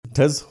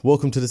Tez,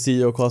 welcome to the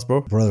CEO cast,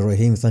 bro. Brother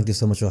Raheem, thank you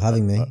so much for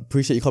having me. I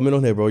appreciate you coming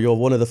on here, bro. You're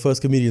one of the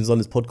first comedians on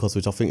this podcast,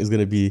 which I think is going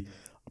to be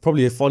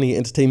probably a funny,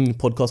 entertaining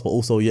podcast, but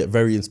also yet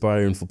very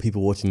inspiring for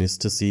people watching this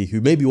to see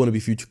who maybe want to be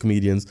future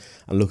comedians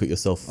and look at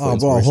yourself. Oh,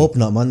 bro, I hope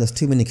not, man. There's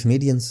too many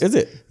comedians. Is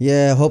it?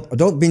 Yeah, I hope.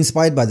 Don't be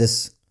inspired by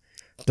this.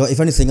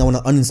 If anything, I want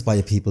to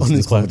uninspire people.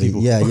 Uninspire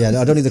people. Yeah.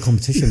 I don't need the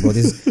competition, bro.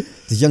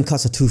 These young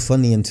cats are too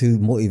funny and too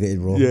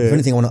motivated, bro. If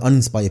anything, I want to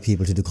uninspire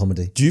people to do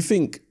comedy. Do you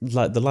think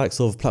like the likes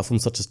of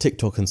platforms such as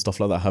TikTok and stuff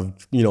like that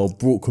have,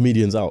 brought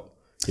comedians out?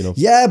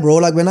 Yeah, bro.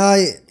 Like when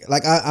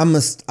I'm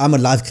a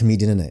live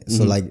comedian, innit?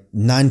 So like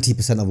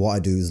 90% of what I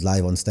do is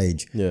live on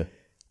stage. Yeah.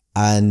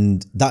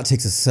 And that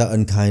takes a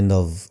certain kind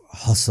of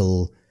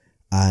hustle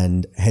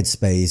and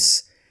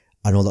headspace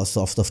and all that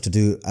sort of stuff to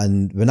do.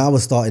 And when I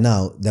was starting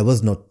out, there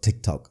was no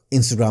TikTok.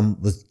 Instagram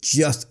was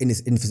just in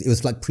its infancy. It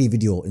was like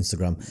pre-video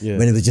Instagram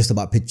when it was just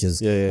about pictures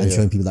and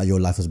showing people that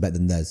your life was better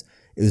than theirs.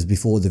 It was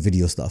before the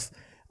video stuff.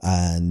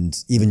 And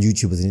even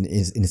YouTube was in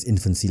its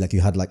infancy. Like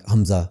you had like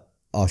Hamza,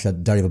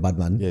 Arshad, Diary of a Bad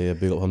Man. Yeah,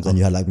 big up Hamza. And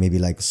you had like maybe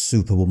like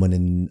Superwoman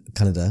in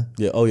Canada.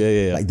 Yeah,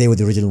 yeah. Like they were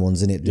the original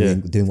ones in it,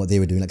 doing what they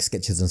were doing, like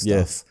sketches and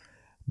stuff.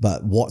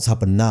 But what's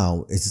happened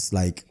now is just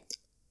like,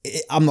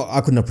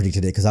 I couldn't have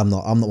predicted it because I'm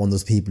not one of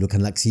those people who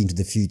can like see into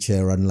the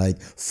future and like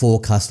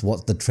forecast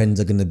what the trends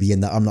are going to be,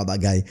 and that I'm not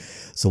that guy.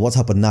 So what's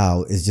happened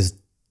now is just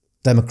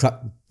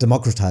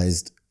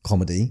democratized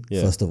comedy,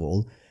 first of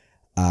all.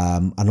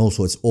 And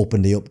also it's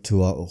opened it up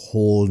to a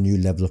whole new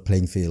level of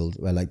playing field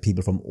where like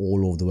people from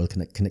all over the world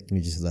connecting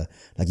with each other.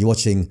 Like you're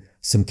watching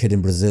some kid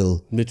in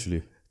Brazil,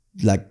 literally,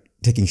 like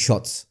taking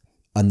shots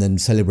and then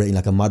celebrating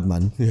like a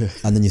madman.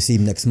 And then you see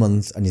him next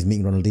month and he's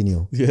meeting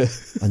Ronaldinho.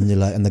 And you're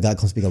like, and the guy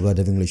can't speak a word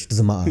of English.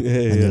 Doesn't matter.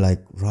 And you're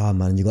like, rah,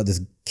 man, you got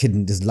this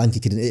lanky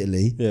kid in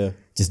Italy,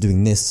 just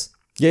doing this.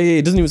 Yeah,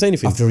 it doesn't even say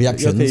anything. After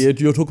reactions. Okay,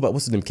 you're talking about,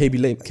 what's his name?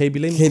 KB Lame?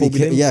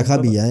 Yeah,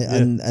 Kabi,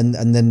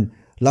 And then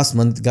last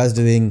month, the guy's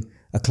doing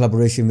a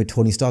collaboration with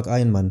Tony Stark,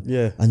 Iron Man.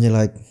 And you're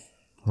like,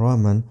 right,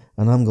 man.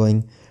 And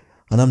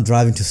I'm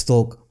driving to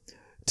Stoke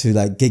to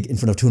like gig in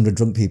front of 200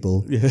 drunk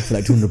people for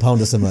like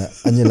 £200 or something.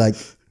 And you're like,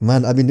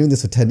 man, I've been doing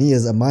this for 10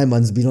 years and my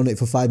man's been on it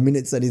for 5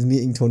 minutes and he's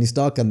meeting Tony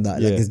Stark and that.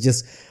 Like it's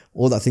just,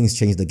 all that things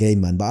changed the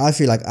game, man. But I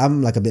feel like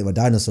I'm like a bit of a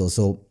dinosaur.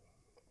 So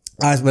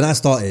when I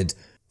started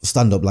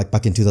stand-up like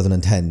back in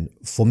 2010,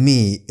 for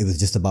me it was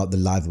just about the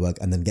live work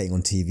and then getting on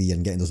TV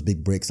and getting those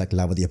big breaks like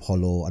Live at the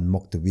Apollo and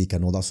Mock the Week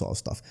and all that sort of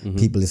stuff.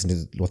 People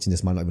watching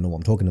this might not even know what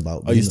I'm talking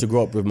about. I used to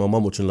grow up with my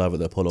mum watching Live at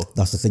the Apollo.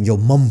 That's the thing, your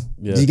mum.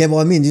 Do you get what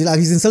I mean?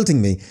 He's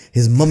insulting me.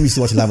 His mum used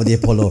to watch Live at the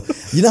Apollo.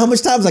 You know how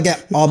much times I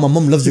get, oh, my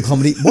mum loves your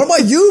comedy. What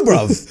about you,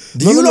 bruv?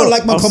 Do you not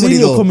like my comedy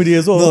though? Comedy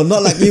as well. No,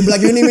 not like you.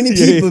 Like you know many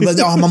people, but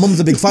oh, my mum's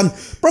a big fan.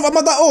 Bruv, I'm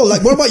not that old.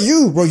 Like, what about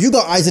you, bro? You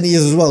got eyes and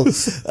ears as well.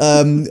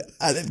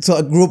 So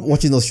I grew up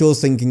watching those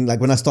shows thinking like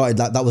when I started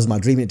that was my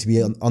dream to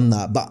be on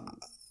that. But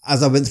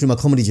as I went through my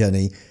comedy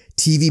journey,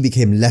 TV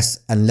became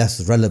less and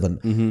less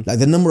relevant. Like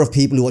the number of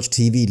people who watch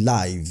TV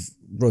live,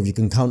 bro, you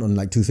can count on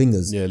like 2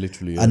 fingers. Yeah,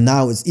 literally. And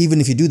now it's,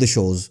 even if you do the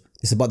shows,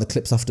 it's about the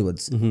clips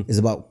afterwards. It's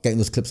about getting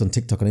those clips on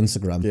TikTok and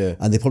Instagram.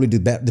 And they probably do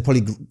better. They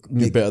probably do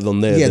better on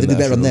there. Yeah, they do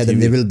better on there than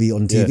they will be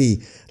on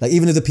TV. Like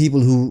even if the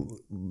people who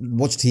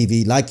watch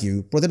TV like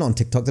you, bro, they're not on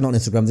TikTok, they're not on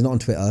Instagram, they're not on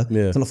Twitter.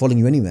 They're not following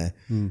you anywhere.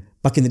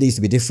 Back in the day, it used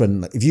to be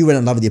different. Like if you went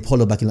on Live at the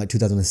Apollo back in like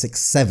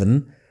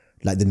 2006-07,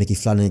 like the Mickey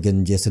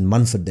Flanagan, Jason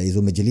Manford days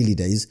or Majalili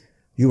days,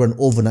 you were an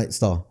overnight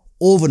star.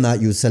 Overnight,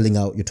 you were selling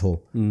out your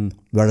tour.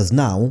 Whereas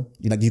now,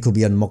 you could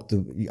be on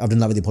I've done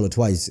Live at the Apollo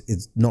twice.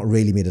 It's not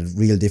really made a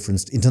real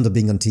difference in terms of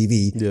being on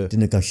TV. Didn't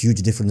make a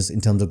huge difference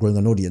in terms of growing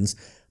an audience.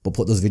 But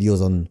put those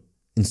videos on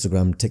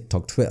Instagram,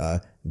 TikTok,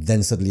 Twitter,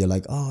 then suddenly you're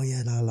like, oh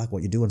yeah, I like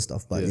what you do and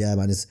stuff. But yeah,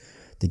 man,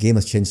 the game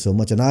has changed so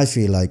much. And I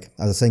feel like,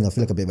 as I was saying, I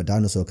feel like a bit of a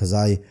dinosaur because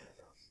I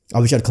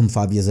wish I'd come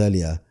 5 years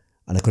earlier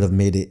and I could have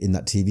made it in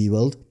that TV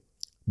world.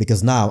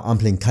 Because now I'm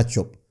playing catch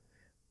up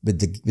with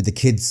the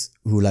kids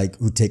who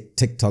take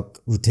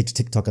TikTok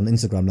and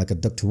Instagram like a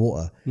duck to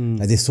water.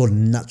 Like they're so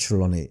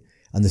natural on it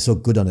and they're so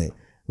good on it.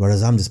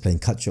 Whereas I'm just playing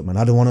catch up, man.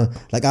 I don't want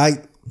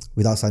to,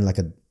 without sounding like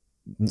a,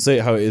 say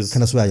it how it is.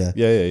 Can I swear?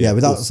 Yeah.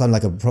 Without sounding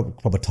like a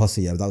proper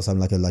tossy, without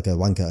sounding like a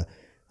wanker.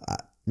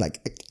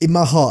 Like in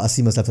my heart, I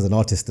see myself as an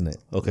artist in it.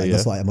 Okay,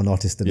 That's why I'm an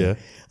artist in it.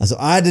 And so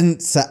I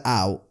didn't set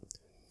out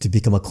to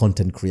become a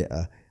content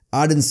creator.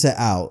 I didn't set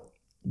out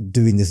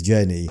doing this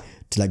journey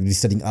to be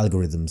studying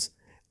algorithms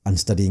and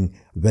studying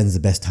when's the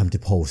best time to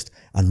post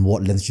and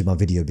what length should my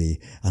video be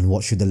and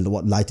what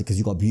light, because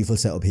you got a beautiful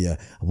setup here,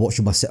 what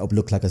should my setup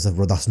look like. I said,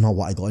 bro, that's not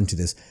what I got into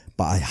this,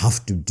 but I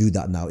have to do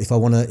that now if I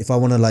wanna grow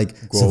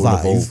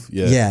survive. Evolve,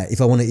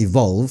 if I want to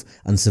evolve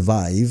and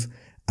survive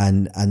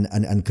and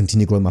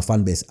continue growing my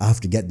fan base, I have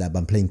to get there. But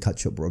I'm playing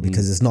catch up, bro,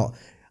 because it's not,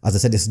 as I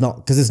said, it's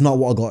not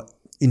what I got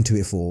into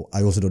it for.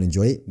 I also don't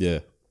enjoy it,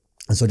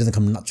 and so it doesn't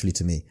come naturally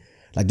to me.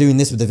 Like doing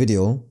this with the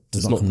video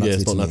does not come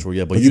naturally. It's not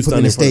natural, but you put me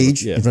on a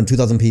stage in front of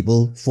 2,000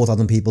 people,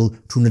 4,000 people,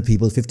 200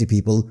 people, 50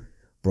 people,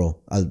 bro,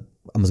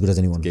 I'm as good as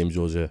anyone. Game's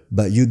yours, yeah.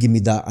 But you give me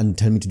that and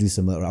tell me to do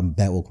something, I'm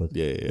bare awkward.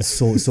 Yeah. It's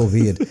so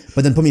weird.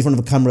 But then put me in front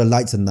of a camera,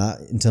 lights and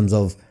that, in terms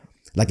of,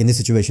 like in this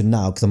situation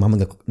now, because I'm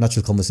having a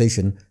natural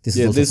conversation, this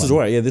is also this fun. is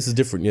right. Yeah, this is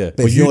different. Yeah,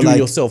 but if you you're doing like,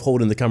 yourself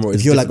holding the camera,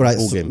 if you're like, right,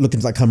 so look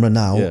into that camera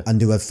now and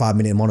do a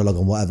 5-minute monologue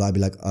on whatever, I'd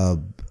be like,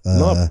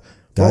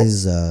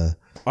 guys.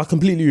 I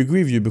completely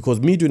agree with you, because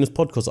me doing this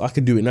podcast, I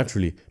can do it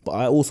naturally, but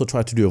I also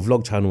try to do a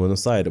vlog channel on the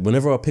side.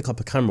 Whenever I pick up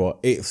a camera,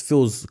 it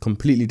feels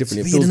completely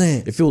different.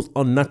 It feels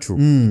unnatural.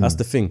 That's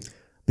the thing.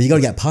 But you got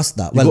to get past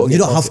that. Well, you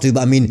don't have to,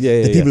 but I mean,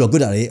 the people who are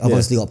good at it have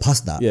obviously got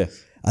past that. Yeah.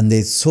 And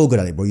they're so good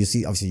at it, bro. You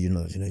see, obviously,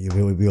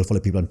 we all follow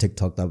people on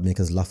TikTok that make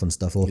us laugh and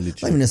stuff, or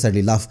not even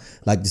necessarily laugh.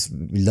 Like, just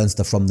we learn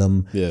stuff from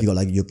them. Yeah. You got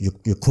like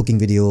your cooking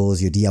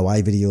videos, your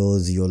DIY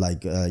videos, your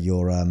like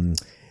your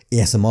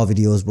ASMR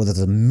videos, bro. There's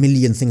a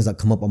million things that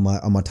come up on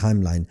my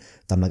timeline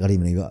that I'm like, I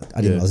didn't even know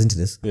I was into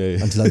this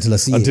until I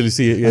see it. Until you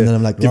see it, yeah. And then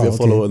I'm like, give it a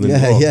follow, and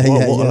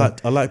then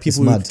I like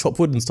people who mad. chop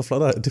wood and stuff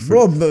like that.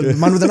 Different. Bro,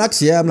 man with an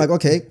axe, I'm like,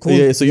 okay, cool.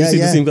 Yeah, so you see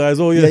the same guys,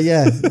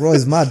 bro,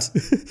 it's mad.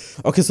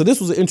 Okay, so this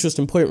was an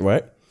interesting point,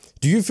 right?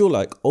 Do you feel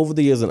like over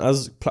the years, and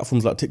as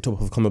platforms like TikTok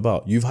have come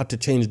about, you've had to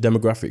change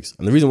demographics?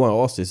 And the reason why I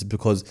asked this is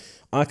because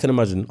I can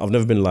imagine, I've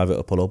never been live at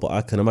Apollo, but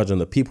I can imagine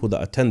the people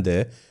that attend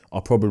there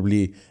are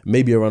probably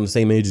maybe around the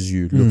same age as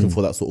you, looking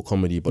for that sort of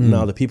comedy. But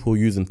now the people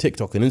using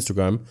TikTok and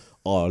Instagram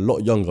are a lot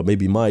younger,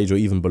 maybe my age or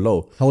even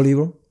below. How old are you,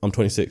 bro? I'm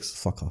 26.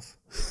 Fuck off.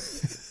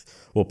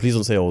 Well, please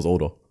don't say I was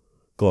older.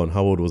 Go on,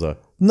 how old was I?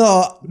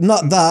 No,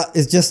 not that.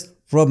 It's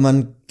just, bro,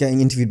 man,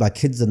 getting interviewed by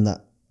kids and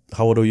that.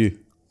 How old are you?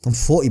 I'm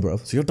 40, bro.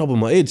 So you're double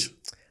my age.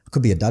 I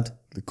could be a dad.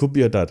 It could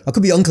be a dad. I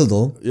could be uncle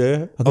though.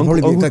 Yeah. I could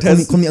probably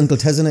be, call me Uncle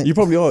Tez, innit? You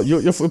probably are.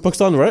 You're from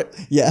Pakistan, right?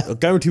 Yeah. I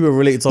guarantee we're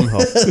related somehow.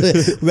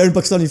 Where in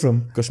Pakistan are you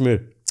from?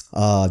 Kashmir.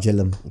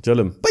 Jhelum.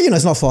 Jhelum. But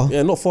it's not far.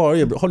 Yeah, not far.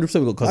 Yeah, but 100%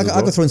 we got cousins.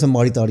 I could throw in some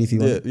Mari Tari if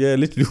you want. Yeah,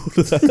 literally all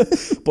of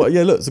that. But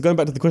yeah, look, so going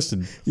back to the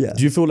question. Yeah.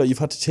 Do you feel like you've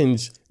had to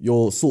change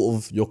your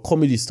your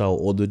comedy style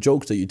or the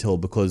jokes that you tell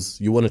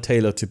because you want to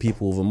tailor to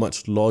people with a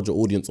much larger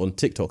audience on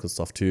TikTok and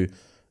stuff to,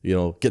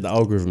 get the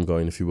algorithm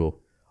going, if you will?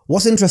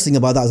 What's interesting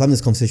about that, I was having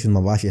this conversation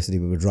with my wife yesterday.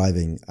 We were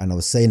driving and I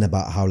was saying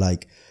about how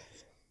like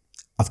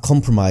I've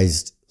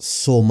compromised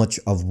so much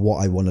of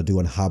what I want to do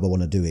and how I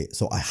want to do it.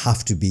 So I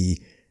have to be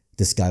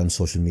this guy on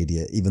social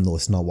media, even though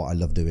it's not what I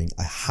love doing.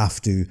 I have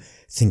to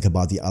think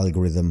about the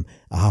algorithm.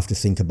 I have to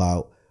think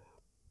about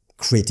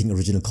creating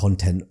original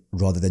content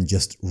rather than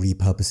just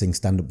repurposing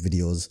stand-up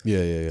videos.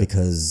 Yeah.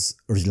 Because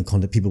original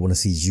content, people want to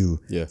see you.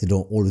 Yeah. They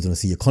don't always want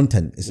to see your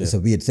content. It's a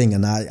weird thing,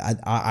 and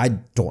I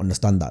don't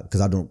understand that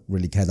because I don't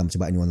really care that much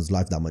about anyone's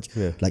life that much.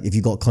 Yeah. Like if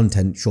you got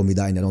content, show me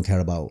that, and I don't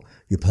care about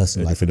your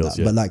personal life and that.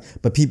 Yeah.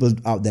 But people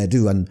out there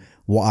do, and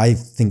what I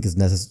think is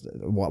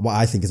what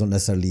I think is not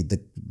necessarily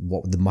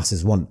what the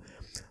masses want.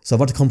 So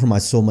I've had to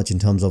compromise so much in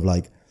terms of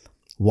like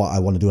what I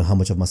want to do and how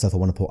much of myself I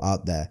want to put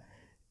out there.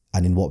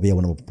 And in what way I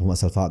want to put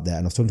myself out there.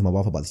 And I was talking to my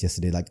wife about this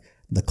yesterday. Like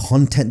the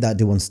content that I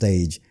do on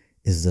stage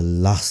is the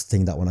last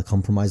thing that I want to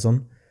compromise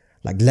on.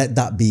 Like let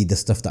that be the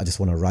stuff that I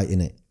just want to write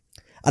in it.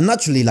 And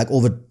naturally, like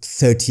over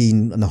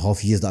 13 and a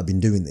half years that I've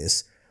been doing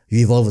this, you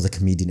evolve as a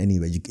comedian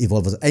anyway. You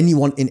evolve as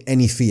anyone in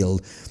any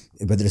field,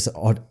 whether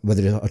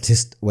you're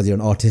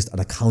an artist, an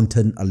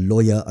accountant, a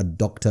lawyer, a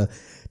doctor,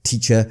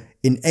 teacher,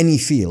 in any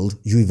field,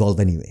 you evolve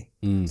anyway.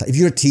 Like if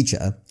you're a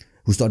teacher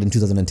who started in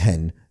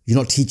 2010, you're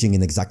not teaching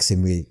in the exact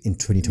same way in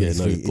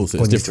 2023. Of course,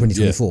 it's going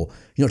into 2024. Yeah.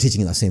 You're not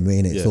teaching in that same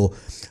way, innit? Yeah. So,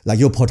 like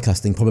your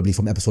podcasting, probably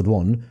from episode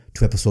 1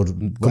 to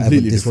episode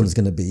whatever this one is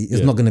going to be,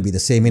 it's not going to be the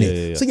same,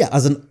 innit? Yeah. So yeah,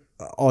 as an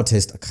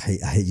artist,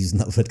 I hate using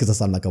that word because I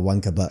sound like a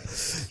wanker, but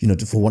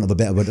for want of a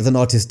better word, as an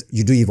artist,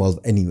 you do evolve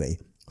anyway.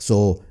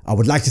 So I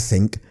would like to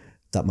think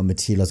that my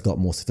material has got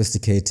more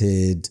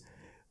sophisticated,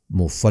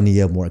 more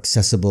funnier, more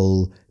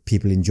accessible.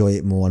 People enjoy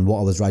it more. And what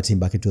I was writing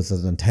back in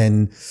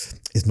 2010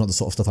 is not the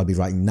sort of stuff I'll be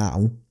writing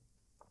now.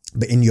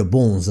 But in your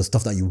bones, the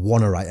stuff that you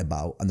want to write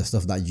about and the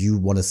stuff that you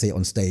want to say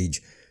on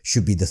stage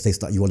should be the things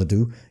that you want to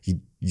do.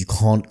 You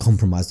can't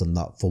compromise on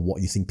that for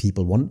what you think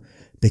people want,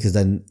 because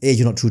then A,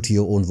 you're not true to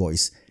your own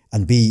voice,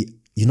 and B,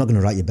 you're not going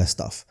to write your best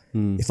stuff.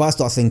 If I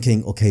start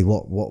thinking, okay,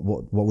 what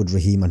would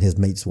Raheem and his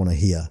mates want to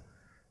hear?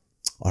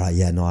 All right,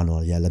 yeah, no, I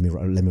know, yeah, let me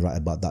write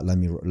about that. Let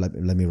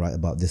me write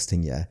about this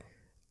thing, yeah.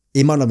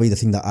 It might not be the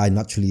thing that I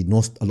naturally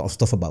know a lot of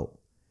stuff about,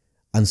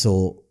 and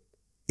so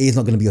A, it's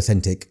not going to be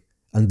authentic.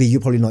 And B,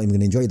 you're probably not even going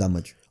to enjoy it that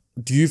much.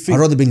 Do you think...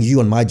 I'd rather bring you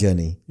on my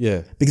journey.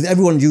 Yeah. Because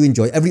everyone you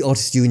enjoy, every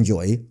artist you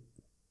enjoy,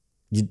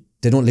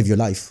 they don't live your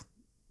life.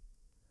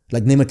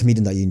 Like, name a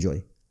comedian that you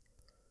enjoy.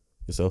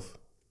 Yourself.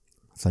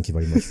 Thank you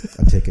very much.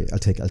 I'll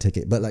take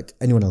it. But like,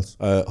 anyone else?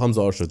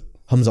 Hamza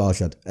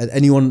Arshad. And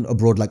anyone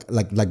abroad, like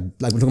we're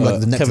talking about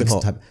the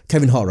Netflix type.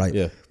 Kevin Hart, right?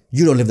 Yeah.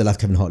 You don't live the life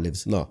Kevin Hart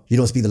lives. No. You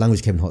don't speak the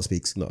language Kevin Hart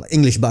speaks. No. Like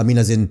English, but I mean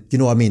as in, you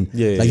know what I mean?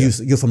 Yeah.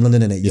 You're from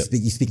London, innit? You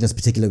Yeah. speak in a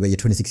particular way. You're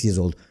 26 years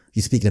old.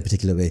 You speak in a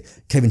particular way.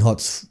 Kevin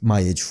Hart's my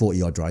age,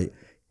 40 odd, right?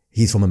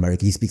 He's from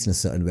America. He speaks in a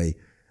certain way.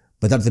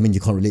 But that doesn't mean you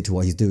can't relate to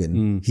what he's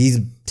doing. He's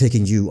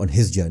taking you on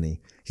his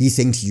journey. He's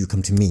saying to you,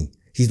 come to me.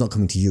 He's not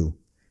coming to you.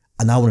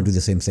 And I want to do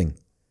the same thing.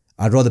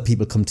 I'd rather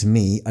people come to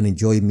me and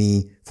enjoy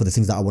me for the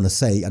things that I want to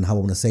say and how I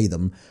want to say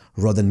them,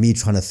 rather than me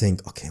trying to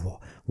think, okay,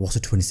 what's a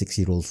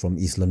 26-year-old from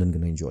East London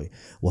going to enjoy?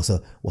 What's a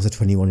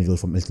 21-year-old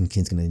from Milton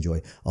Keynes going to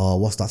enjoy? Or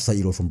what's that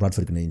 30-year-old from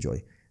Bradford going to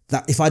enjoy?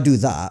 That if I do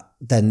that,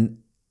 then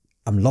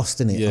I'm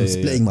lost in it. I'm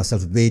splitting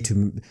myself in way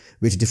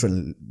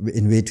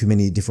too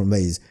many different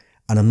ways,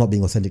 and I'm not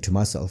being authentic to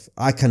myself.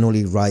 I can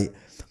only write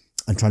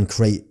and try and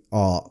create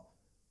art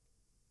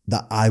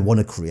that I want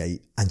to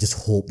create and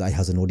just hope that it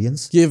has an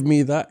audience. Give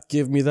me that.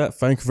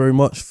 Thank you very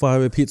much.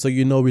 Fireway Pizza.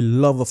 You know we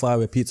love a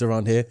Fireway Pizza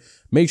around here.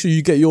 Make sure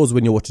you get yours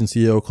when you're watching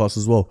CEO Cast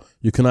as well.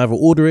 You can either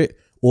order it,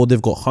 or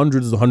they've got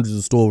hundreds and hundreds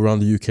of stores around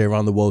the UK,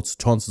 around the world. So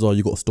chances are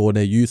you got a store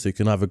near you, so you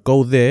can either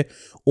go there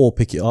or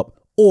pick it up,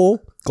 or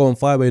go on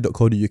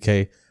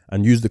fireway.co.uk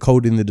and use the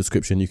code in the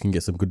description. You can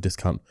get some good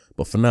discount.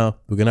 But for now,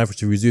 we're going to have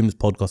to resume this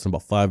podcast in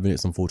about 5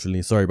 minutes,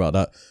 unfortunately. Sorry about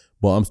that.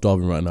 But I'm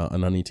starving right now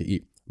and I need to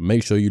eat.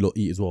 Make sure you lot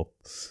eat as well.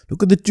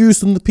 Look at the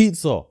juice on the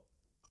pizza.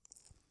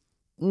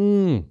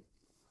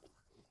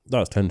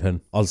 That's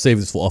 10-10. I'll save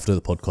this for after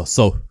the podcast.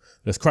 So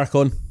let's crack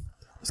on.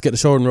 Let's get the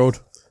show on road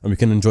and we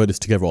can enjoy this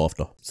together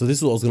after. So this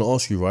is what I was going to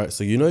ask you, right?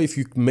 So, you know, if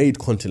you made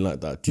content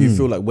like that, do you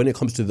feel like when it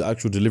comes to the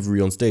actual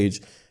delivery on stage,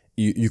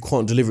 you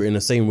can't deliver it in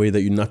the same way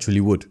that you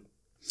naturally would?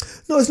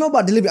 No, it's not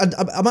about delivery.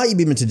 I might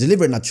be able to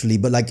deliver it naturally,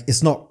 but like,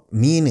 it's not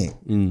me in it.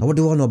 And what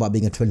do I know about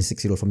being a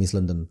 26-year-old from East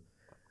London?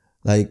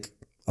 Like,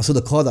 I saw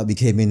the car that we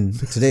came in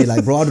today.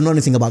 Like, bro, I don't know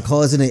anything about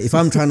cars, innit? If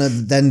I'm trying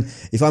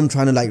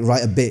to like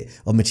write a bit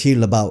of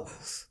material about,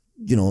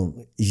 you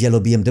know,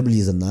 yellow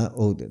BMWs and that,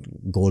 or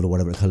gold or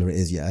whatever color it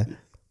is, yeah,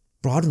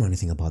 bro, I don't know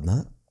anything about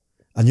that.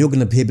 And you're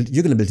gonna be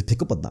able to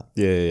pick up on that.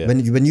 Yeah.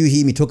 When you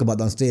hear me talk about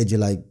that on stage, you're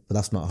like, but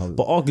that's not how.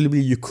 But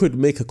arguably, you could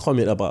make a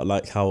comment about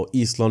like how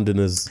East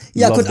Londoners.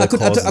 Yeah, I could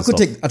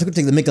take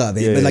the mick out of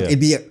it, but like it'd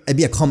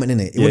be a comment in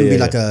it. It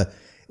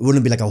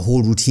wouldn't be like a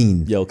whole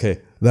routine. Yeah,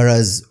 okay.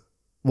 Whereas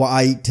what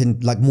I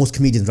tend, like most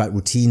comedians write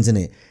routines in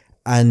it,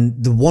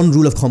 and the one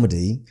rule of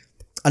comedy,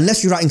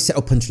 unless you're writing set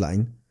up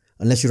punchline,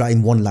 unless you're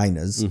writing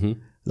one-liners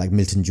like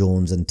Milton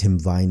Jones and Tim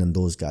Vine and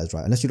those guys,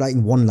 right? Unless you're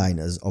writing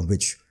one-liners, of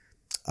which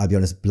I'll be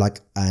honest, black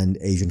and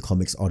Asian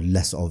comics are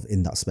less of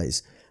in that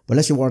space. But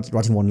unless you're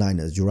writing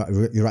one-liners, you're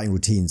writing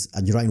routines,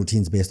 and you're writing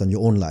routines based on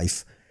your own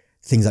life,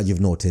 things that you've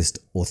noticed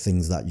or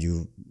things that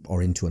you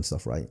are into and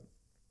stuff, right?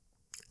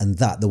 And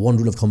the one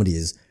rule of comedy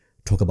is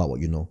talk about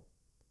what you know.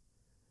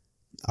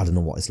 I don't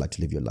know what it's like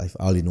to live your life.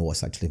 I only know what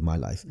it's like to live my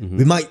life.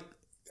 We might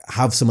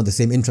have some of the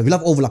same interests. We'll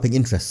have overlapping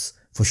interests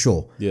for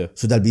sure. Yeah.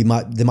 So there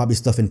might be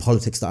stuff in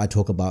politics that I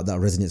talk about that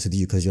resonates with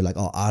you because you're like,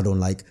 oh, I don't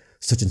like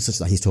such and such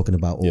that he's talking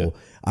about, or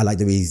I like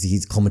the way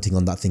he's commenting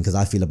on that thing because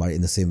I feel about it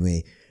in the same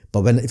way.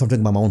 But if I'm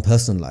talking about my own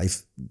personal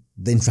life,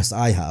 the interests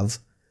I have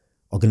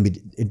are going to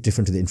be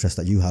different to the interests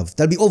that you have.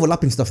 There'll be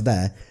overlapping stuff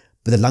there,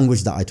 but the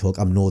language that I talk,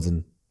 I'm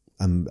northern.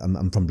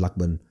 I'm from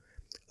Blackburn.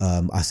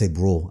 I say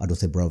bro, I don't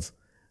say bruv.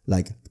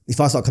 Like, if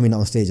I start coming out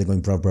on stage and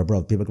going bruv,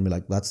 people are going to be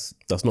like, that's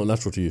not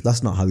natural to you.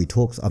 That's not how he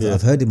talks.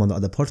 I've heard him on the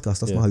other podcast.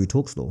 That's not how he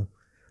talks though.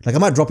 Like, I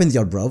might drop in the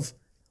odd bruv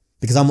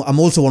because I'm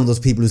also one of those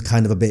people who's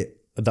kind of a bit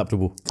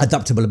adaptable, a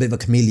bit of a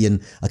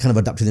chameleon. I kind of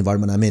adapt to the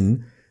environment I'm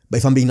in. But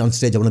if I'm being on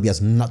stage, I want to be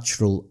as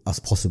natural as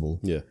possible.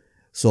 Yeah.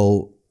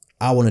 So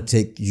I want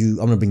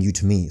to bring you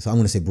to me. So I'm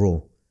going to say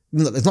bro.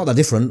 It's not that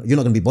different. You're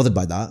not going to be bothered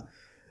by that.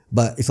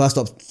 But if I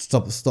start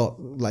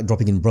like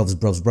dropping in bruvs,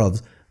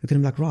 you're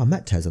going to be like, right, I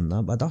met TEZ and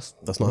that, but that's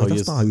not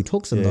how he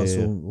talks and that.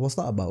 So what's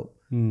that about?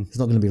 It's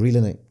not going to be real,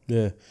 innit?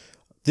 Yeah.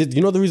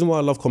 You know the reason why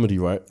I love comedy,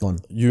 right? Go on.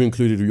 You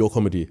included your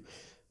comedy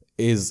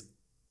is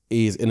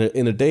in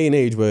a day and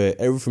age where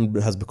everything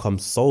has become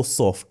so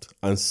soft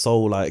and so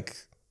like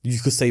you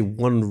could say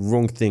one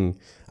wrong thing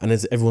and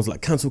everyone's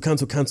like cancel.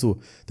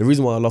 The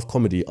reason why I love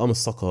comedy, I'm a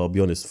sucker, I'll be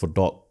honest, for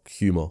dark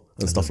humor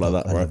and stuff like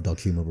that, right? I love dark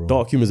humor, bro.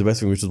 Dark humor is the best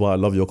thing, which is why I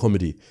love your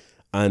comedy.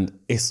 And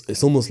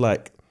it's almost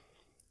like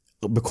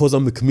because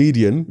I'm a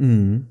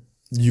comedian,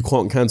 you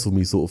can't cancel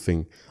me, sort of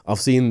thing. I've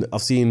seen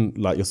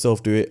like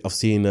yourself do it. I've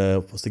seen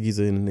what's the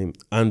geezer in the name?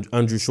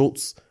 Andrew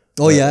Schulz.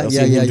 Oh yeah. Do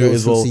it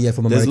as well.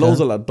 From There's America. loads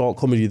of like dark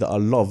comedy that I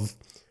love,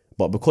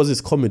 but because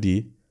it's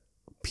comedy,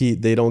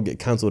 they don't get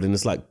cancelled, and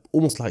it's like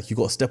almost like you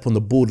got to step on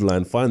the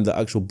borderline, find the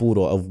actual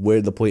border of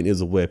where the point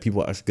is of where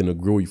people are actually going to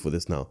grill you for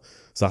this now.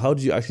 So how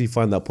do you actually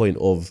find that point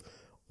of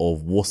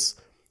what's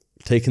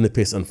taking the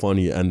piss and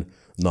funny and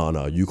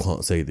no, you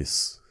can't say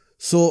this?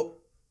 So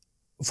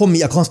for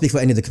me, I can't speak for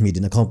any of the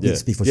comedian. I can't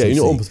speak for Schulz. In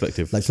your own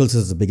perspective. Like Schulz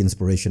is a big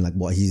inspiration, like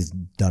what he's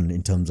done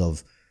in terms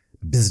of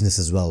business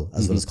as well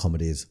as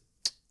comedies.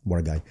 What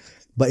a guy.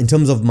 But in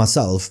terms of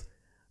myself,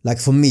 like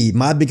for me,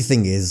 my big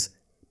thing is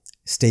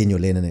stay in your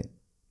lane, innit?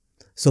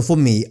 So for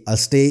me, I'll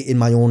stay in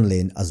my own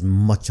lane as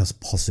much as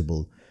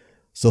possible.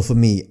 So for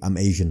me, I'm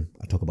Asian.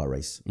 I talk about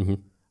race.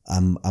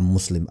 I'm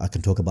Muslim. I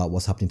can talk about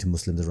what's happening to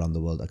Muslims around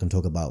the world. I can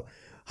talk about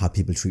how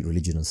people treat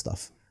religion and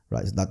stuff.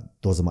 Right,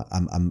 those are my.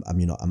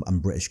 I'm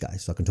British guy,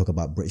 so I can talk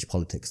about British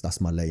politics. That's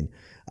my lane.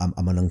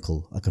 I'm an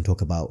uncle. I can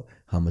talk about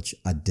how much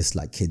I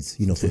dislike kids.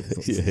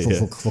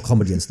 For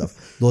comedy and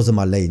stuff. Those are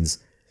my lanes.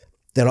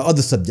 There are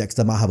other subjects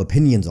that I might have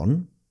opinions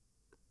on,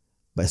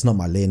 but it's not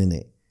my lane,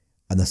 innit?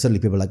 And then suddenly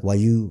people are like, why are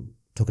you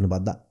talking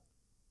about that?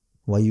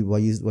 Why are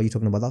you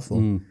talking about that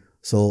for?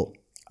 So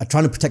I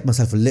try to protect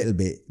myself a little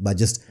bit by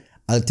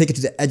I'll take it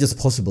to the edge as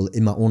possible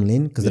in my own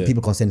lane, because then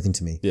people can't say anything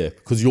to me. Yeah,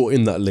 because you're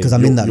in that lane. Because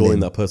I'm in that lane. You're in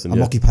that person.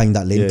 I'm occupying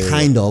that lane,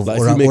 kind of, Like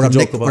or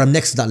I'm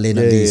next to that lane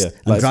at least.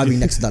 I'm driving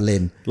next to that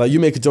lane. Like you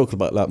make a joke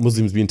about like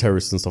Muslims being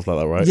terrorists and stuff like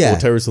that, right? Yeah. Or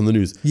terrorists on the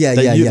news.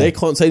 They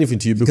can't say anything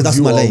to you because that's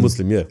you my are lane. a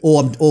Muslim. Yeah.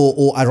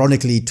 Or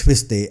ironically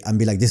twist it and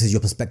be like, this is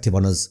your perspective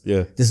on us.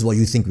 Yeah. This is what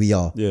you think we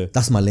are. Yeah.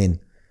 That's my lane.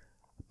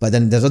 But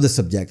then there's other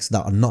subjects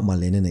that are not my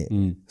lane,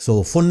 innit?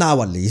 So for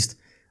now, at least,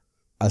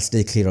 I'll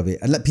stay clear of it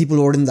and let people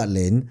who are in that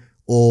lane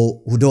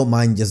or who don't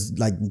mind just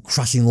like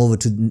crashing over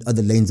to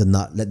other lanes and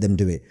that, let them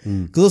do it.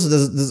 Because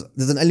also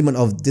there's an element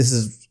of, this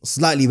is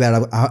slightly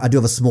where I do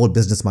have a small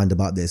business mind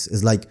about this.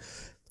 It's like,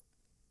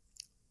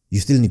 you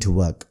still need to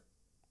work.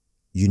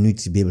 You need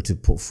to be able to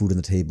put food on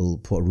the table,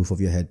 put a roof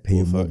over your head, pay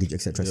your mortgage,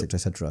 etc., etc.,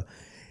 etc.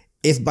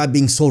 If by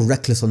being so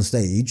reckless on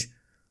stage,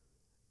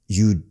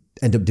 you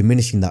end up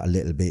diminishing that a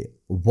little bit,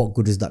 what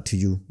good is that to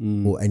you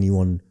or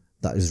anyone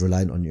that is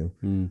reliant on you?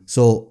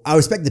 So I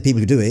respect the people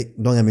who do it,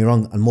 don't get me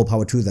wrong, and more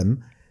power to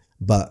them.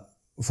 But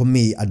for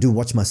me, I do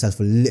watch myself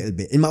a little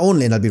bit. In my own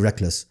lane, I'll be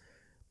reckless.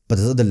 But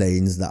there's other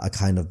lanes that I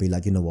kind of be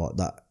like, you know what,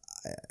 that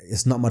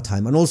it's not my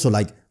time. And also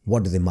like,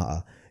 what do they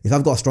matter? If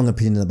I've got a strong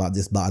opinion about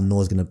this, but I know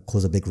it's going to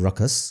cause a big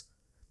ruckus,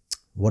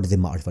 what does it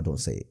matter if I don't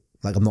say it?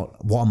 Like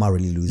what am I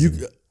really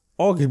losing?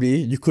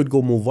 Arguably, you could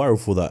go more viral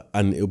for that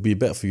and it'll be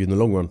better for you in the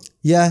long run.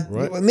 Yeah,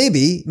 right?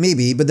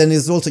 maybe. But then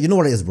it's also, you know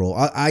what it is, bro?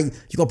 You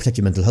got to protect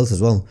your mental health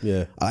as well.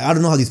 Yeah. I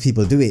don't know how these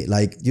people do it.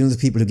 Like, you know, the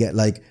people who get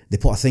like, they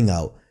put a thing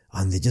out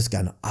and they just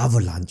get an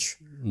avalanche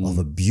of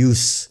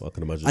abuse. I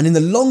can imagine. And in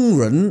the long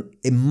run,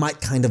 it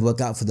might kind of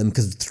work out for them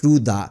because through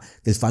that,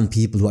 they'll find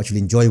people who actually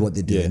enjoy what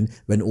they're doing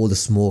when all the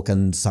smoke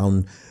and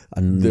sound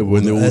and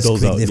when all the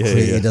earthquake they've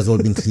created has all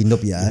been cleaned up,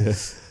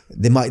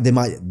 They might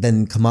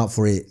then come out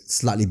for it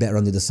slightly better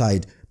on the other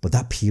side. But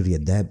that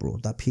period there, bro,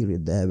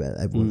 where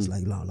everyone's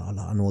like la la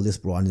la and all this,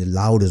 bro, and they're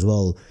loud as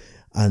well.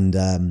 And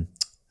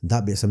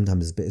that bit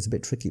sometimes is a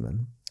bit tricky,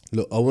 man.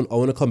 Look, I want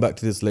to come back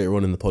to this later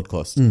on in the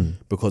podcast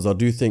because I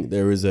do think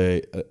there is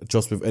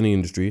just with any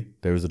industry,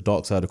 there is a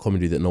dark side of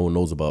comedy that no one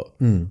knows about,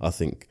 I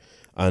think.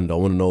 And I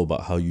want to know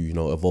about how you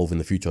evolve in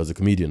the future as a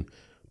comedian.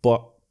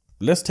 But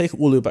let's take it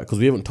all the way back because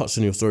we haven't touched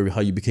on your story of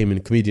how you became a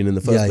comedian in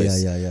the first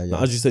place. Yeah.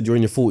 Now, as you said, you're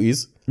in your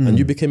 40s and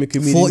you became a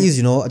comedian.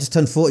 40s, I just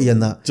turned 40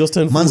 and that. Just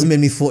turned 40. Man's made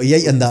me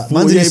 48 and that.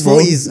 Man's in his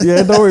 40s.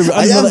 Yeah, don't worry.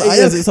 I am.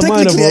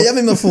 Technically, I am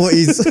in my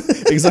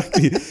 40s.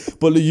 Exactly.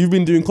 But look, you've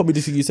been doing comedy,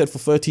 you said, for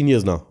 13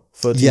 years now.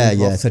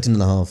 13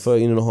 and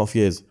a half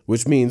years,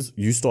 which means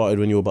you started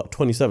when you were about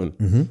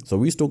 27. So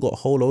we still got a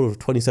whole load of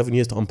 27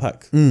 years to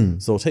unpack.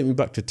 So take me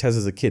back to TEZ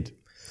as a kid.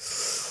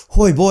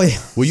 Hoy boy.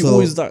 Were you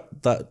always that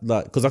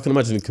because I can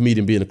imagine a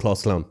comedian being a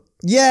class clown.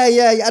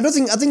 Yeah. I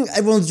think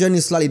everyone's journey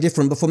is slightly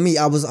different, but for me,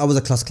 I was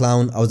a class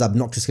clown. I was the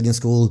obnoxious kid in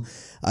school.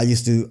 I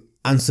used to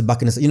answer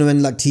back in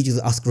when like teachers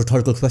ask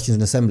rhetorical questions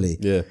in assembly,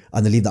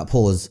 and they leave that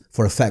pause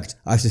for effect.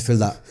 I used to fill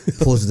that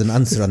pause with an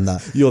answer and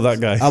that. You're that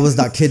guy. I was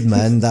that kid,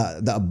 man,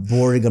 that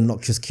boring,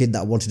 obnoxious kid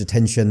that wanted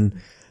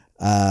attention.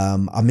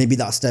 And maybe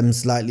that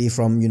stems slightly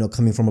from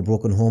coming from a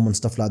broken home and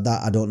stuff like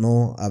that. I don't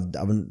know. I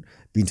haven't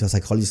been to a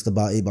psychologist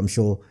about it, but I'm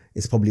sure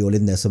it's probably all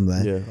in there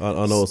somewhere. Yeah,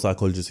 I know a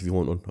psychologist if you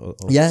want one.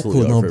 I'll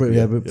cool. No,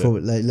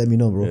 let me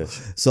know, bro. Yeah.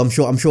 So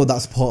I'm sure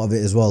that's part of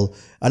it as well.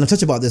 And I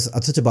touch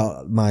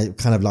about my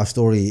kind of life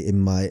story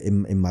in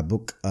my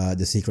book,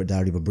 The Secret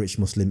Diary of a British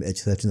Muslim,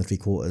 aged 13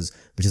 3/4,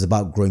 which is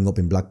about growing up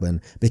in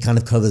Blackburn. But it kind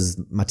of covers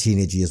my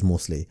teenage years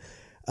mostly.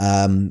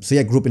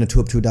 Grew up in a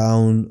 2 up 2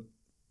 down.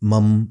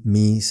 Mum,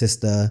 me,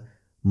 sister.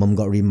 Mum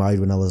got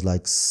remarried when I was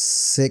like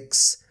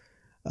 6.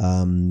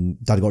 Dad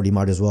got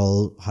remarried as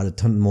well. Had a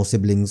ton more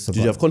siblings. Did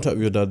you have contact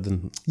with your dad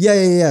then?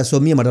 Yeah. So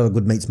me and my dad are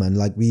good mates, man.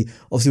 Like we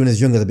obviously when I was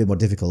younger, it's a bit more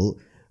difficult.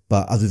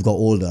 But as we've got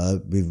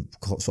older, we've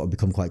sort of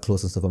become quite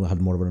close and stuff. And I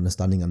had more of an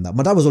understanding on that.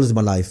 My dad was always in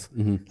my life.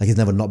 Like he's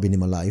never not been in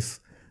my life.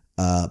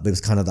 But it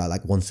was kind of that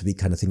like once a week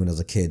kind of thing when I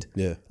was a kid.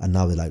 Yeah. And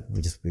now we're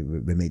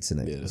mates in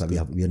it. Yeah, it's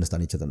like we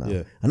understand each other now.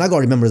 Yeah. And I got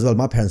to remember as well,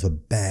 my parents were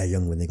bare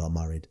young when they got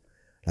married.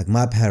 Like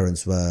my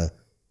parents were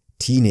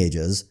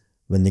teenagers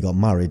when they got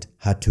married,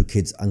 had 2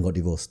 kids and got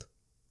divorced.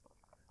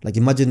 Like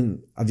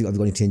imagine, have you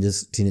got any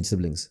teenage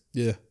siblings?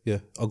 Yeah.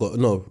 I got,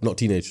 no, not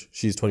teenage.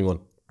 She's 21,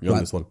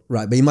 youngest one.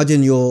 Right, but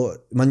imagine your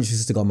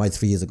sister got married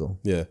 3 years ago.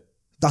 Yeah.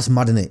 That's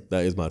mad, innit?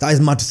 That is mad. That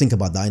is mad to think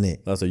about that,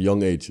 innit? That's a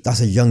young age.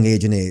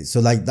 Innit?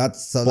 So like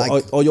that's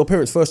are your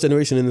parents first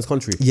generation in this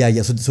country?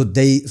 Yeah.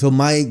 So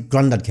my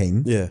granddad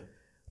came. Yeah.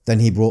 Then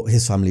he brought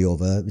his family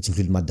over, which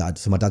included my dad.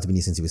 So my dad's been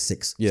here since he was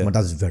 6. Yeah. So my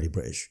dad's very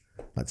British,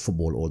 like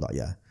football, all that,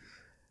 yeah.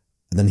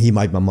 And then he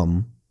married my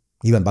mum.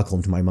 He went back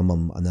home to marry my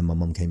mum, and then my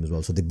mum came as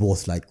well. So they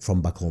both like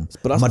from back home.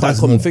 But that's quite a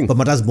common thing. But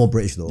my dad's more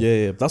British though.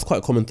 Yeah. That's quite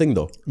a common thing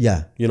though.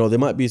 Yeah. There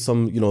might be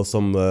some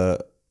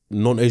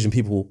non-Asian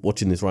people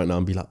watching this right now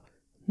and be like,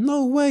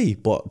 no way.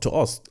 But to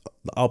us,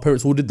 our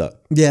parents all did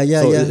that. Yeah.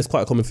 So it's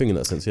quite a common thing in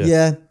that sense.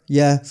 Yeah.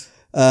 Yeah.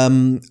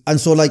 And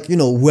so like,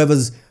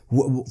 whoever's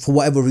for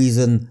whatever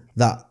reason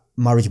that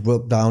marriage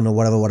broke down or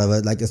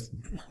whatever. Like it's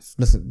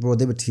nothing, bro.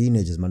 They were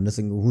teenagers, man.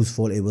 Nothing. Whose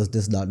fault it was?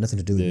 This, that. Nothing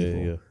to do with me,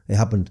 bro. Yeah. It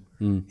happened.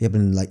 It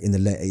happened like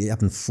it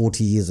happened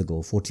 40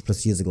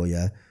 plus years ago.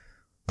 Yeah.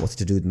 What's it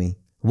to do with me?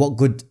 What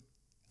good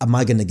am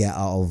I gonna get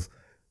out of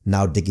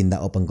now digging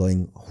that up and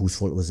going, whose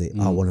fault was it?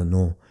 I want to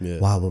know. Yeah.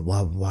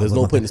 Why? There's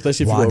no point,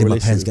 especially if you why got a did my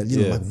parents relationship. get?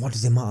 You know, like, what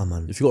does it matter,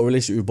 man? If you got a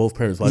relationship with both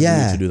parents, why do you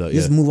need to do that?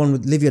 Just move on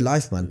with live your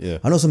life, man. Yeah.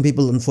 I know some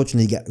people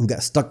unfortunately who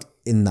get stuck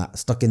in that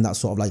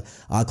sort of like,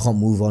 I can't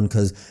move on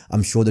because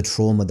I'm sure the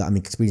trauma that I'm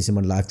experiencing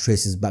in my life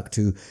traces back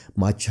to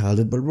my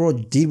childhood. But bro,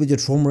 deal with your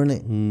trauma,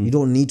 innit? You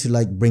don't need to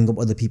like bring up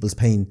other people's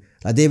pain.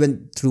 Like they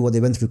went through what they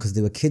went through because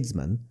they were kids,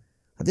 man.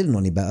 I didn't know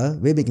any better.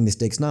 We're making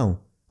mistakes now.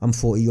 I'm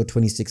 40, you're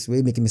 26.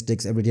 We're making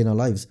mistakes every day in our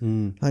lives.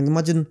 Like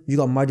imagine you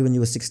got married when you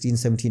were 16,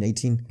 17,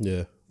 18.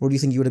 Yeah. What do you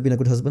think you would have been a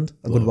good husband?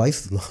 A good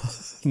wife?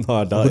 No,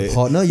 I doubt a good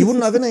partner? You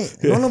wouldn't have,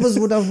 innit? None of us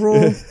would have,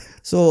 bro.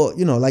 So,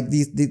 you know, like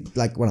these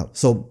like, well,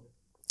 so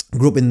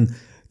grew up in,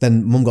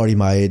 then mum got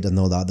remarried and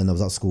all that. Then I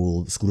was at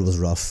school. School was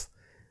rough.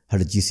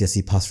 Had a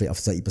GCSE pass rate of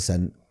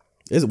 30%.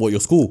 Is it what, your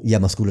school? Yeah,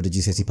 my school had a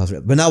GCSE pass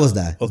rate. When I was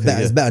there,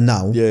 it's better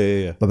now.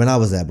 Yeah. But when I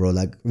was there, bro,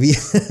 like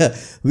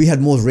we had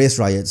more race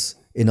riots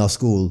in our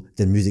school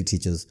than music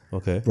teachers.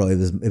 Okay. Bro, it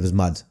was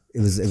mad. It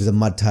was a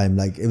mad time.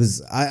 Like it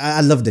was,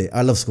 I loved it.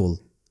 I love school.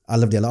 I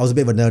loved it. I was a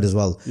bit of a nerd as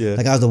well. Yeah.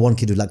 Like I was the one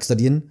kid who liked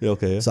studying. Yeah,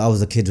 okay. Yeah. So I was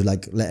the kid who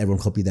like let everyone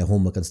copy their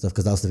homework and stuff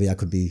because that was the way I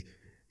could be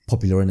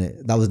popular in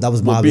it. That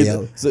was my way.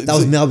 That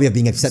was my way of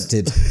being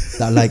accepted.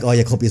 That like, oh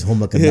yeah, copy his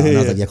homework and that. And I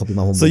was like, yeah, copy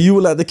my homework. So you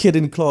were like the kid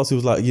in class who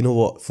was like, you know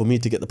what? For me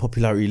to get the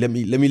popularity, let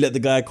me let the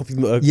guy copy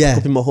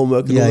my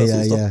homework and all that sort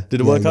of stuff.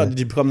 Did it work out? Did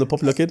you become the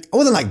popular kid? I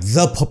wasn't like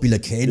the popular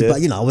kid,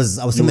 but you know, I was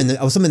somewhere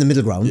in the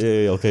middle ground.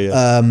 Okay.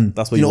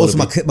 That's what you know. Also,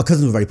 my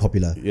cousins were very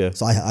popular. Yeah.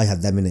 So I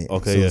had them in it.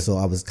 Okay. So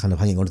I was kind of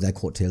hanging on to their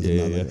coattails.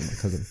 Yeah. Like, my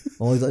cousin.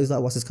 Oh, is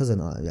that what's his cousin?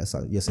 Yes,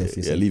 yes.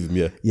 Yeah, leave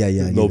him.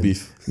 Yeah. No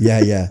beef.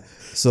 Yeah.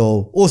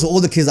 So also all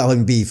the kids that were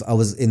having beef, I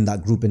was in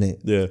that group in it.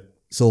 Yeah.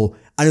 So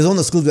and it was on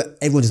the schools where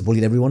everyone just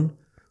bullied everyone.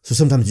 So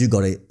sometimes you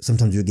got it,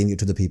 sometimes you were giving it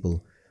to the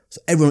people. So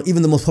everyone,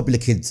 even the most popular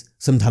kids,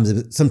 sometimes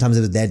it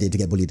was their day to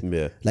get bullied.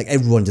 Yeah. Like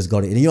everyone just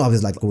got it. And you know how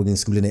it's like going in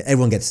school in it.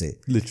 Everyone gets it.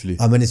 Literally.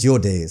 And when it's your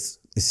day, it's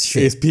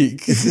shit. It's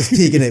peak. It's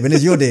peak in it. When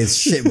it's your day, it's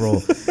shit,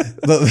 bro.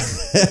 But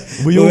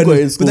we all got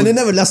in school. But then it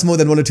never lasts more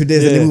than 1 or 2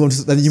 days.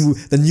 Yeah.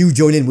 Then you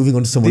join in, moving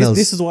on to someone else.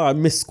 This is why I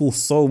miss school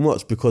so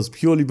much because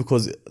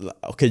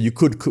okay, you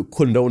could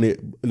condone it,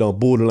 you know,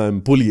 borderline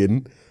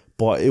bullying,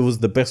 but it was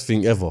the best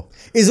thing ever.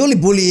 It's only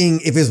bullying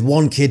if it's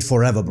one kid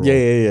forever, bro.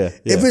 Yeah.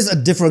 If it's a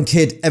different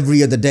kid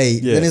every other day,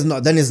 then it's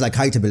not. Then it's like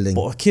character building.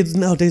 But kids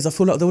nowadays, I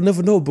feel like they'll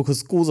never know because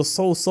schools are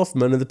so soft,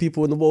 man, and the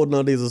people in the world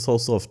nowadays are so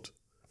soft.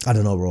 I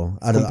don't know, bro.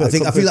 I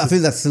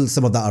feel that's still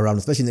some of that around,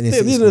 especially in the inner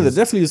city. There's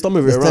definitely some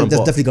of it around.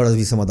 There's definitely got to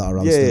be some of that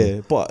around.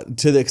 Yeah, but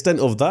to the extent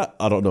of that,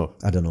 I don't know.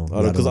 I don't know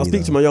Because I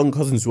speak to my young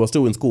cousins who are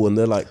still in school, and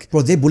they're like,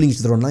 bro, they're bullying each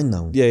other online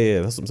now.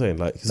 Yeah, that's what I'm saying.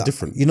 Like, it's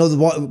different. You know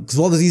because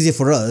what was easier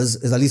for us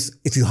is at least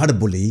if you had a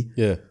bully,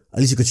 at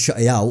least you could shut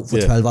it out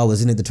for 12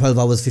 hours, innit? The 12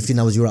 hours, 15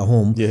 hours you were at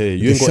home. Yeah,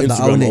 you ain't got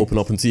Instagram open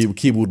up and see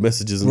keyboard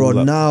messages and bro, all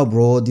that. Now,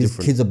 bro, these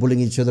kids are bullying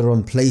each other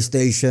on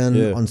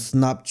PlayStation, on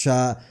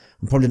Snapchat,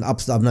 and probably in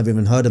apps that I've never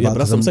even heard about. Yeah, but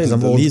that's what I'm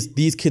saying.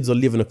 These kids are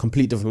living a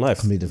complete different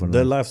life.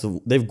 Their lives,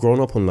 they've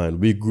grown up online.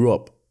 We grew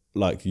up,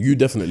 like, you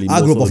definitely.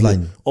 I grew up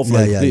offline.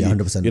 Offline, yeah,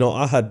 100%. You know,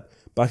 I had,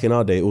 back in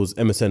our day, it was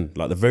MSN,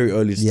 like the very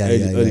early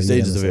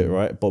stages of it,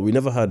 right? But we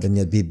never had... Then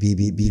you had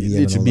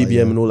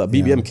BBM and all that.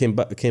 BBM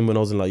came when I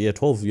was in like year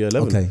 12, year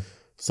 11. Okay.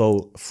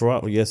 So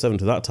throughout year 7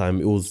 to that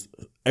time,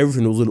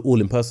 everything was all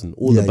in person.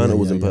 All the banter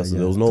was in person.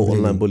 There was no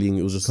online bullying.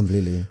 It was just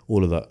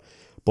all of that.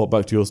 But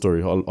back to your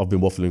story. I've been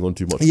waffling on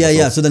too much.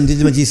 Yeah. So then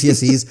did my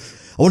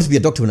GCSEs. I wanted to be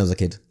a doctor when I was a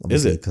kid.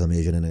 Obviously, Is it? Because I'm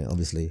Asian, innit?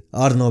 Obviously.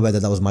 I don't know whether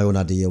that was my own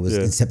idea. It was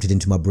incepted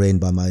into my brain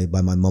by my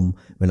mum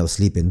when I was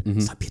sleeping.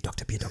 It's like, be a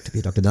doctor.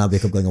 Then I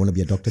wake up going, I want to be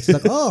a doctor. She's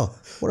like, oh,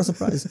 what a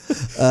surprise.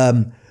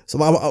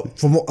 So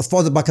from as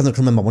far as back as I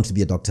can remember, I wanted to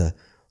be a doctor.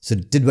 So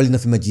did well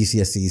enough in my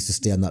GCSEs to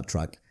stay on that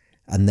track.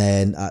 And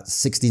then at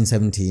 16,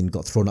 17,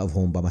 got thrown out of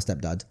home by my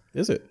stepdad.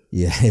 Is it?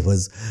 Yeah, it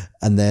was.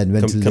 And then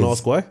went to live. Can I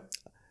ask why?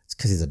 It's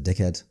because he's a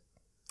dickhead.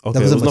 Okay,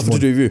 it was nothing to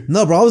do with you.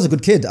 No, bro, I was a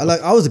good kid.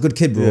 I was a good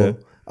kid, bro. Yeah.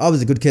 I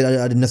was a good kid.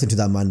 I did nothing to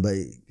that man, but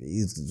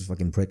he's a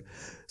fucking prick.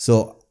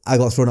 So I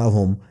got thrown out of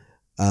home.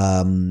 So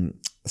I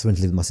went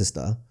to live with my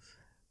sister.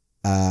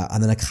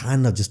 And then I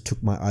kind of just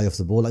took my eye off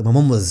the ball. Like my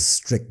mum was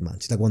strict, man.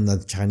 She's like one of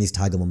the Chinese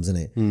tiger mums,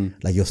 innit?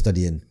 Like you're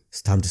studying.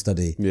 It's time to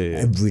study. Yeah.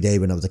 Every day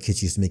when I was a kid,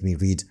 she used to make me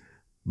read.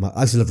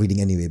 I used to love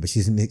reading anyway, but she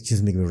used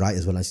to make me write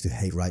as well. I used to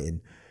hate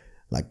writing.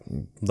 Like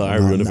the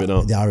irony of it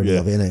now. The irony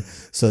of it,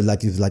 innit? So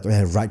like it was like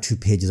write 2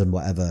 pages on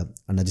whatever,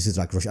 and I just used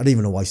to like rush. I don't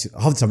even know why.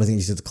 Half the time I think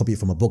you should copy it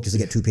from a book just to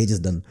get 2 pages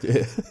done.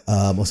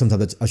 Or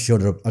sometimes I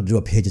showed her, I'd do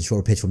a page and show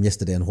her a page from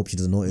yesterday and hope she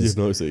doesn't notice. Just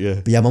notice it, yeah.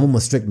 But yeah, my mum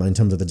was strict, man, in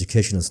terms of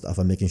education and stuff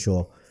and making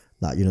sure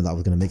that that I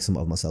was gonna make something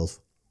of myself.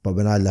 But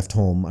when I left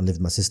home and lived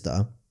with my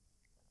sister,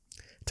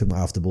 took my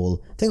eye off the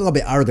ball. I think I got a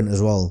bit arrogant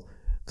as well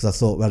because I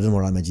thought, well, I didn't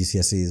want to write my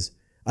GCSEs,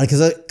 and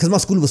because my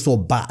school was so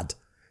bad.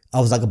 I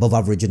was like above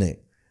average in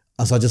it.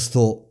 And so I just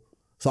thought,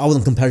 so I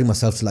wasn't comparing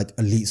myself to like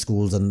elite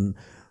schools and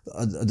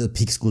the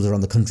peak schools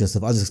around the country and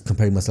stuff. I was just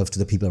comparing myself to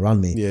the people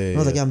around me. And I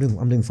was like, I'm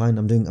doing fine.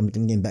 I'm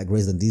getting better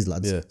grades than these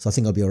lads. So I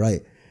think I'll be all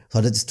right. So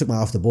I just took my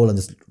eye off the ball and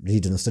just really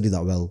didn't study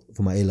that well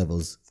for my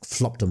A-levels.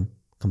 Flopped them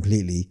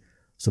completely.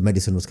 So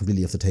medicine was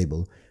completely off the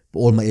table. But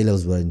all my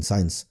A-levels were in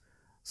science.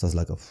 So I was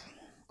like, oh,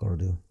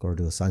 gotta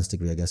do a science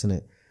degree, I guess,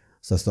 innit?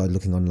 So I started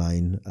looking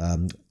online,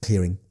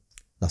 clearing.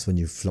 That's when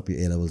you flop your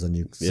A-levels and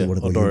you see what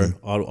to go uni.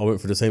 I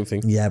went for the same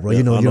thing. Yeah, bro.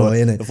 You know,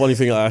 innit? The funny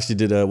thing, I actually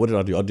did, what did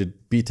I do? I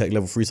did BTEC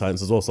level 3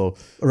 science as well. So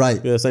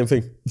right. Yeah, same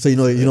thing. So you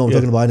know what I'm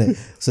talking about, innit?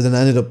 So then I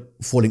ended up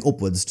falling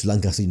upwards to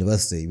Lancaster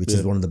University, which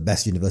is one of the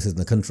best universities in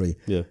the country.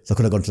 Yeah. So I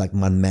could have gone to like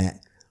Man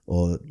Met,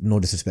 or no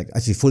disrespect,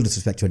 actually full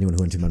disrespect to anyone who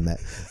went to Man Met,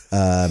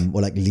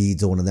 or like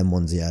Leeds or one of them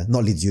ones,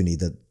 not Leeds Uni,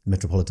 the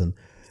Metropolitan.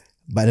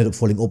 But I ended up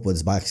falling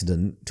upwards by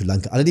accident to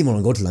Lancaster. I didn't even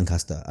want to go to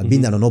Lancaster. I'd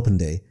been there on an open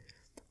day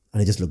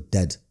and it just looked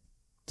dead,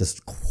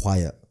 just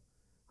quiet.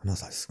 And I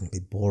was like, it's going to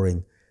be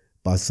boring.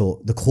 But I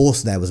thought the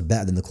course there was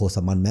better than the course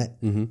at Man Met.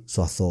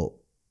 So I thought,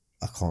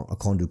 I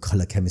can't do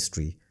colour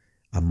chemistry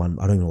at Man.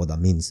 I don't even know what that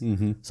means.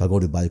 So I go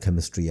to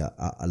biochemistry at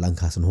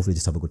Lancaster and hopefully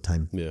just have a good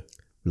time. Yeah.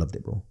 Loved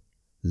it, bro.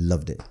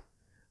 Loved it.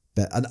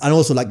 But and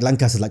also like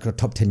Lancaster's like a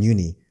top 10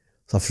 uni.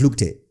 So I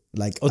fluked it.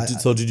 Like,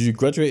 so did you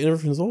graduate and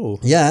everything as well?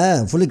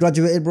 Yeah, fully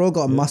graduated, bro.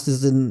 Got a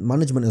master's in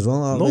management as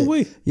well. No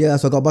way. Yeah,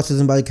 so I got a bachelor's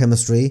in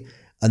biochemistry.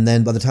 And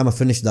then by the time I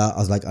finished that, I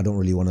was like, I don't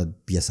really want to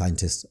be a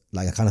scientist.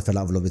 Like, I kind of fell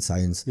out of love with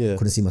science. Yeah.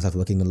 Couldn't see myself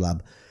working in a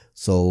lab.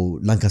 So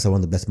Lancaster, one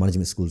of the best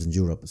management schools in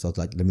Europe. So I was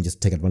like, let me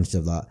just take advantage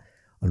of that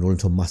and roll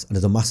into a master. And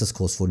there's a master's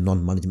course for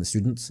non-management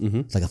students.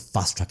 It's like a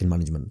fast track in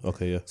management.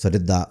 Okay, yeah. So I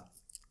did that,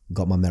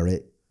 got my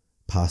merit,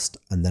 passed,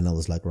 and then I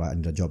was like, right, I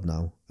need a job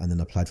now. And then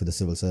applied for the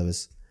civil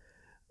service.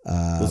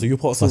 So you're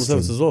part of civil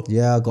service as well?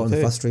 Yeah, I got on the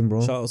fast stream,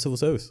 bro. Shout out civil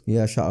service.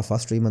 Yeah, shout out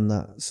fast stream and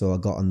that. So I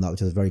got on that, which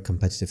was a very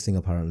competitive thing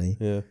apparently.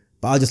 Yeah.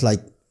 But I just like,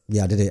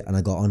 I did it and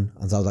I got on.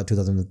 And that was like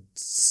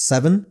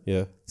 2007.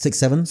 Yeah. 6,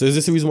 7. So is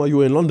this the reason why you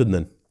were in London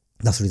then?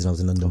 That's the reason I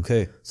was in London.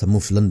 Okay. So I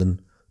moved to London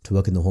to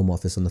work in the home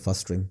office on the fast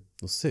stream.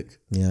 That's sick.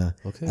 Yeah.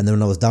 Okay. And then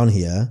when I was down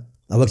here,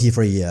 I worked here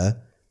for a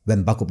year,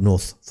 went back up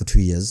north for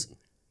 2 years.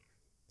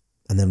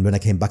 And then when I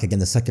came back again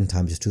the second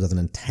time, which is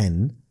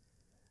 2010,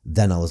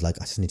 then I was like,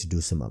 I just need to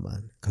do something,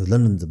 man. Because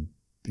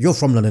you're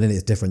from London, and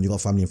it's different. You got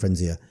family and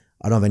friends here.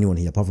 I don't have anyone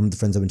here apart from the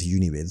friends I went to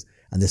uni with,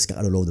 and they're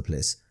scattered all over the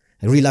place.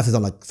 And real life is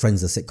not like Friends,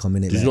 the sitcom,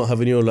 innit? Did you not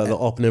have any like the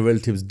up near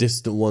relatives,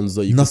 distant ones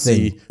that you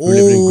nothing. could see who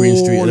lived in Green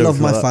Street? All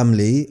of my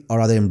family are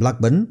either in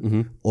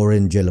Blackburn or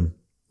in Gillingham.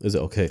 Is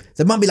it okay?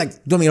 There might be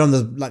like, don't mean around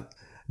the like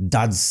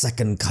dad's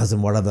second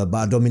cousin, whatever, but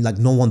I don't mean like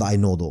no one that I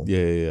know though.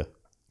 Yeah.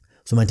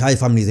 So my entire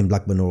family is in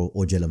Blackburn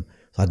or Gillingham.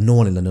 So I had no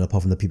one in London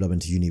apart from the people I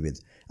went to uni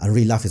with. And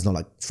real life is not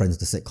like Friends,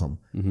 the sitcom.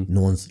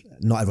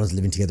 Not everyone's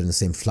living together in the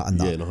same flat and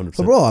that. Yeah, 100%.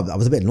 So bro, I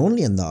was a bit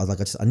lonely in that. I was like,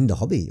 I need a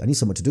hobby. I need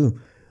something to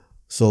do.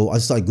 So I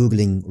just started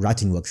Googling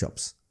writing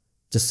workshops.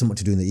 Just something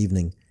to do in the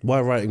evening.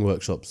 Why writing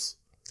workshops?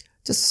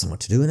 Just something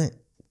to do, innit?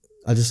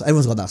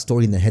 Everyone's got that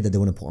story in their head that they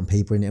want to put on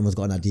paper, and everyone's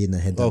got an idea in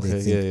their head that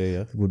they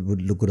think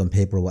would look good on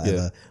paper or whatever.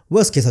 Yeah.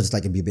 Worst case, I just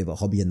like it'd be a bit of a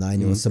hobby and that,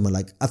 you know, someone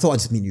like, I thought I'd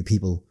just meet new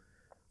people.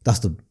 That's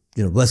the,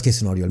 worst case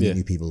scenario, I'll meet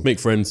new people. Make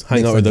friends,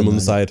 hang out with them on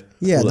the side.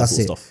 Yeah, all that's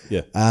that it. sort of stuff.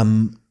 Yeah.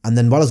 And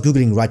then while I was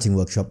Googling writing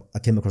workshop, I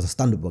came across a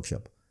stand-up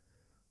workshop.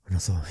 And I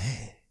thought,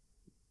 hey,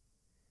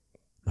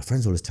 my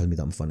friends always tell me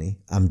that I'm funny.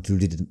 I'm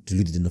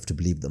deluded enough to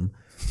believe them.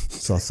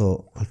 So I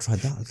thought, I'll try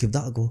that. I'll give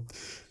that a go.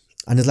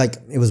 And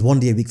it was 1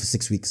 day a week for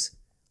 6 weeks,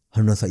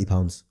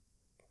 £130.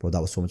 Bro,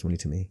 that was so much money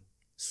to me.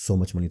 So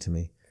much money to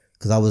me.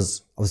 Because I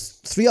was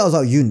 3 years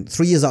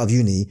out of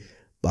uni,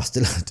 but I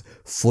still had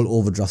full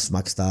overdrafts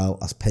maxed out.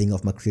 I was paying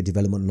off my career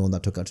development loan that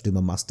I took out to do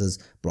my masters.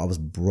 Bro, I was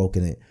broke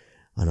in it.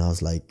 And I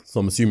was like... So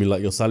I'm assuming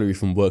like your salary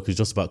from work is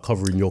just about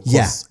covering your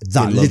costs.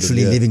 Yeah, that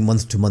literally living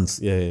month to month.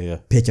 Yeah.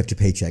 Paycheck to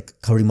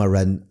paycheck, covering my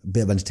rent, a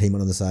bit of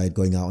entertainment on the side,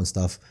 going out and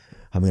stuff,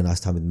 having a nice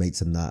time with mates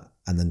and that.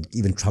 And then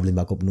even travelling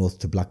back up north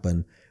to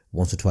Blackburn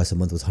once or twice a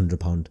month was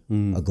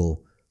 £100 a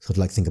go. So to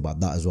like think about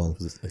that as well.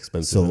 It's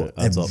expensive. So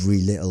every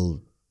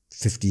little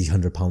 £50,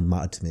 £100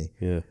 mattered to me.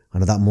 Yeah.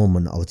 And at that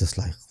moment, I was just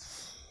like,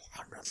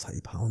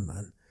 £130,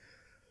 man.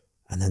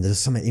 And then there's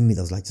something in me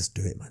that was like, just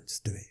do it, man.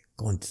 Just do it.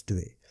 Go on, just do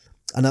it.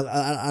 And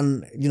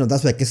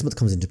that's where Kismet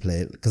comes into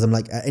play. Because I'm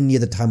like, at any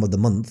other time of the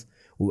month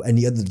or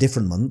any other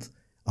different month,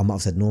 I might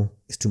have said, no,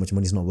 it's too much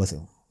money. It's not worth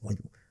it. What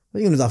are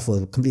you going to do that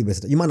for? Complete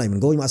waste. You might not even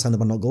go. You might sign up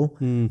and not go.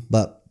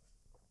 But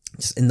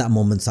just in that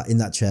moment, sat in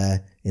that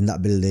chair, in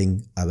that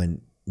building, I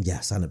went, yeah,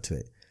 sign up to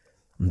it.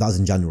 And that was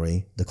in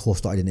January. The course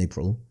started in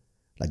April,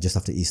 like just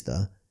after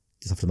Easter,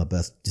 just after my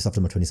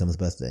 27th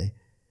birthday.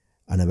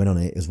 And I went on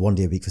it. It was 1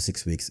 day a week for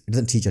 6 weeks. It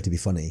doesn't teach you how to be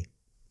funny.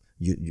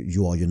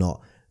 You're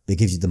not. But it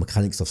gives you the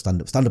mechanics of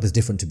stand-up. Stand-up is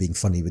different to being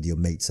funny with your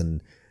mates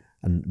and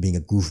being a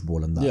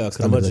goofball and that. Yeah, I can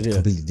stand-up imagine, is a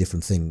completely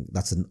different thing.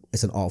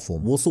 It's an art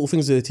form. What sort of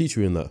things do they teach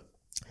you in that?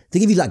 They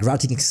give you like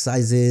writing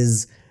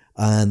exercises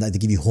and like they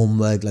give you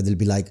homework. Like they'll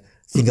be like,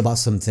 think about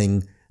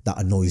something that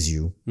annoys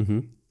you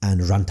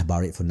and rant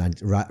about it for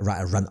write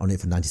a rant on it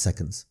for 90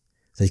 seconds.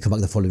 So you come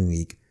back the following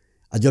week,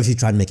 and you obviously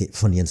try and make it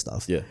funny and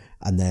stuff. Yeah.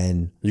 And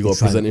then you got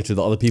to present it to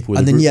the other people.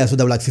 And the then group. so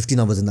there were like 15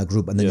 of us in that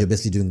group, and then you're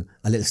basically doing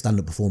a little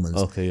stand-up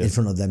performance in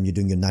front of them. You're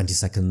doing your 90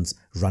 seconds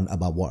rant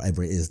about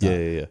whatever it is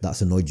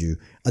that's annoyed you,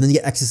 and then you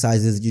get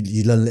exercises.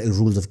 You learn little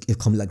rules of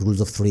like rules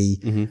of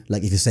 3.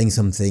 Like if you're saying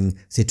something,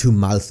 say 2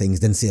 mild things,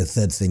 then say a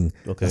third thing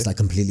that's like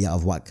completely out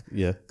of whack.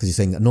 Yeah, because you're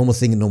saying a normal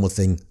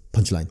thing,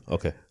 punchline.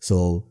 Okay.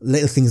 So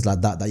little things like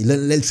that you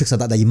learn, little tricks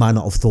like that you might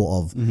not have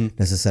thought of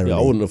necessarily. Yeah,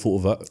 I wouldn't have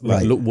thought of that.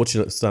 Like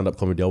watching stand-up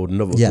comedy, I would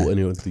never have thought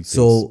any of these things.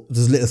 So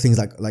there's little things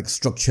like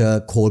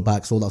structure,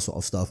 callbacks, all that sort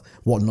of stuff.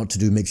 What not to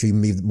do, make sure you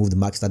move the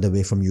mic stand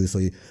away from you.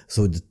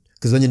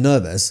 Because when you're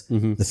nervous,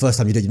 the first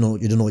time you don't know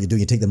what you're doing,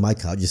 you take the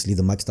mic out, you just leave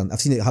the mic stand. I've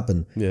seen it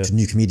happen to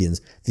new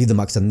comedians. They leave the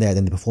mic stand there,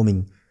 then they're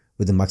performing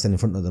with the mic stand in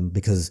front of them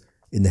because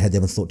in their head they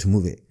haven't thought to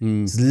move it.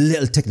 It's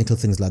little technical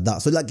things like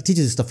that. So like it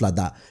teaches you stuff like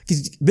that.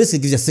 Basically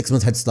gives you a 6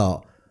 month head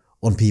start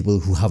on people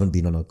who haven't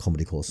been on a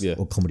comedy course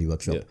or comedy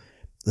workshop.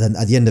 Then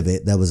at the end of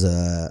it, there was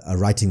a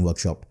writing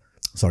workshop.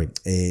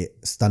 A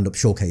stand-up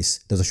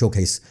showcase. There's a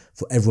showcase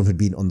for everyone who'd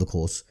been on the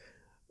course,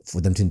 for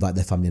them to invite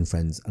their family and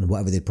friends, and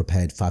whatever they'd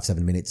prepared 5-7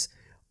 minutes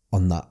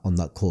on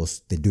that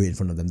course, they'd do it in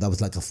front of them. That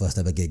was like a first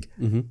ever gig.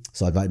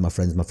 So I invited my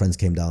friends. My friends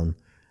came down.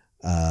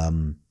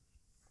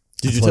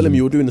 Did you tell them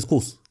you were doing this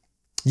course?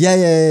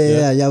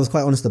 Yeah. I was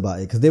quite honest about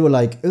it because they were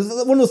like, it was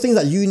one of those things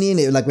that uni in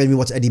it, like when we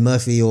watch Eddie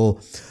Murphy or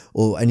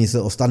any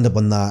sort of stand up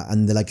on that,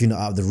 and they're like,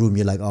 out of the room,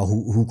 you're like, oh,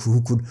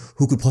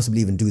 who could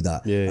possibly even do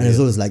that? And it's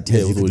always like,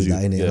 TEZ, you could do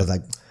that in it. I was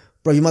like,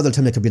 bro, you might as well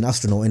tell me I could be an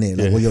astronaut in it.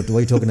 Like, what are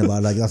you talking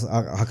about? Like,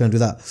 how can I do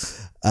that?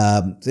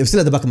 It was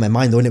still at the back of my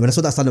mind though, innit? When I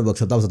saw that stand up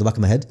workshop, that was at the back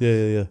of my head.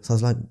 So I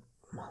was like,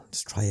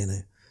 just try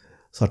it.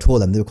 So I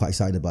told them, they were quite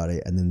excited about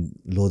it, and then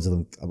loads of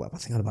them. I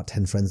think I had about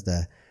 10 friends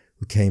there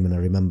who came, and I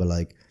remember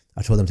like,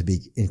 I told them to be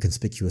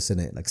inconspicuous in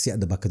it, like sit at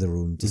the back of the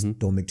room, just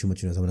don't make too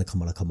much noise. When I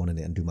come on in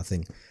it and do my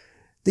thing.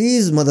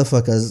 These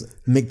motherfuckers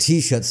make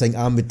t-shirts saying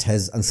I'm with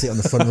TEZ and sit on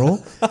the front row,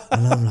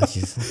 and I'm like,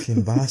 you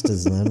fucking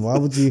bastards, man. Why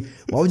would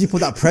you put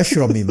that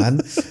pressure on me,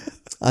 man?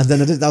 And then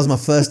that was my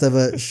first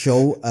ever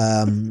show,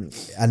 and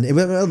it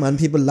went well, man.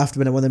 People laughed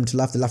when I wanted them to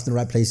laugh. They laughed in the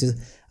right places.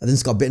 I then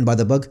just got bitten by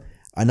the bug.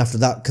 And after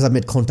that, because I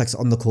made contacts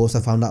on the course,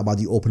 I found out about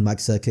the open mic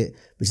circuit,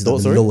 which is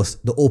like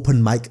the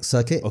open mic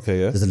circuit.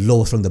 Okay, yeah. There's the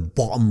lowest rung, the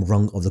bottom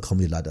rung of the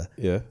comedy ladder.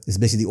 Yeah. It's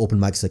basically the open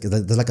mic circuit.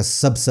 There's like a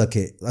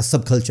sub-circuit, a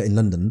subculture in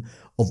London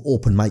of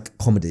open mic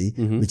comedy,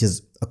 which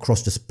is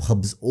across just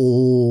pubs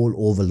all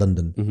over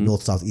London,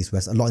 north, south, east,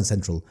 west, a lot in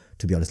central,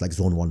 to be honest, like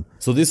zone 1.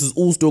 So this is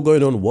all still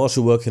going on whilst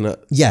you're working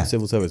at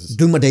civil services?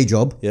 Doing my day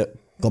job. Yeah.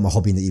 Got my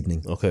hobby in the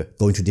evening. Okay.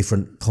 Going to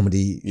different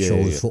comedy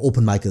shows for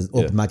open mic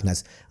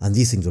nights. And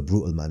these things were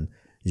brutal, man.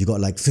 You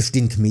got like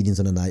 15 comedians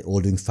on a night, all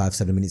doing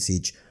 5-7 minutes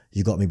each.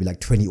 You got maybe like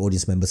 20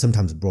 audience members,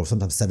 sometimes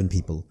 7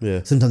 people.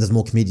 Yeah. Sometimes there's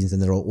more comedians than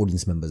there are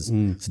audience members.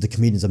 So the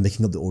comedians are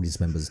making up the audience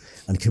members.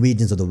 And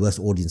comedians are the worst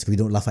audience because we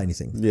don't laugh at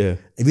anything. Yeah.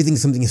 If you think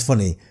something is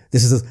funny,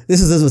 this is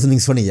us when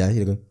something's funny, yeah?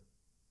 You go,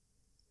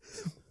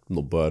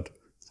 not bad.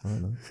 It's all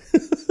right, man.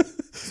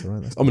 It's all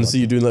right. I'm going to see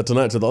you doing that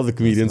tonight to the other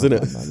comedians,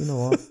 innit? You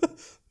know what?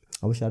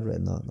 I wish I'd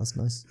written that. That's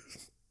nice.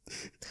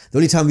 The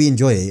only time we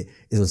enjoy it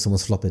is when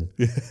someone's flopping.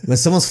 When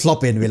someone's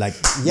flopping, we're like,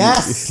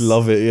 yes!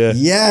 Love it, yeah.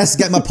 Yes,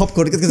 get my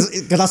popcorn.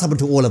 Because that's happened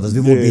to all of us.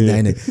 We've all been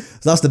there, innit?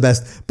 So that's the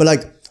best. But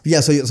like,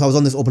 so I was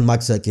on this open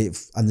mic circuit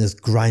and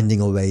just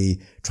grinding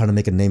away, trying to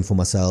make a name for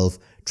myself,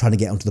 trying to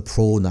get onto the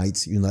pro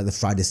nights, like the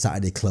Friday,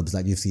 Saturday clubs,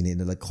 like you've seen it in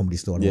the like Comedy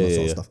Store and all that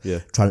sort of stuff. Yeah.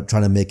 Trying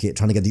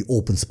to get the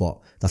open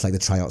spot. That's like the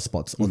tryout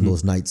spots on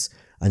those nights,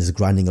 and just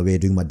grinding away,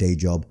 doing my day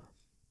job.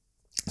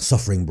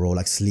 Suffering, bro,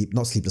 like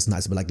not sleepless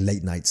nights, but like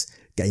late nights,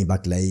 getting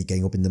back late,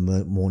 getting up in the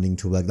morning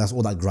to work. That's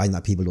all that grind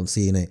that people don't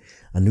see in it.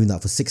 And doing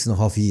that for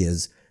 6.5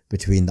 years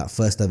between that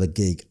first ever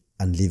gig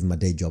and leaving my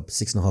day job.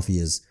 6.5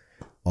 years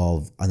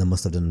and I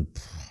must have done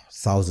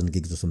 1,000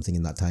 gigs or something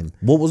in that time.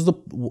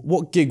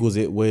 What gig was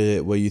it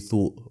where you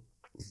thought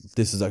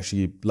this is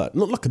actually like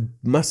not like a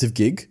massive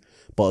gig,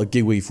 but a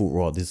gig where you thought,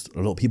 right, there's a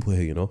lot of people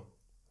here,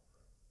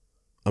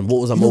 And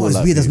what was that moment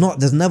like? Weird.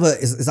 There's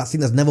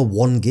never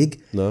one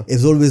gig. No. It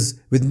was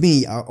always, with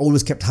me, I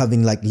always kept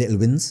having like little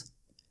wins.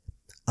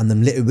 And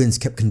them little wins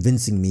kept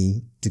convincing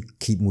me to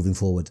keep moving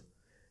forward.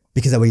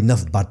 Because there were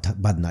enough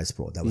bad nights,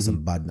 bro. There was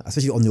some bad nights.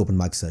 Especially on the open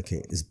mic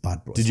circuit. It's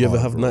bad, bro. Did you ever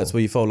have nights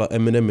where you felt like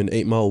Eminem in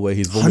 8 Mile where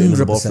he's vomiting in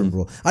the bathroom? 100%,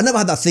 bro. I never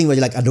had that thing where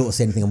you're like, I don't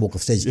say anything and walk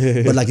off stage.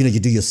 But like, you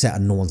do your set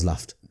and no one's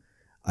laughed.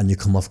 And you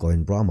come off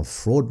going, bro, I'm a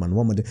fraud, man.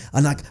 What am I doing?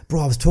 And like,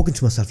 bro, I was talking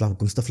to myself, like,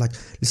 going stuff like,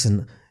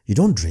 listen, you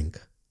don't drink.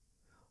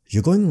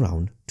 You're going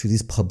around to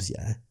these pubs,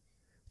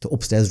 to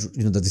upstairs,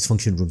 the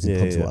dysfunction rooms in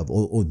pubs, whatever,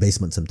 or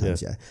basement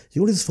sometimes, You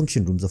go to these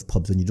function rooms of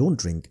pubs when you don't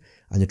drink,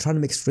 and you're trying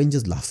to make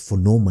strangers laugh for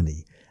no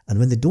money. And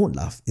when they don't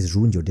laugh, it's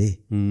ruined your day.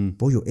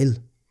 Bro, you're ill.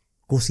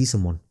 Go see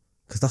someone,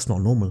 because that's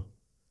not normal.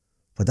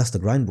 But that's the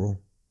grind, bro.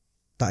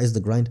 That is the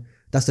grind.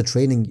 That's the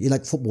training. You're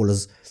like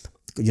footballers.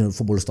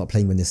 Footballers start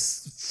playing when they're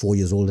 4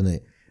 years old,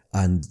 innit?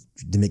 And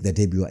they make their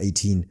debut at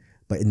 18.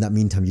 But in that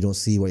meantime, you don't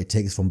see what it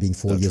takes from being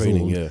 4 years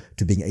old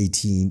to being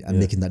 18 and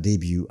making that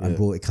debut. And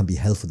bro, it can be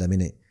hell for them,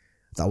 innit?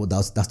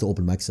 That's the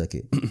open mic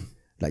circuit.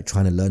 Like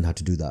trying to learn how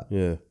to do that.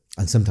 Yeah.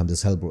 And sometimes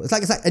it's hell, bro. It's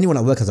like anyone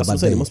at work has a bad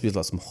day. It must be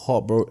like some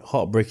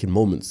heartbreaking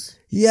moments.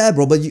 Yeah,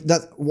 bro. But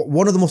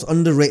one of the most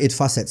underrated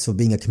facets of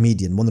being a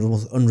comedian, one of the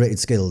most underrated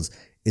skills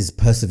is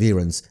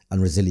perseverance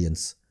and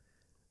resilience.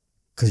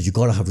 Because you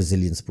gotta have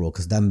resilience, bro.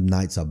 Because them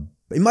nights are.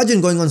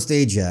 Imagine going on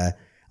stage, and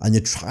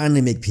you're trying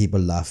to make people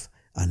laugh,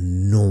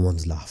 and no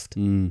one's laughed,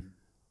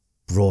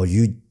 bro.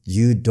 You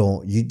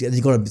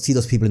gotta see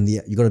those people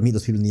you gotta meet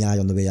those people in the eye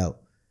on the way out.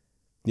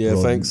 Yeah,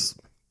 bro.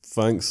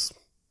 Thanks.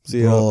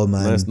 See you.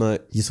 Nice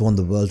night. You just want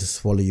the world to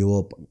swallow you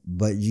up,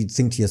 but you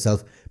think to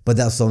yourself, but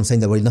that's what I'm saying.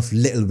 There were enough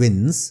little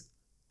wins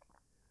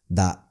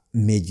that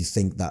made you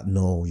think that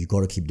no, you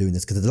gotta keep doing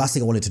this. Because the last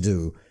thing I wanted to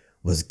do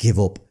was give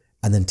up.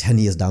 And then 10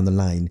 years down the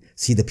line,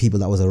 see the people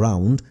that was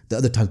around, the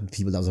other type of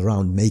people that was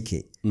around make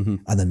it. And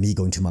then me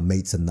going to my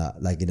mates and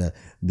that, like,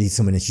 be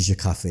someone in a shisha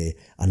cafe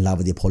and Live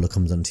with the Apollo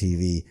comes on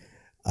TV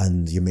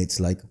and your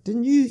mate's like,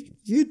 didn't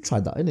you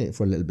tried that, innit,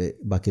 for a little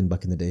bit back in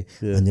the day?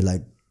 Yeah. And you're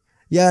like,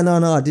 yeah,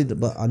 no, I did,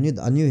 but I knew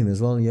him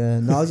as well, yeah.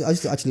 No, I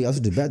used to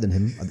do better than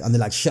him. And they're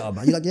like, shut up,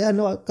 man. You're like, yeah,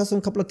 no, I got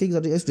some couple of gigs I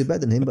used to do better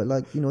than him, but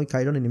like, he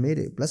carried on and he made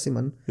it. Bless him,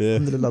 man. Yeah.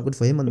 Alhamdulillah, good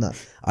for him and that.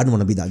 I don't want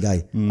to be that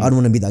guy. I don't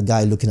want to be that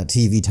guy looking at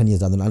TV 10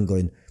 years down the line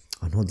going,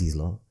 I know these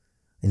lot.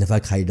 And if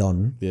I carried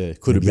on, I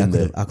could have been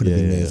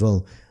there as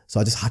well. So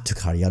I just had to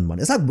carry on, man.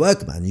 It's like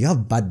work, man. You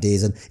have bad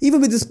days. And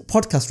even with this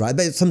podcast, right? I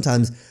bet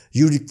sometimes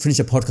you finish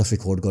a podcast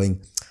record going,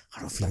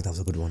 I don't feel like that was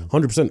a good one.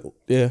 100%,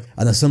 yeah.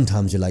 And then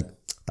sometimes you're like,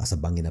 that's a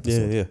banging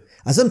episode. Yeah.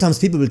 And sometimes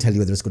people will tell you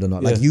whether it's good or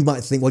not. Like you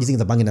might think, what you think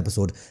is a banging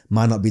episode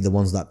might not be the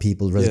ones that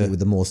people resonate with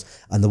the most.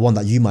 And the one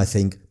that you might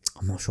think,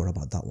 I'm not sure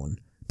about that one.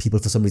 People,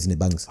 for some reason, it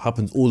bangs.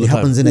 Happens all the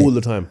time. All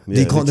the time.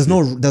 Yeah, there's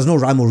no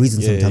rhyme or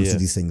reason sometimes to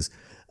these things.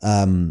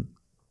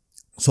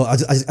 So I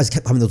just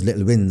kept having those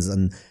little wins,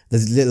 and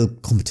there's little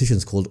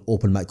competitions called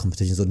open mic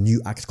competitions or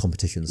new act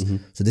competitions.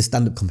 So there's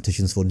stand-up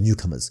competitions for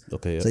newcomers.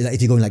 Okay. Yeah. So like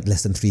if you're going like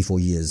less than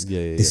 3-4 years,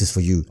 this is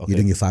for you. Okay. You're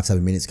doing your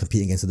 5-7 minutes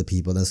competing against other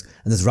people.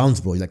 There's rounds,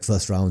 bro. Like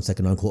first round,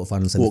 second round,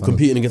 quarterfinal, semi-final.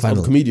 Competing against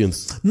other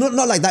comedians. Not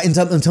like that in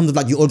terms of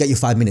like you all get your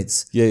 5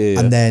 minutes. Yeah.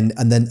 And then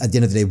at the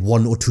end of the day,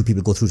 1 or 2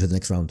 people go through to the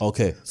next round.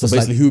 Okay. So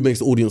basically, who makes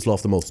the audience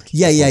laugh the most?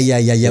 Yeah.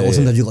 Or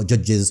sometimes you got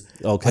judges.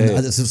 Okay.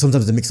 And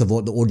sometimes the mix of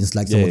what the audience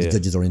likes and what the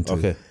judges are into.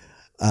 Okay.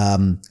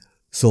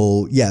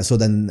 So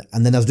then I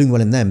was doing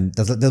well in them.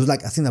 There was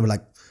like, I think there were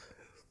like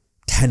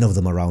 10 of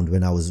them around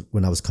when I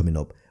was coming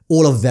up,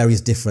 all of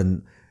various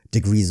different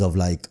degrees of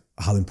like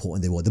how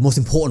important they were. The most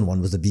important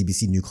one was the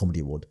BBC New Comedy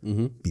Award.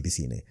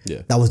 BBC, innit?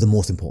 Yeah. That was the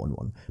most important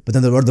one. But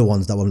then there were other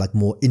ones that were like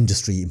more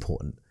industry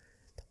important.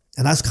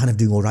 And I was kind of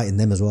doing all right in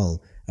them as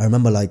well. I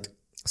remember like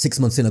 6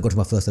 months in, I got to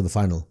my first ever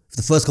final. For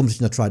the first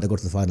competition I tried, I got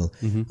to the final.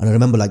 And I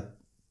remember like,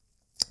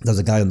 there was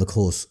a guy on the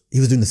course. He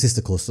was doing the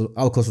sister course. So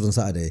our course was on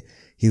Saturday.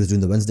 He was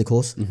doing the Wednesday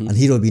course, and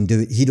he'd already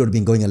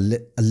been going a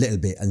little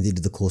bit, and he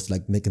did the course to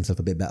like make himself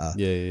a bit better.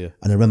 Yeah.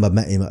 And I remember I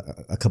met him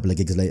a couple of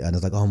gigs later, and I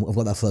was like, oh, I've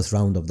got that first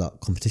round of that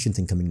competition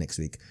thing coming next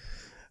week.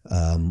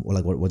 Or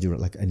like, what do you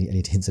like?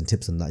 Any hints and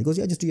tips on that? He goes,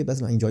 yeah, just do your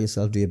best and enjoy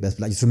yourself. Do your best.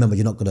 But like, just remember,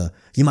 you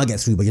might get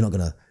through, but you're not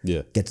gonna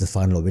get to the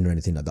final or win or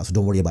anything like that. So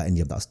don't worry about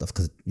any of that stuff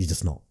because you're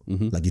just not.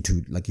 Like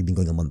you've been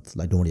going a month.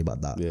 Like don't worry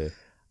about that. Yeah.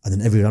 And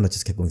then every round I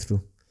just kept going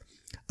through,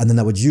 and then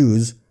I would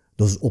use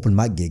those open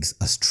mic gigs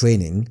as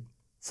training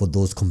for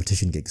those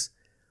competition gigs.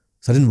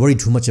 So I didn't worry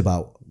too much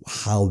about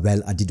how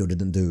well I did or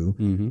didn't do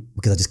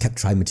because I just kept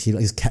trying material.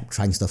 I just kept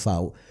trying stuff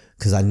out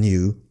because I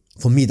knew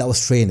for me that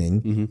was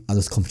training and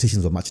those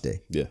competitions were match day.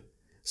 Yeah.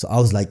 So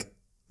I was like,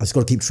 I just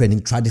got to keep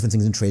training, try different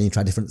things in training,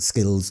 try different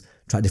skills,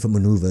 try different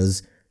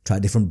maneuvers, try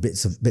different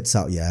bits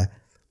out,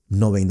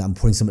 knowing that I'm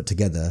putting something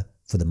together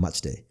for the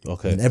match day.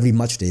 Okay. And every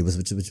match day which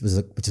was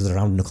a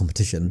round in a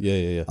competition.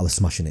 Yeah. I was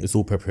smashing it. It's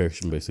all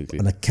preparation basically.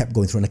 And I kept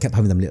going through and I kept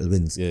having them little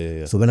wins.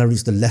 Yeah. So when I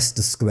reached the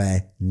Leicester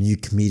Square New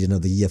Comedian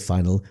of the Year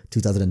final,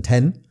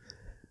 2010,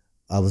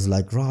 I was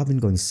like, I've been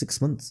going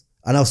 6 months.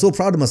 And I was so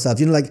proud of myself,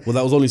 like... Well,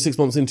 that was only 6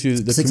 months into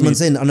the 6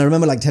 months in. And I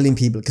remember like telling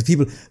people, because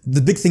the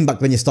big thing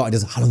back when you started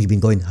is how long you been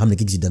going, how many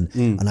gigs you done.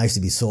 And I used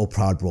to be so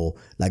proud, bro,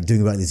 like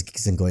doing about these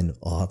gigs and going,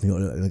 I've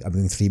been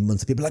doing 3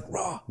 months. And people are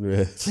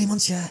like, 3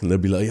 months, yeah. And they'll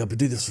be like, I've been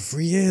doing this for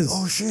 3 years.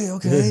 Oh shit,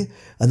 okay. Yeah.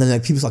 And then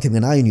like people start keeping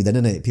an eye on you then,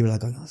 innit? People are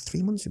like, it's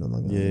 3 months, I'm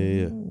like,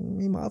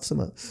 you might have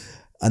some.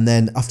 And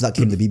then after that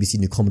came the BBC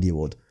New Comedy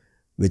Award,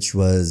 which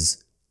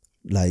was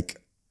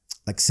like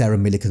Sarah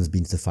Millican's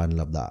been to the final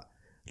of that.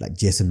 Like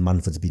Jason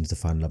Manford's been to the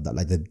final of that.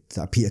 Like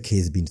Peter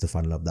Kay's been to the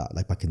final of that,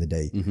 like back in the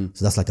day.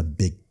 So that's like a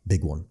big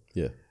one.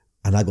 Yeah.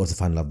 And I got to the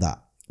final of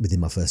that within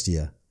my first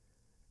year.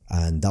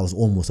 And that was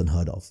almost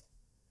unheard of.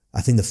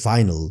 I think the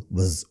final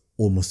was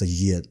almost a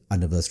year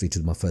anniversary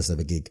to my first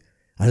ever gig.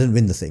 I didn't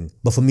win the thing,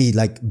 but for me,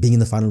 like being in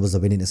the final was a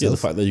win in itself. Yeah, the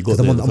fact that you got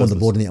I'm there on the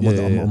board in it.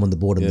 I'm on the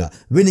board in that.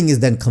 Winning is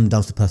then come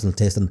down to personal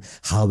taste and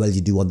how well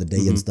you do on the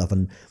day and stuff,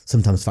 and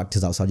sometimes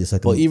factors outside your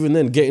circle. But even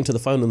then, getting to the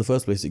final in the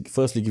first place, it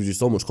firstly gives you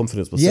so much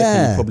confidence, but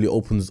secondly, probably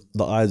opens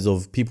the eyes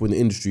of people in the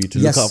industry to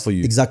look out for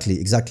you. Exactly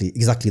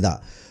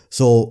that.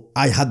 So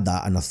I had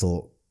that, and I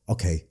thought,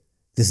 okay,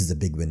 this is a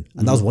big win,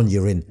 and that was 1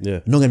 year in. Yeah.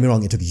 Don't get me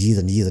wrong, it took years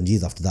and years and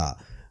years after that,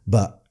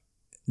 but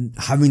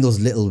having those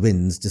little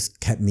wins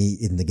just kept me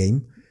in the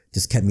game.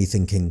 Just kept me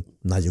thinking,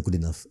 nah, you're good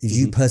enough. If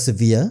you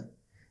persevere,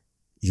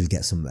 you'll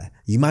get somewhere.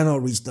 You might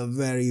not reach the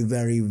very,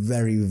 very,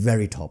 very,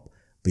 very top,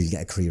 but you'll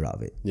get a career out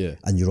of it. Yeah.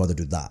 And you'd rather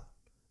do that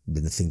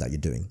than the thing that you're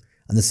doing.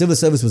 And the civil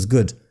service was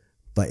good,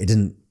 but it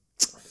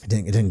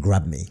didn't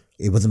grab me.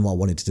 It wasn't what I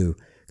wanted to do.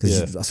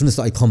 Because as soon as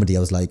I started comedy, I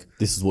was like,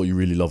 this is what you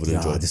really love and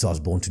enjoy. This is what I was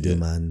born to do,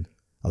 man.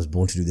 I was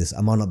born to do this.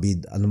 I might not be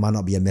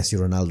a Messi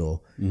or Ronaldo,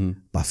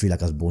 but I feel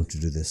like I was born to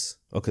do this.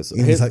 Okay, so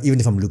even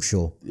if I'm Luke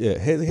Shaw. Yeah,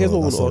 here's what I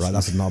want to ask you.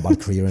 That's not a bad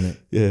career, innit?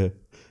 Yeah.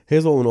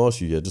 Here's what I want to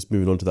ask you, just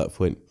moving on to that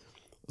point.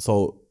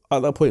 So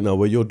at that point now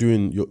where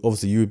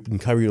obviously you've been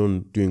carrying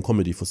on doing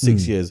comedy for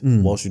 6 years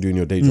whilst you're doing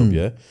your day job,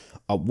 yeah?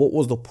 What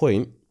was the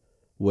point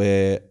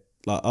where,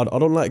 like, I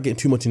don't like getting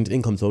too much into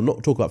income, so I'm not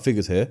talking about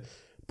figures here,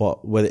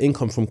 but where the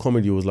income from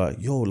comedy was like,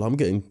 yo, I'm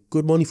getting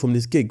good money from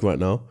this gig right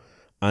now,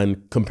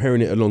 and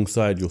comparing it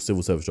alongside your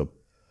civil service job?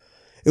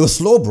 It was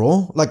slow,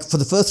 bro. Like for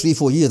the first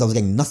 3-4 years, I was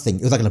getting nothing.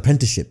 It was like an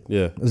apprenticeship.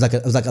 Yeah. It was like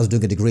I was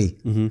doing a degree.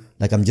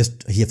 Like I'm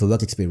just here for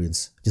work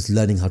experience, just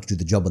learning how to do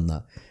the job and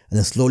that. And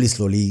then slowly,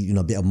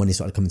 a bit of money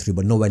started coming through,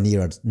 but nowhere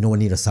near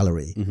a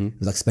salary. It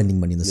was like spending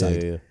money on the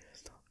side. Yeah.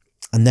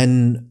 And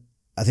then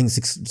I think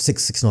six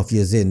and a half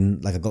years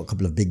in, like I got a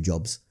couple of big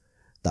jobs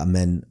that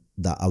meant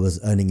that I was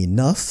earning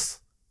enough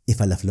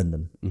if I left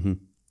London.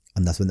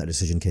 And that's when that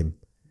decision came.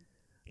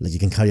 Like you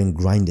can carry on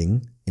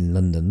grinding in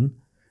London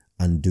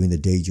and doing the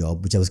day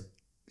job, which I was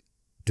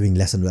doing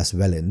less and less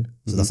well in.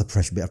 So that's a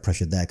bit of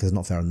pressure there because it's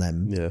not fair on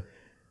them. Yeah.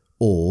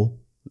 Or...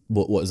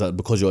 What is that?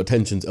 Because your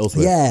attention's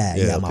elsewhere?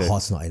 Yeah, my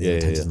heart's not in it, my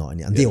attention's not in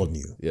it. And they all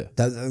knew. Yeah.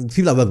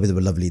 People I worked with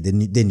were lovely.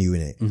 They knew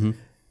in it.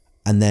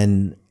 And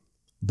then...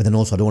 But then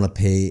also I don't want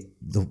to pay...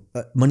 The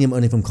money I'm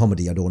earning from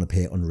comedy, I don't want to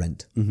pay it on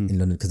rent in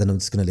London because then I'm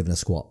just going to live in a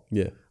squat.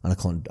 Yeah. And I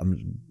can't...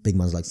 Big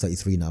man's like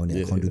 33 now and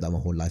I can't do that my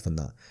whole life and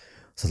that.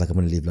 So it's like I'm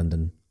going to leave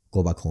London,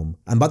 go back home.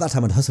 And by that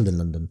time I'd hustled in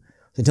London.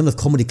 So in terms of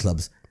comedy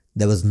clubs,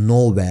 there was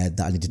nowhere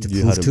that I needed to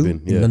prove to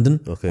in London.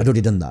 Okay. I'd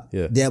already done that.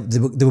 Yeah.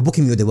 They were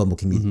booking me or they weren't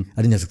booking me.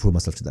 I didn't have to prove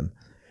myself to them.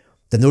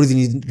 Then the only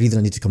reason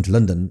I needed to come to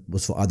London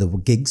was for either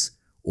gigs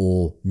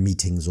or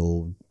meetings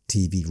or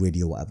TV,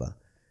 radio, whatever.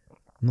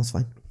 And that's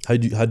fine.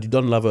 Had you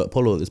done Live at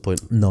Apollo at this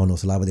point? No.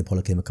 So Live at the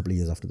Apollo came a couple of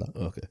years after that.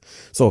 Okay.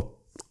 So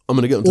I'm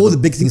going to get into all the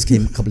big things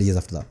came a couple of years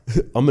after that.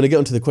 I'm going to get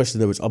into the question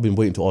there, which I've been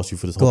waiting to ask you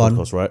for this whole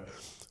podcast, right?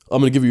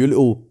 I'm going to give you a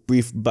little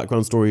brief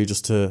background story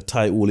just to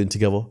tie it all in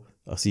together.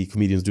 I see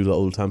comedians do that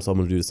all the time, so I'm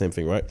going to do the same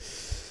thing, right?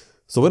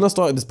 So when I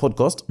started this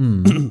podcast,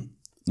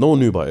 no one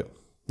knew about it.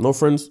 No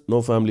friends,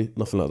 no family,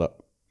 nothing like that.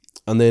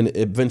 And then it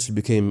eventually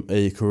became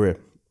a career.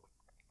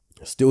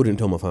 Still didn't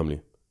tell my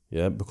family,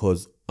 yeah,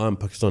 because I'm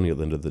Pakistani at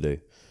the end of the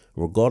day.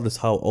 Regardless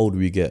how old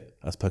we get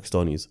as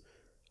Pakistanis,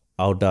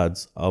 our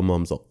dads, our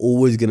mums are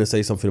always going to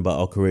say something about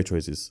our career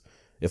choices.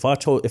 If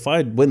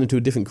I went into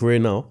a different career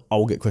now, I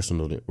will get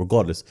questioned on it,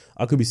 regardless.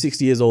 I could be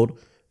 60 years old,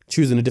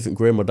 choosing a different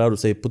career. My dad would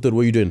say, Putur,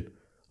 what are you doing?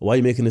 Why are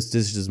you making this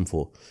decision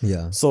for?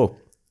 Yeah. So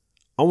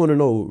I want to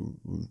know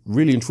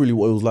really and truly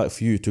what it was like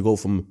for you to go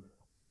from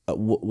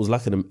what was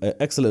like an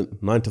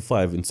excellent 9 to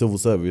 5 in civil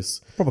service.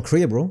 Proper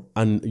career, bro.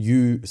 And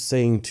you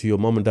saying to your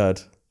mum and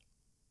dad,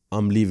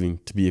 I'm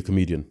leaving to be a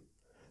comedian.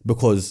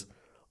 Because,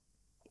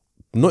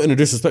 not in a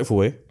disrespectful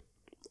way,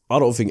 I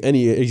don't think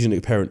any Asian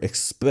parent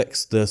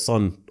expects their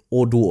son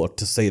or daughter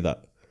to say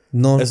that.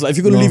 No. It's like, if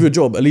you're going to leave your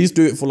job, at least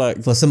do it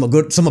for something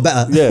good, something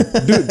better. Yeah.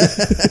 Do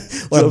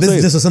it. Or a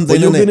business or something.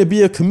 But you're going to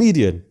be a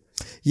comedian.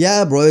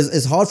 Yeah, bro.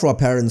 It's hard for our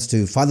parents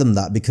to fathom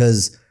that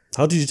because...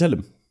 How did you tell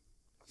him?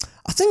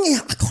 I think,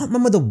 I can't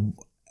remember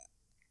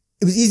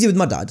it was easier with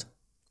my dad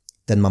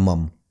than my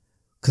mum.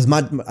 Because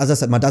as I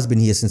said, my dad's been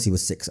here since he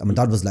was 6. And my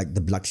dad was like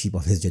the black sheep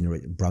of his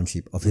generation, brown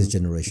sheep of his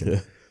generation. Yeah.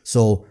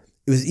 So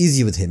it was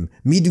easier with him.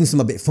 Me doing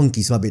something a bit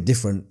funky, something a bit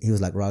different, he was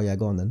like, right, yeah,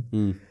 go on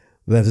then.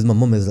 Whereas with my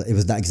mum, it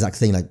was that exact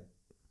thing, like,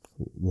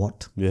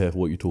 what? Yeah,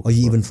 what you talking about? Are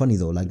you even funny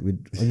though? Like,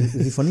 is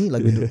he funny?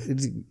 Like,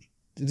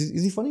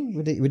 is he funny?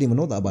 We didn't even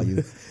know that about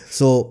you.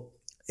 So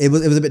it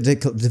was a bit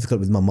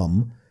difficult with my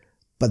mum.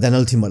 But then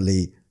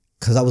ultimately,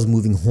 because I was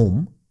moving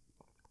home,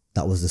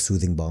 that was the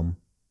soothing balm.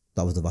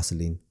 That was the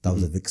Vaseline. That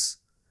was the Vicks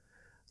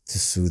to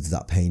soothe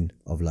that pain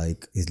of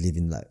like, he's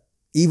leaving. Like,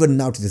 even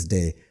now to this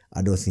day,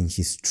 I don't think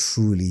she's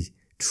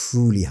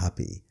truly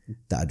happy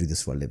that I do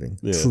this for a living.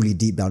 Yeah. Truly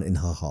deep down in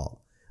her heart,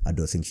 I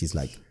don't think she's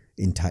like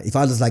if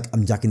I was like,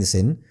 I'm jacking this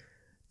in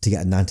to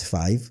get a 9 to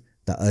 5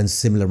 that earns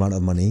similar amount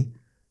of money,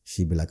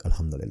 she'd be like,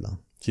 Alhamdulillah.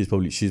 She's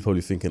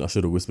probably thinking I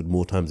should have whispered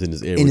more times in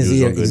his ear. In his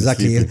ear,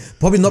 exactly.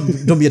 Probably not.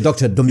 Don't be a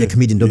doctor. Don't be a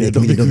comedian. Don't be a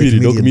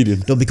comedian.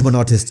 Don't become an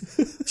artist.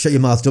 Shut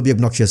your mouth. Don't be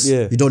obnoxious.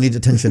 Yeah. You don't need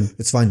attention.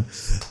 It's fine.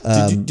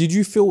 Did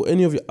you feel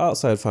any of your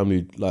outside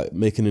family like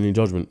making any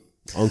judgment?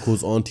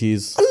 Uncles,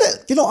 aunties.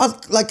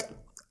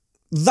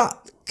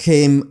 That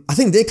came. I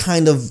think they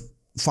kind of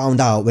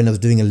found out when I was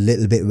doing a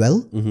little bit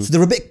well, so they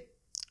were a bit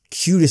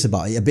curious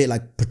about it, a bit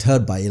like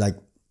perturbed by it, like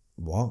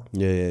what?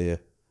 Yeah.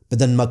 But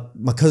then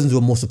my cousins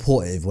were more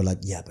supportive. Were like,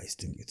 yeah, but he's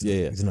doing it.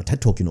 He's in a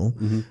TED talk, you know,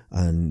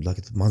 and like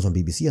man's on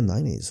BBC and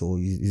 9 8, so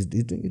you're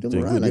doing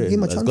all right. Like give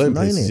him a chance for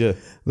 9 8.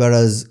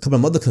 Whereas a couple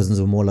of my other cousins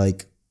were more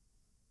like,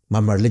 my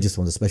religious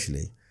ones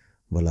especially,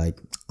 were like,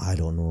 I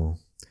don't know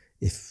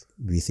if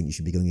we think you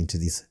should be going into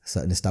these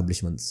certain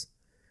establishments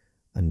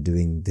and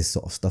doing this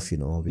sort of stuff, you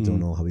know. We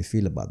don't know how we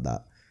feel about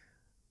that,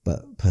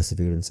 but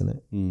perseverance in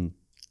it.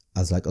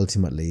 As like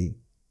ultimately,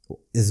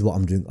 this is what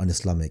I'm doing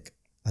un-Islamic.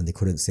 And they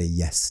couldn't say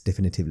yes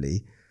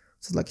definitively.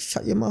 So like,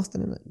 shut your mouth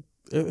then.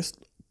 It's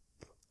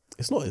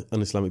not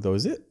un-Islamic though,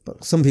 is it?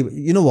 But some people,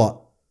 you know what?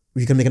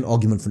 You can make an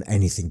argument for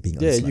anything being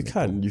un-Islamic. You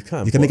can.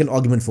 You can make an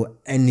argument for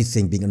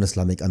anything being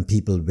un-Islamic, and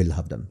people will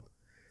have done.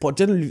 But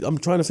generally, I'm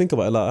trying to think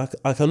about it. Like,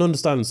 I can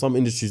understand some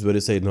industries where they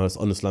say no, it's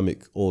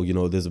un-Islamic, or you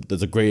know, there's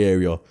a grey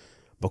area.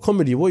 But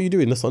comedy, what are you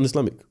doing? That's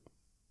un-Islamic.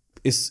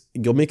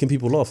 You're making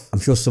people laugh. I'm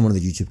sure someone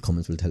in the YouTube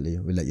comments will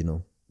let you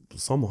know.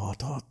 Some are,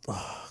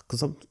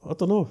 because I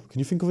don't know. Can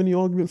you think of any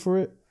argument for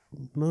it?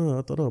 No,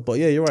 I don't know. But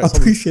yeah, you're right. I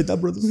appreciate that,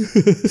 brothers.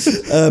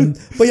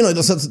 But you know,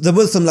 there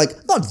was some like,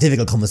 not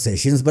difficult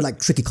conversations, but like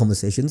tricky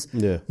conversations.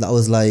 Yeah. That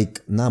was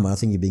like, nah, man, I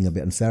think you're being a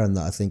bit unfair on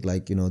that. I think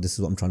like, you know, this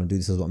is what I'm trying to do.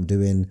 This is what I'm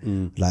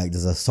doing. Like,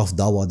 there's a soft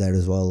dawah there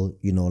as well.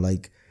 You know,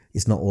 like,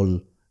 it's not all.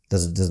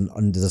 There's a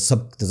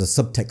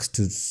subtext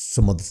to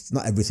some of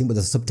not everything, but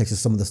there's a subtext to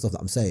some of the stuff that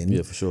I'm saying.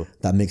 Yeah, for sure.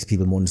 That makes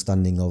people more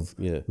understanding of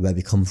where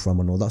we come from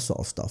and all that sort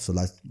of stuff. So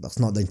like, that's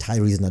not the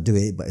entire reason I do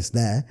it, but it's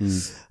there.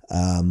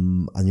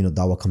 And you know,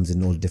 dawah comes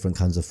in all different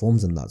kinds of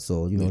forms and that.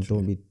 So you know,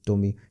 don't be.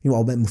 You know,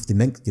 I met Mufti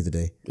Menk the other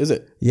day. Is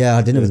it? Yeah,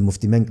 I dinner with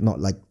Mufti Menk, not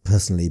like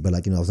personally, but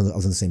like, you know, I was on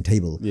the same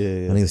table.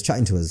 Yeah. And he was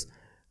chatting to us,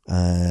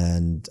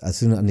 and as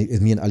soon as it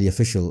was me and Ali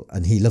Official,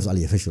 and he loves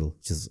Ali Official,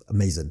 which is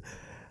amazing.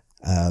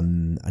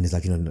 And he's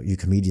like, you know, you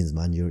comedians,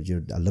 man,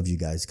 I love you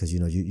guys, because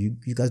you know,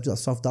 you guys do that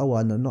soft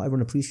dawah, and not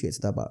everyone appreciates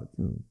that, but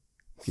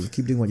you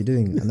keep doing what you're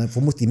doing. And then for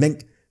Mufti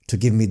Menk to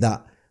give me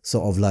that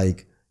sort of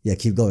like, yeah,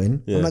 keep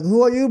going. I'm like,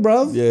 who are you,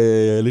 bruv?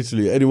 Yeah,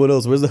 literally. Anyone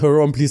else? Where's the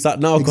Haram police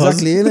at now?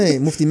 Exactly, innit?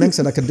 Mufti Menk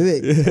said I can do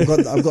it.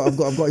 I've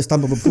got his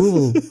stamp of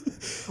approval.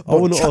 I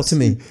want to ask to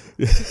me.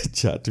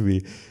 Chat to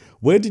me.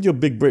 Where did your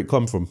big break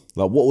come from?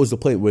 Like, what was the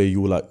point where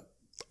you were like,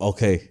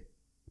 okay,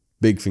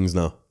 big things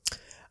now?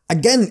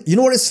 Again, you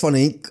know what is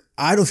funny?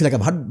 I don't feel like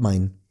I've had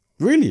mine.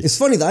 Really? It's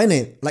funny that,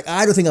 innit? Like,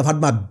 I don't think I've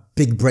had my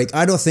big break.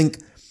 I don't think,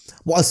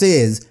 what I'll say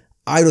is,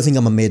 I don't think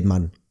I'm a made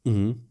man.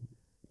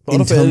 But I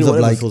don't think anyone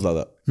ever feels like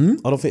that.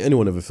 I don't think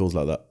anyone ever feels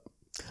like that.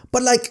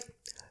 But like,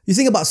 you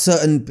think about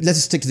certain, let's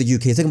just stick to the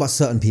UK, think about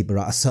certain people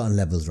at certain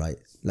levels, right?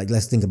 Like,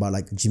 let's think about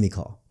like Jimmy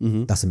Carr.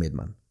 That's a made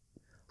man.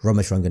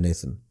 Ramesh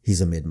Ranganathan,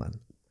 he's a made man.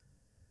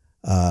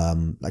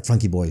 Like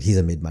Frankie Boyle, he's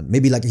a made man.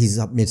 Maybe like he's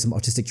made some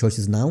artistic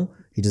choices now.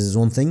 He does his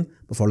own thing,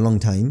 but for a long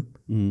time,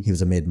 he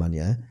was a made man,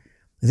 yeah?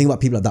 The thing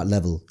about people at that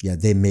level, yeah,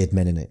 they made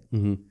men in it.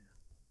 And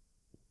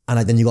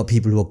like, then you got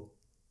people who are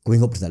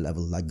going up to that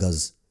level, like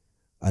Guz,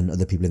 and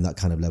other people in that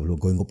kind of level who are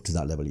going up to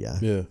that level, yeah?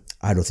 Yeah.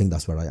 I don't think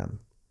that's where I am.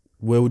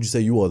 Where would you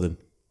say you are then?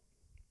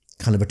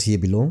 Kind of a tier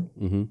below,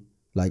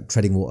 like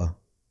treading water.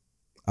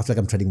 I feel like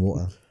I'm treading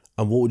water.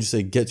 And what would you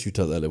say gets you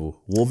to that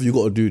level? What have you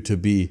got to do to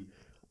be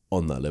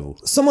on that level?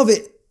 Some of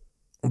it,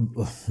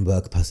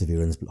 work,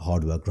 perseverance,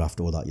 hard work,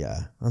 graft, all that,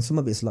 yeah. And some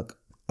of it's like,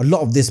 a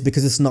lot of this,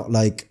 because it's not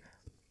like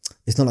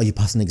you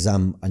pass an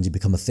exam and you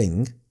become a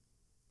thing.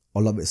 A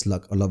lot of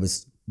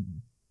it's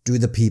do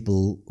the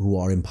people who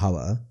are in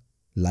power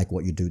like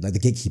what you do, like the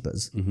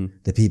gatekeepers,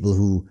 the people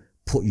who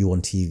put you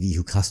on TV,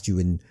 who cast you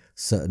in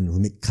who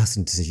make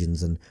casting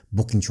decisions and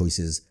booking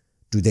choices.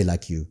 Do they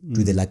like you?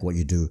 Do they like what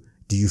you do?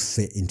 Do you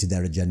fit into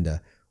their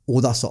agenda?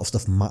 All that sort of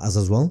stuff matters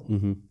as well.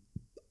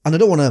 And I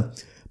don't want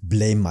to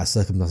blame my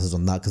circumstances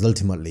on that, because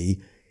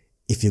ultimately,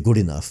 if you're good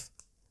enough,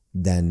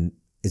 then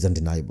it's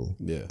undeniable.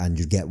 Yeah. And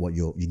you get what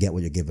you're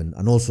given.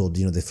 And also,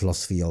 you know, the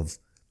philosophy of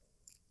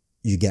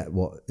you get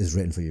what is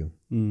written for you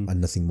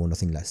and nothing more,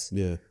 nothing less.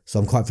 Yeah. So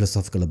I'm quite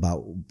philosophical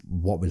about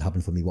what will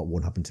happen for me, what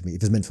won't happen to me.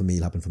 If it's meant for me,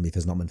 it'll happen for me. If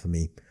it's not meant for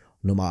me,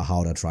 no matter how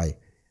hard I try,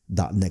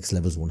 that next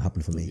levels won't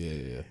happen for me.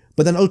 Yeah.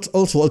 But then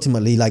also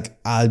ultimately, like,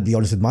 I'll be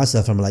honest with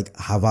myself. I'm like,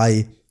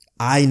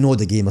 I know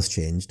the game has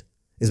changed.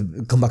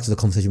 Come back to the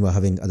conversation we were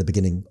having at the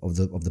beginning of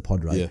the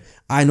pod, right? Yeah.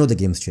 I know the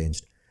game's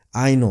changed.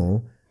 I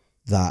know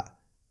that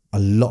a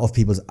lot of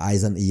people's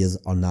eyes and ears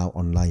are now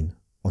online,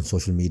 on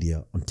social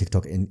media, on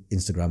TikTok,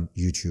 Instagram,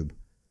 YouTube.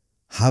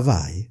 Have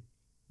I,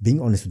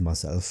 being honest with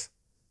myself,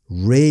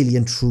 really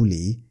and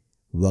truly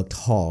worked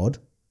hard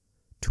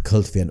to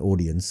cultivate an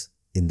audience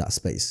in that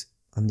space?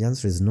 And the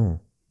answer is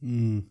no.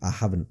 I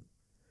haven't.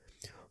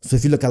 So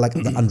if you look at like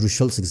the Andrew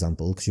Schulz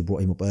example, because you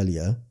brought him up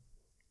earlier,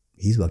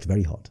 he's worked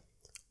very hard.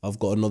 I've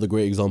got another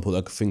great example that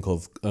I could think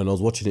of, and I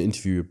was watching an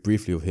interview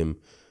briefly of him.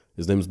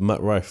 His name's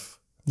Matt Rife.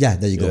 Yeah,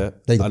 there you go. Yeah.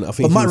 There you go. And I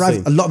think but Matt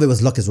Rife, a lot of it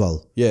was luck as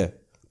well. Yeah.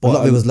 A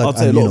lot of it was luck. I'd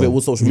say a lot of it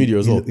was social media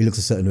as well. He looks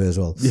a certain way as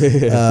well.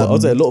 Yeah, but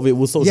I'd say a lot of it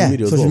was social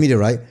media as well. social media,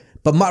 right?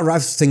 But Matt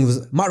Rife's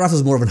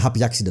more of a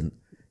happy accident.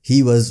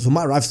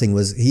 Matt Rife's thing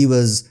was, he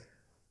was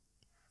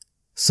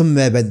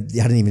somewhere where they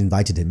hadn't even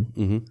invited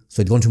him.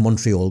 So he'd gone to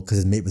Montreal because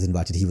his mate was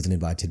invited. He wasn't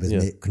invited, but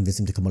his mate convinced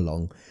him to come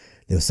along.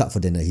 They were sat for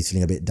dinner. He's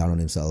feeling a bit down on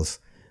himself.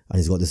 And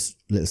he's got this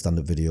little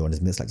stand-up video and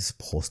his mate's like, just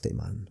post it,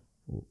 man.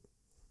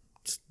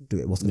 Just do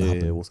it. What's going to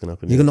happen? Yeah, what's going to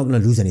happen? You're not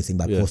going to lose anything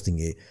by posting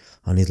it.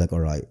 And he's like, all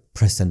right,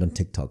 press send on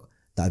TikTok.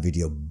 That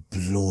video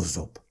blows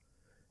up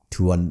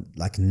to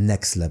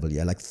next level,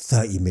 like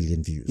 30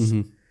 million views.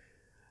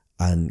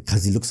 And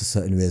because he looks a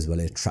certain way as well,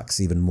 it attracts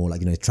even more,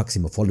 it attracts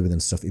him a following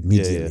and stuff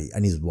immediately.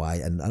 And he's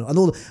white and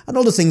all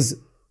the things,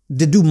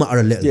 they do matter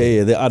a little bit.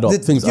 Yeah, they add up.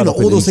 Things add up.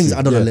 All those things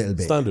add on a little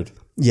bit. Standard.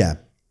 Yeah.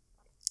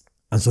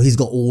 And so he's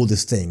got all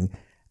this thing,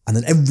 and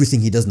then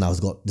everything he does now has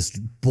got this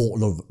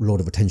load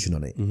of attention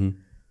on it.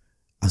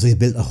 And so he's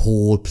built a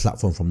whole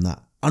platform from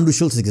that. Andrew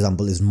Schulz's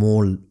example is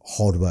more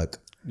hard work.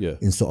 Yeah.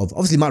 In sort of,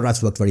 obviously Matt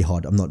Rife's worked very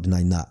hard, I'm not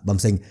denying that, but I'm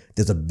saying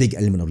there's a big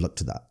element of luck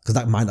to that, because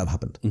that might not have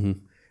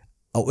happened.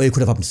 Or it could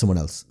have happened to someone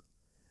else.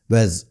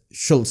 Whereas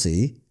Schulz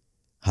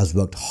has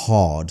worked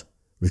hard,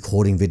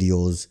 recording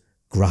videos,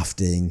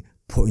 grafting,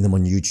 putting them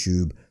on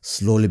YouTube,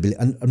 slowly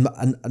building,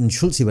 and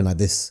Schulz went like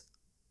this.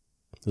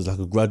 It was like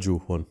a gradual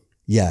one.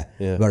 Yeah.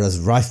 Whereas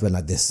Rife went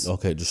like this.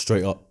 Okay, just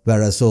straight up.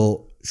 Whereas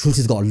Schulz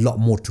has got a lot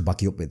more to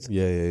back you up with.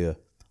 Yeah.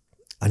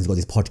 And he's got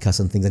these podcasts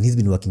and things, and he's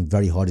been working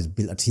very hard. He's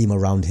built a team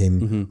around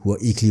him who are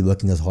equally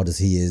working as hard as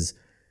he is.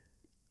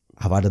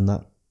 Have I done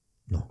that?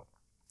 No,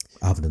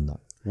 I haven't done that.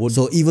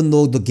 So even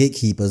though the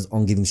gatekeepers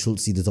aren't giving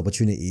Schulz these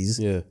opportunities,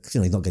 because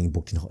he's not getting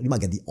booked in Hollywood. You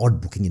might get the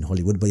odd booking in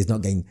Hollywood, but he's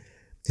not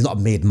a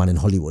made man in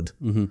Hollywood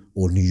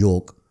or New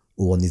York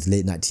or on these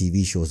late night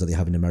TV shows that they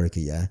have in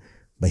America,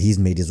 But he's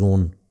made his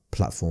own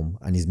platform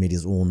and he's made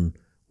his own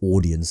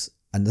audience.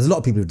 And there's a lot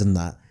of people who've done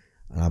that,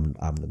 and I haven't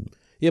done that.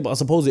 Yeah, but I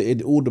suppose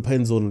it all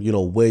depends on,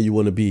 where you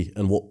want to be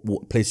and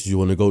what places you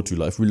want to go to.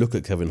 Like if we look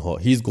at Kevin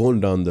Hart, he's gone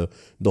down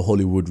the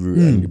Hollywood route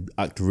and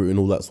actor route and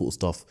all that sort of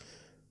stuff.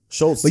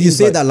 Schulz, but you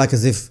say that like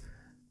as if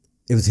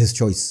it was his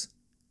choice.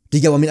 Do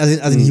you get what I mean?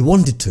 As in he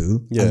wanted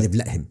to, and they've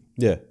let him.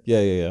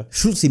 Yeah.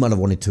 Schulz might have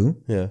wanted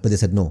to, but they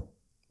said no.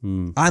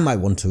 I might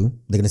want to.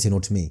 They're going to say no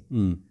to me.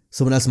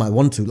 Someone else might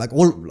want to. Like a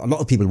lot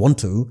of people want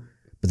to,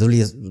 but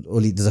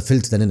there's a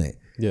filter then in it.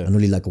 Yeah. And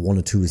only like one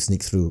or two will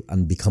sneak through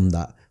and become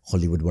that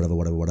Hollywood,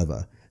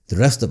 whatever. The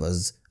rest of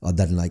us are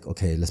then like,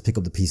 okay, let's pick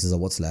up the pieces of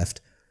what's left.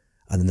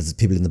 And then there's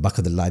people in the back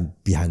of the line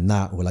behind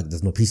that who are like,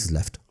 there's no pieces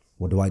left.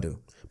 What do I do?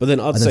 But then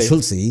I'd say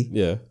Schulz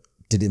did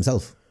it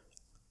himself.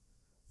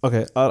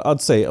 Okay,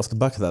 I'd say off the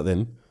back of that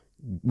then,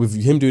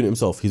 with him doing it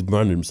himself, he's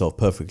branded himself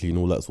perfectly and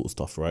all that sort of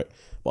stuff, right?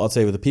 But I'd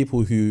say with the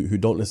people who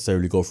don't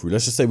necessarily go through,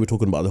 let's just say we're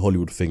talking about the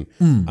Hollywood thing,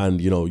 and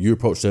you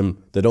approach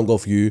them, they don't go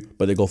for you,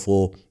 but they go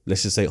for,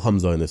 let's just say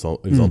Hamza in this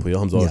example,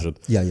 Hamza Arjad.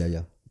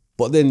 Yeah.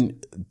 But then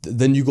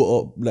you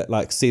got to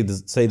like say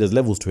there's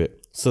levels to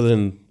it. So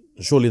then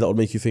surely that would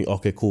make you think,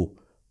 okay, cool,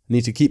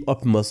 need to keep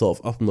upping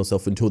myself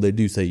until they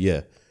do say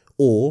yeah,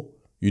 or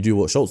you do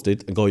what Schulz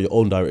did and go your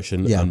own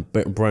direction and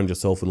brand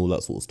yourself and all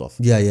that sort of stuff.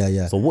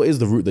 Yeah. So what is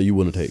the route that you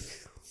want to take?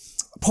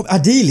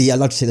 Ideally, I'd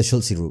like to take the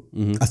Schulz route,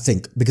 I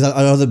think, because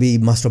I'd rather be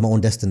master of my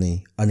own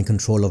destiny and in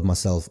control of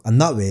myself.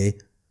 And that way,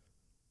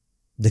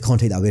 they can't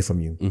take that away from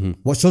you.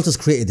 What Schulz has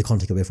created, they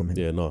can't take away from him.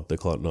 Yeah, no, they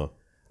can't, no.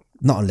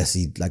 Not unless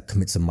he like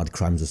commits some mad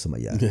crimes or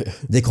something,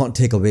 They can't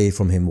take away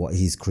from him what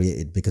he's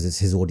created because it's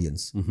his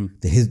audience.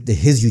 They're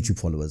his YouTube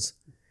followers.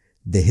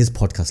 They're his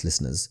podcast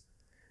listeners.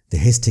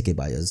 They're his ticket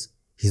buyers.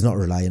 He's not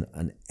relying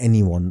on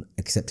anyone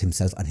except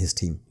himself and his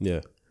team. Yeah.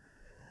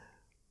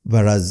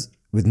 Whereas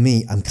with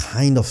me, I'm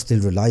kind of still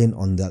relying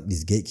on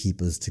these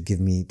gatekeepers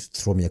to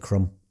throw me a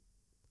crumb.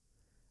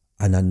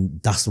 And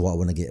then that's what I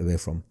want to get away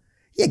from.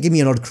 Yeah, give me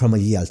an odd crumb a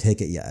year, I'll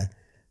take it,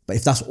 But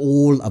if that's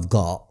all I've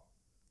got,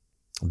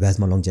 where's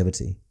my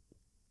longevity?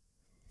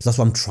 So that's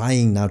why I'm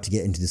trying now to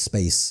get into the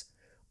space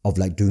of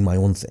like doing my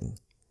own thing.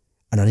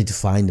 And I need to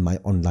find my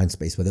online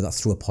space, whether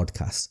that's through a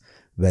podcast,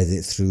 whether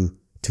it's through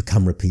 2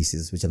 camera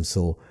pieces, which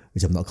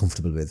I'm not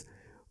comfortable with,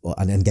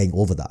 and getting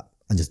over that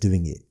and just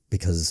doing it.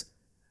 Because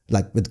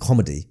like with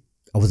comedy,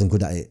 I wasn't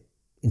good at it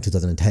in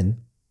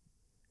 2010.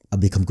 I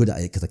become good at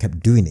it because I kept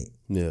doing it.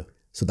 Yeah.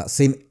 So that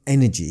same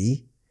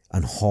energy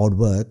and hard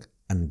work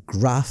and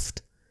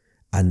graft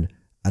and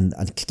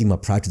kicking my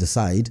pride to the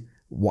side,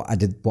 what I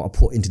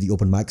put into the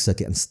open mic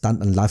circuit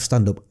and live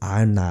stand up,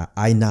 I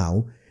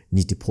now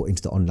need to put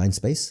into the online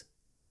space.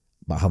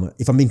 But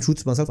if I'm being true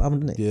to myself, I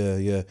haven't done it.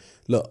 Yeah.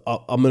 Look,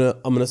 I'm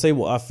gonna say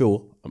what I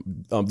feel.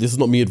 This is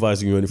not me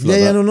advising you or anything like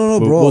that. No,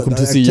 bro. Welcome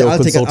to CEO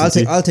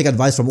Consultancy. I'll take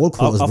advice from all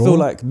quarters, I bro. feel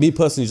like, me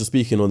personally just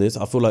speaking on this,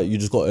 I feel like you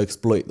just got to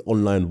exploit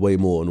online way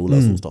more and all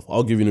that sort of stuff.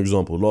 I'll give you an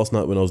example. Last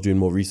night when I was doing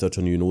more research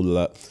on you and all of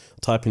that,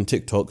 type in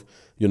TikTok,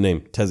 your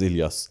name, TEZ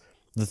ILYAS.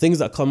 The things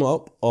that come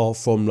up are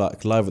from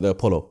like Live at the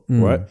Apollo,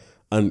 right?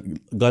 And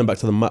going back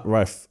to the Matt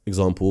Rife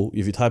example,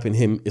 if you type in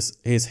him, it's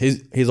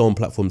his own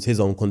platforms, his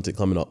own content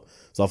coming up.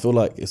 So I feel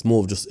like it's more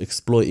of just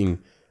exploiting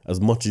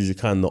as much as you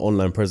can the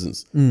online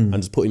presence and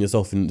just putting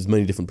yourself in as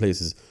many different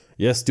places.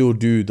 Yeah, still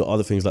do the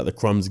other things like the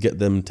crumbs, get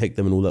them, take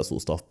them and all that sort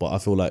of stuff. But I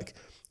feel like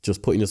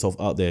just putting yourself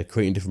out there,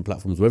 creating different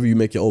platforms, whether you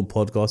make your own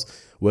podcast,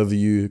 whether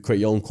you create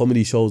your own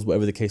comedy shows,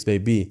 whatever the case may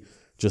be,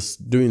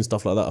 just doing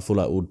stuff like that, I feel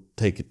like will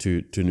take it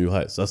to new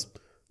heights. That's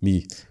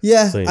me.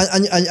 Yeah,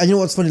 and you know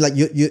what's funny? Like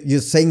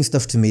you're saying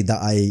stuff to me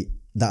that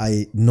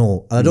I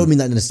know, and I don't mean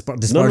that in a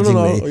disparaging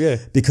way. Yeah.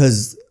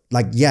 Because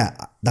like, yeah,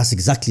 that's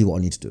exactly what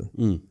I need to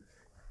do.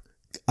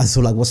 And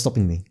so like, what's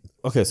stopping me?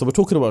 Okay, so we're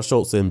talking about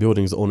Schulz and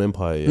building his own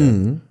empire.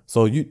 Yeah.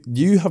 So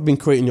you have been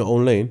creating your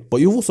own lane, but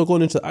you've also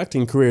gone into the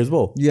acting career as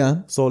well.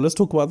 Yeah. So let's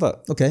talk about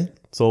that. Okay.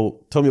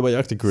 So tell me about your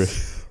acting career.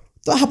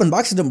 That happened by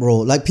accident, bro.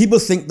 Like people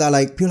think that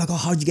like people are like, oh,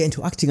 how did you get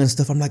into acting and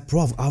stuff? I'm like,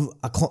 bro,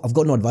 I've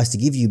got no advice to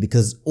give you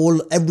because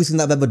everything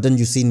that I've ever done,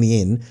 you've seen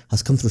me in,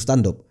 has come through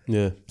stand up.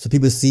 Yeah. So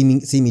people see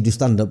me do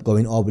stand up,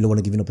 going, oh, we don't want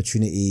to give you an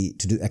opportunity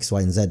to do X,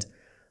 Y, and Z.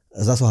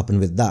 So that's what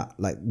happened with that.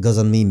 Like Guz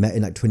and me met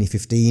in like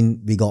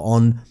 2015. We got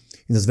on.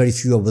 And there's very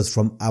few of us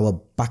from our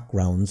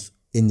backgrounds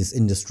in this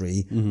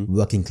industry,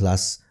 working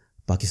class,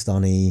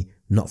 Pakistani,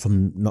 not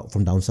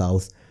from down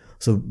south.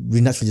 So we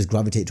naturally just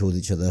gravitate towards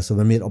each other. So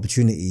when we had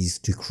opportunities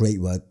to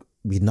create work,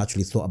 we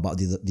naturally thought about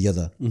the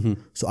other.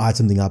 So I had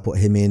something, I put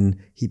him in,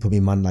 he put me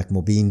in Man Like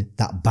Mobeen,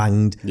 that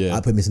banged. Yeah.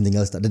 I put me in something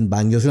else that didn't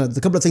bang. There's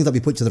a couple of things that we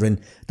put each other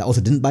in that also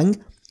didn't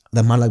bang.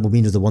 The Man Like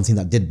Mobeen was the one thing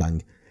that did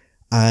bang.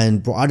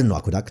 And bro, I didn't know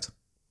I could act.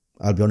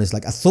 I'll be honest.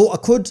 Like I thought I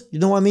could, you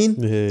know what I mean?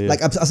 Yeah.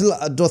 Like I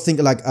don't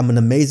think like I'm an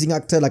amazing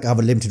actor. Like I have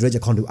a limited range. I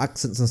can't do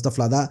accents and stuff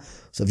like that.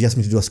 So if you ask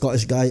me to do a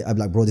Scottish guy, I'd be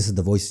like, bro, this is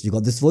the voice. You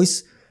got this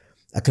voice.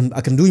 I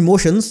can do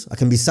emotions. I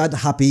can be sad,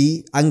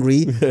 happy,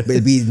 angry, but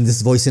it'll be in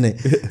this voice, innit?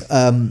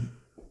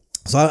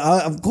 So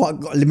I've got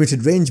a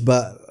limited range,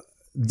 but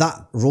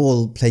that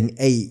role playing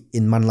 8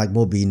 in Man Like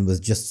Mobeen was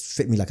just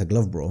fit me like a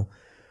glove, bro.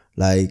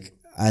 Like,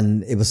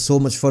 and it was so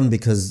much fun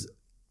because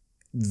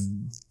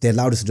they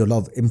allowed us to do a lot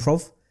of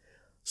improv.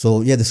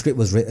 So yeah, the script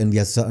was written, we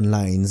had certain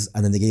lines,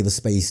 and then they gave us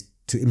space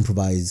to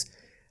improvise.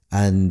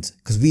 And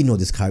because we know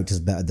this characters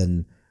better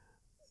than,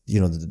 you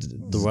know,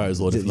 the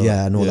writers or the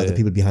the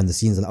people behind the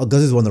scenes. And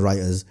Guz is one of the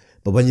writers,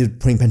 but when you're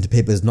putting pen to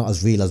paper, it's not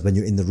as real as when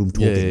you're in the room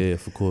talking. Yeah,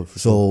 for course.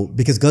 So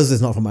because Guz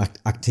is not from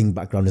acting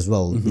background as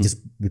well,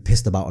 we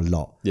pissed about a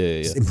lot.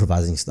 Just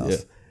improvising stuff.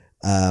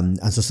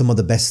 And so some of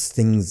the best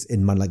things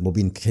in Man Like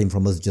Mobeen came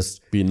from us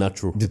just being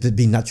natural. Just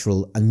being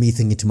natural, and me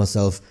thinking to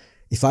myself,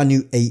 if I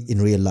knew 8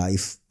 in real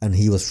life and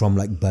he was from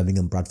like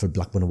Birmingham, Bradford,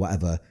 Blackburn or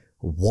whatever,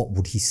 what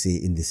would he say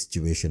in this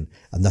situation?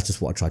 And that's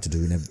just what I try to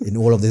do in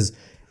all of these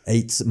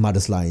 8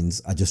 maddest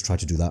lines. I just try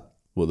to do that.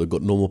 Well, they've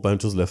got normal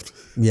banters left.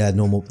 Yeah,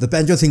 normal. The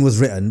banjo thing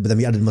was written, but then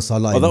we added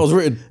masala in. Oh, that was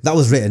written? That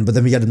was written, but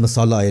then we added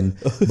masala in.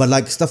 But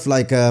like stuff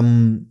like,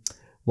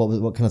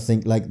 what kind of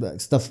thing? Like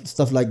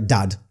stuff like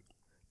Dad.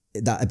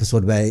 That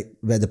episode where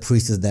the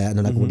priest is there and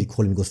then like what do you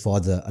call him? He goes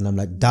father, and I'm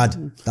like, Dad.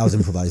 That was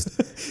improvised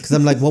because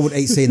I'm like, what would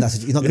 8 say in that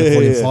situation? He's not going to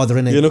call him father,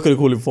 innit? You're not going to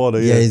call him father.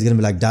 Yeah, he's going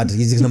to be like Dad.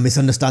 He's going to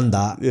misunderstand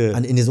that,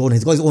 and he's got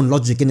his own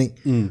logic, innit?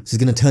 So he's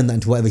going to turn that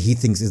into whatever he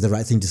thinks is the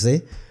right thing to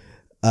say.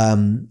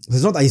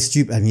 It's not that he's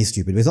stupid. I mean, he's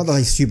stupid. But it's not that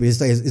he's stupid. It's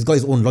like he's got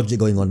his own logic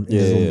going on in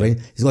his own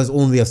brain. He's got his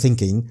own way of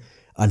thinking,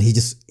 and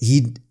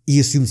he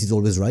assumes he's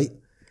always right,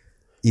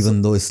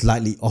 even though it's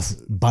slightly off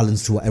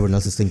balance to what everyone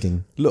else is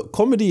thinking. Look,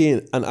 comedy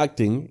and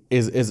acting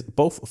is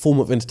both a form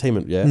of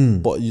entertainment, yeah?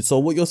 But so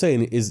what you're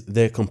saying is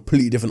they're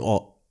completely different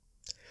art.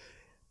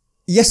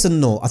 Yes and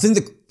no. I think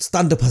the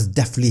stand-up has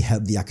definitely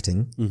helped the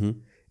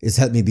acting. It's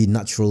helped me be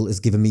natural. It's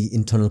given me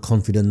internal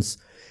confidence.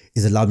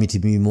 It's allowed me to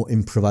be more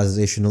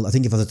improvisational. I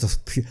think if I was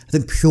just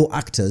pure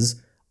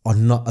actors are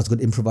not as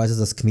good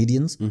improvisers as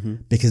comedians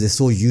because they're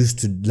so used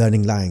to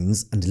learning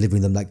lines and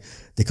delivering them. Like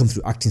they come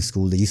through acting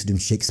school, they're used to doing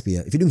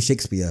Shakespeare. If you're doing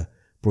Shakespeare,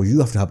 bro, you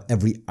have to have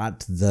every at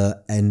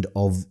the end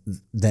of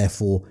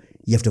therefore.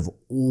 You have to have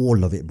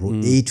all of it, bro.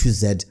 A to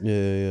Z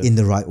in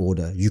the right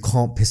order. You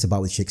can't piss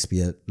about with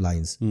Shakespeare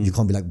lines. You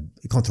can't be like,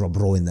 you can't throw a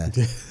bro in there.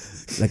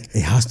 Like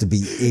it has to be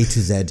A to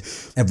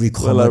Z. Every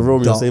comma. Well, like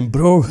Romeo saying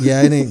bro.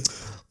 Yeah,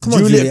 innit? Come on,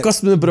 Julia,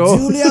 customer, bro.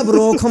 Julia,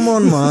 bro, come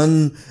on,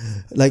 man.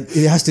 Like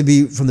it has to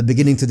be from the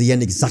beginning to the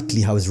end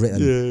exactly how it's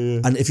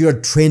written. And if you're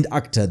a trained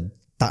actor,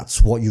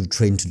 that's what you've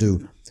trained to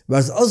do.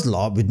 Whereas us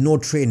lot, with no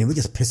training, we're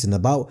just pissing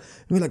about.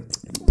 And we're like,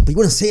 but you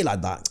wouldn't say it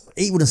like that.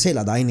 He wouldn't say it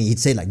like that, innit? He'd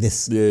say it like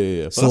this.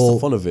 Yeah. But so that's the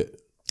fun of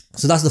it.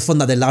 So that's the fun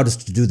that they allowed us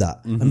to do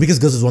that. And because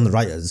Guz is one of the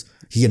writers,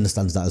 he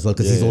understands that as well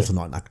because he's also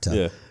not an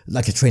actor,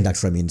 like a trained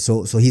actor. I mean,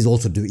 so he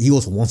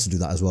also wants to do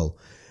that as well.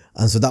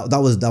 And so that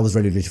was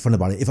really, really fun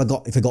about it. If I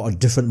got a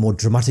different, more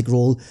dramatic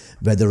role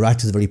where the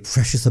writers are very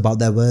precious about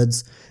their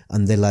words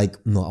and they're like,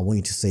 no, I want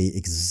you to say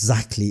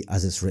exactly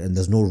as it's written.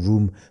 There's no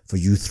room for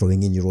you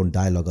throwing in your own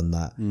dialogue on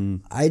that.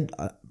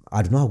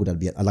 I don't know how good I'd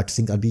be. I'd like to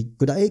think I'd be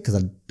good at it because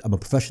I'm a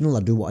professional.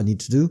 I do what I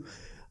need to do.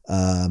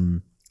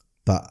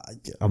 but I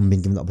haven't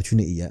been given the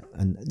opportunity yet.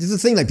 And this is the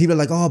thing, like people are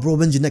like, oh bro,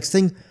 when's your next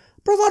thing?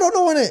 Bro, I don't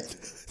know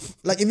innit.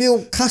 Like if you're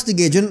a casting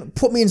agent,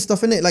 put me in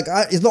stuff in it. Like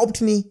it's not up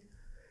to me.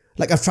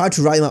 Like I've tried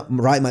to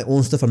write my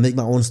own stuff and make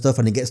my own stuff,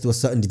 and it gets to a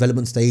certain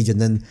development stage, and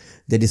then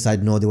they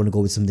decide no, they want to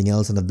go with something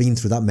else. And I've been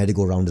through that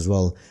merry-go-round as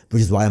well,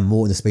 which is why I'm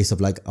more in the space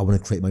of like I want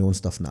to create my own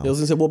stuff now. I was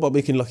gonna say, what about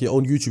making like your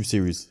own YouTube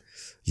series?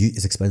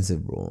 It's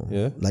expensive, bro.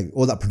 Yeah. Like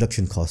all that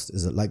production cost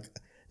is like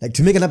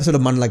to make an episode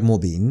of Man Like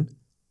Mobeen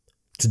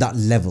to that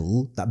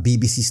level, that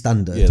BBC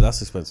standard. Yeah,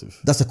 that's expensive.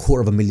 That's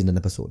 $250,000 an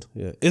episode.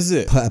 Yeah, is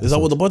it? Per episode. Is that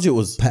what the budget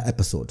was? Per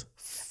episode.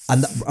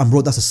 And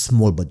bro, that's a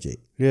small budget.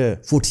 Yeah.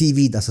 For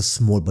TV, that's a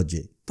small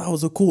budget. That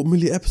was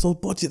 $250,000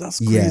 episode budget. That's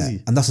crazy. Yeah,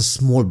 and that's a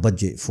small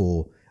budget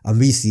and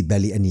we see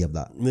barely any of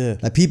that. Yeah.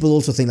 Like people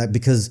also think like,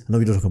 because I know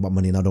we don't talk about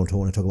money and I don't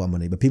want to talk about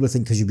money, but people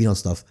think because you've been on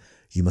stuff,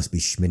 you must be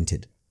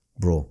schminted.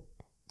 Bro,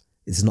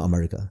 it's not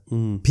America.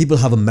 People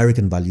have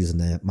American values in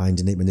their mind,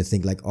 innit, when they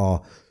think like,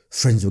 oh,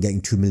 Friends were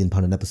getting £2 million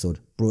an episode.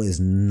 Bro, it's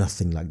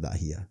nothing like that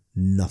here.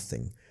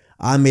 Nothing.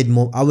 I did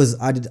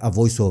a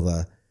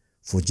voiceover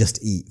for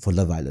Just Eat for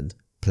Love Island,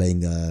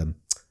 playing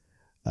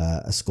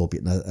a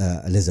scorpion,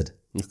 a lizard.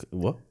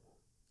 What?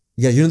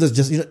 Yeah, have you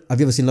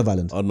ever seen Love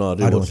Island? Oh no, I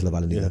don't watch Love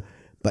Island either. Yeah.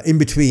 But in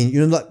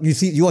between, like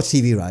you watch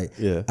TV, right?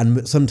 Yeah.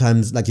 And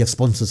sometimes like you have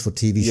sponsors for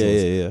TV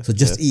shows. Yeah. So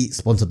Just Eat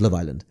sponsored Love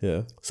Island.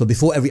 Yeah. So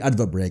before every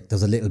advert break,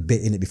 there's a little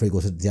bit in it before it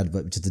goes into the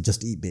advert, which is the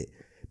Just Eat bit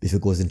before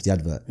it goes into the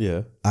advert.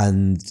 Yeah.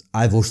 And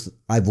I voiced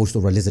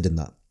over a lizard in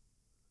that.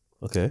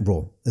 Okay.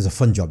 Bro, it's a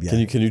fun job,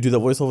 yeah. Can you do that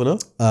voiceover now?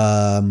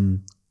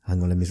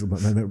 Hang on, let me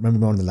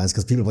remember on the lines,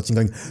 because people watching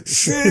going,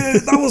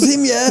 shit, that was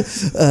him, yeah.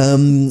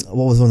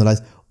 What was one of the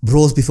lines?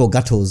 Bros before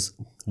gatos.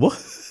 What?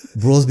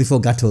 Bros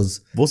before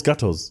gatos. What's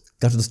gatos?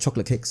 Gatos is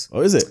chocolate cakes.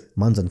 Oh, is it?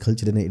 Man's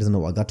uncultured, innit? He doesn't know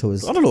what a gato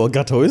is. I don't know what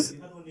gato is.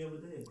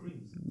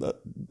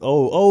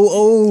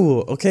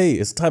 Okay,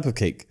 it's a type of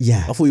cake.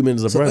 Yeah. I thought you meant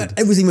it was a brand.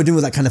 Everything we're doing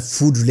was like kind of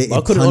food related.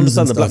 I couldn't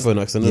understand the Blackphone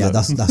accent. Yeah,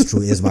 that's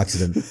true. It is by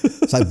accident.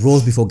 It's like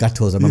bros before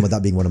gatos. I remember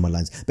that being one of my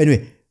lines. But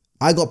anyway,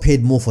 I got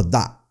paid more for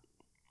that.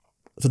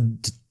 So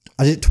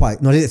I did it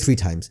twice. No, I did it 3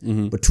 times.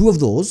 But 2 of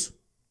those,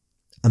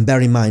 and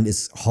bear in mind,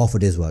 it's half a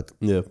day's work.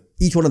 Yeah.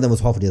 Each one of them was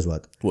half a day's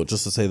work. What,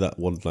 just to say that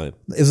one line?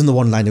 It wasn't the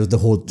one line. It was the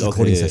whole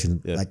recording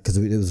session. Yeah. Like, because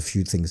it was a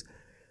few things.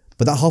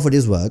 But that half a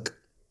day's work,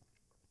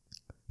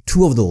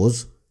 2 of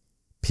those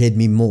paid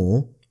me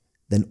more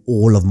than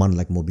all of Man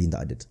Like Mobeen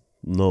that I did.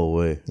 No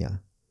way. Yeah.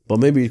 But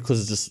maybe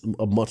because it's just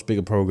a much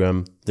bigger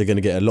program, they're going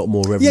to get a lot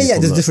more revenue. Yeah,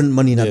 there's different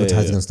money in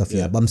advertising and stuff.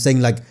 Yeah. But I'm saying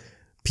like,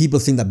 people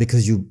think that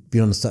because you've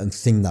been on a certain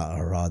thing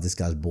that, this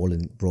guy's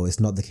balling. Bro, it's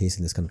not the case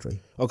in this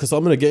country. Okay, so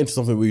I'm going to get into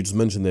something we just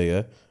mentioned there,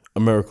 yeah?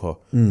 America.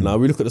 Now,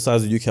 we look at the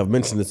size of the UK. I've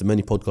mentioned this in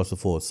many podcasts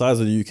before. The size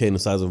of the UK and the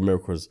size of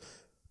America is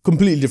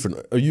completely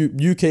different.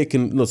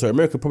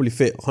 America probably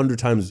fit 100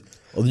 times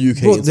of the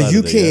UK. Bro, the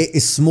UK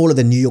is smaller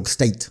than New York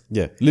State.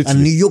 Yeah, literally.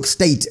 And New York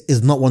State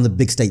is not one of the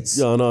big states.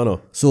 Yeah, I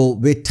know. So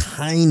we're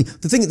tiny.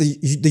 The thing,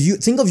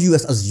 think of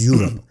US as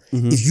Europe.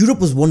 If Europe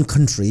was one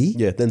country,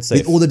 then safe.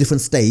 with all the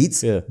different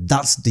states,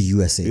 that's the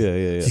USA.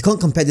 Yeah. You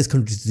can't compare this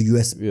country to the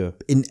US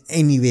in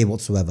any way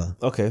whatsoever.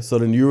 Okay, so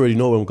then you already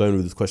know where I'm going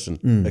with this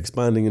question.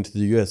 Expanding into the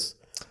US.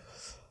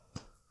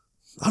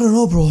 I don't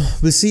know, bro.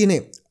 We'll see in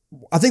it.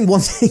 I think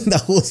one thing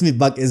that holds me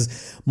back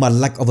is my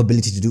lack of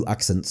ability to do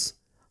accents.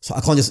 So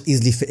I can't just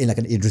easily fit in like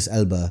an Idris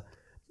Elba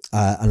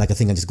and like I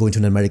think I just go into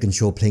an American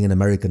show playing an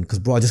American, because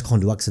bro, I just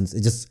can't do accents.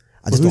 Who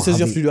says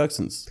you have to do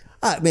accents?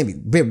 Maybe.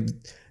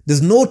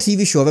 There's no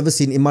TV show I've ever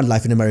seen in my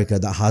life in America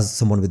that has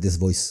someone with this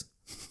voice.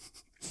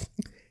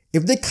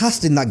 If they're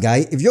casting that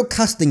guy, if you're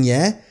casting,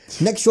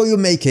 next show you're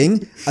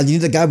making and you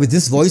need a guy with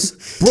this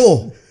voice,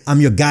 bro,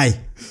 I'm your guy.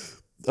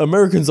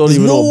 Americans don't There's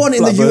even know. no one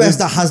in the US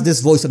that has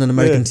this voice on an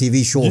American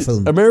TV show or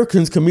film.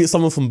 Americans can meet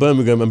someone from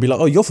Birmingham and be like,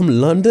 oh, you're from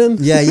London?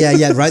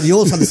 Yeah, right. You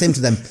all sound the same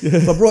to them.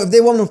 But bro, if they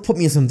want to put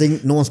me in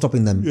something, no one's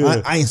stopping them.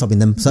 I ain't stopping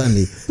them,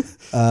 certainly.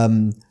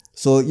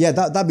 So yeah,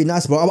 that'd be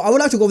nice, bro. I would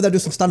like to go over there and do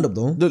some stand-up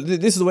though.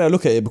 This is the way I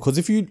look at it, because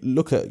if you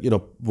look at,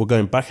 we're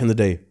going back in the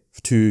day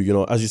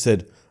to, as you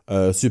said,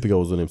 Supergirl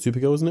was the name.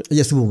 Supergirl, wasn't it?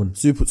 Yeah, Superwoman.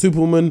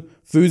 Superwoman,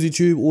 Fousey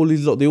Tube, all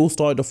these lot, they all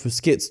started off with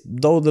skits.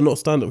 Though they're not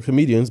stand-up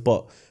comedians,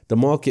 but the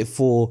market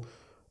for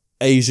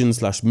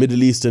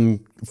Asian/Middle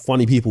Eastern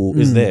funny people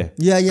is there.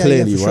 Yeah,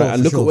 clearly, for right? Sure,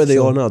 and look at where they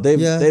are now.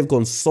 They've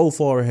gone so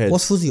far ahead.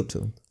 What's Fousey up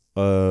to? I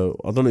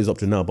don't know what he's up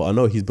to now, but I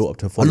know he's built up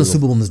to a following. I know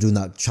Superwoman's doing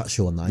that chat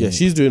show on that. Yeah,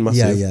 she's doing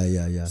massive.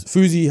 Yeah.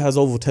 Fousey has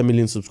over 10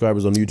 million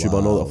subscribers on YouTube. Wow.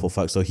 I know that for a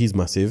fact, so he's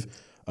massive.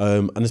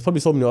 And there's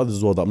probably so many others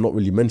as well that I'm not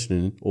really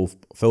mentioning or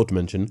failed to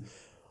mention.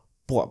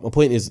 But my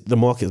point is, the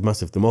market is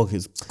massive. The market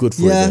is good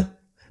for it. Yeah,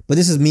 but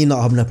this is me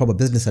not having a proper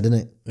business head, isn't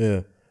it?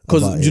 Yeah.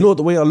 Because do you know what,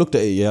 the way I looked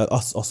at it, I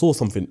saw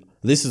something.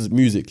 This is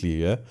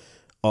musically, An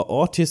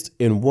artist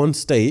in one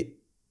state.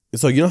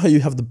 So you know how you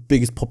have the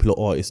biggest popular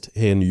artist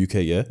here in the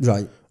UK,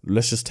 Right.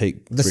 Let's just say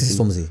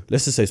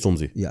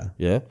Stormzy.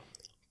 Yeah.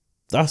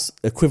 That's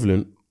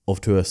equivalent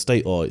to a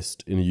state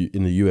artist in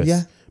the US.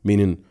 Yeah.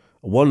 Meaning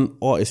one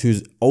artist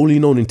who's only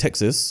known in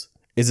Texas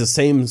is the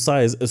same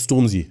size as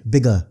Stormzy.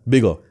 Bigger.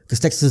 Because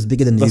Texas is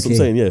bigger than the UK. That's what I'm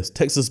saying, yes.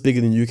 Texas is bigger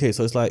than the UK.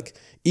 So it's like,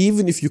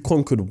 even if you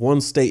conquered one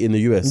state in the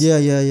US,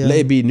 let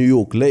it be New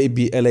York, let it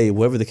be LA,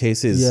 whatever the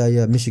case is.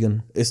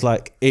 Michigan. It's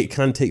like, it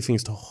can take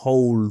things to a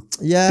whole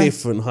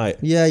different height.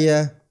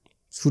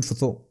 It's food for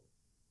thought.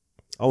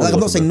 I'm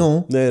not saying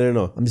no.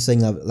 No. I'm just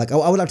saying, I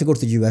would like to go to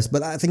the US,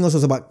 but I think also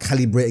it's about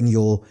calibrating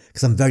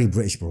because I'm very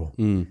British, bro.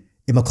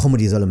 In my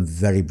comedy as well, I'm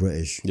very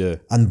British. Yeah.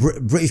 And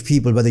British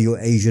people, whether you're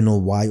Asian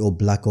or white or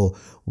black or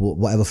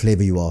whatever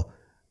flavor you are,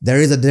 there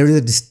is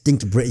a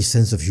distinct British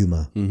sense of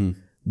humor,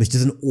 which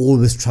doesn't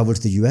always travel to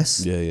the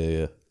US.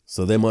 Yeah.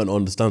 So they might not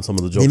understand some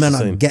of the jokes. They might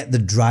not get the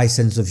dry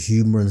sense of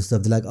humor and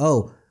stuff. They're like,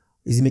 oh,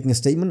 is he making a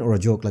statement or a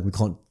joke? Like we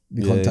can't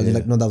tell you.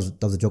 Like, no, that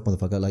was a joke,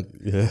 motherfucker. Like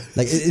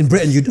in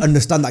Britain, you'd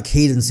understand that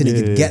cadence in it.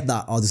 You'd get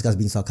that. Oh, this guy's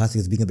being sarcastic.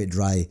 It's being a bit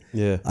dry.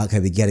 Yeah. Okay,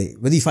 we get it.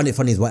 Whether you find it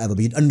funny is whatever,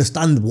 but you'd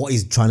understand what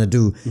he's trying to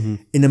do.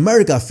 In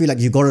America, I feel like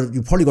you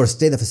probably got to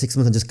stay there for 6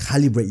 months and just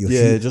calibrate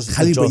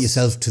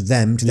yourself to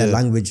them, to their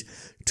language,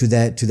 to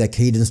their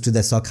cadence, to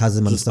their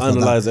sarcasm and stuff like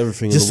that. Analyze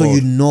everything. Just so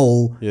you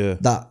know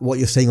that what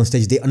you're saying on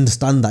stage, they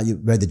understand that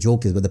where the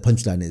joke is, where the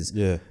punchline is.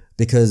 Yeah.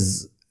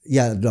 Because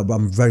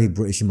I'm very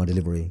British in my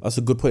delivery. That's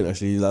a good point,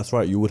 actually. That's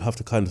right. You would have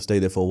to kind of stay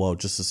there for a while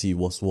just to see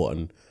what's what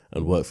and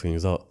work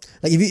things out.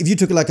 Like if you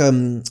took like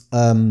a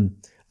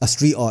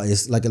street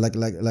artist, like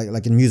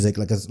in music,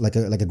 like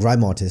a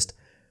grime artist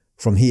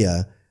from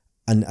here,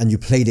 and you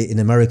played it in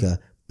America,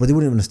 but they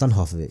wouldn't even understand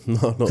half of it.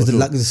 No, because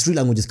the street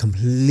language is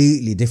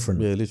completely different.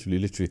 Yeah,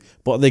 literally.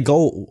 But they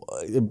go,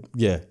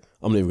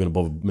 I'm not even going to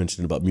bother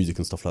mentioning about music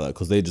and stuff like that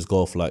because they just go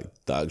off like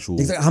the actual...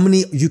 Exactly. How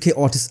many UK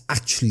artists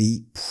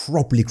actually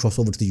properly cross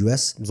over to the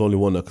US? There's only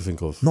one I can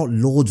think of. Not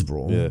loads,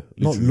 bro. Yeah.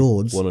 Not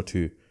loads. One or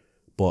two.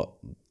 But,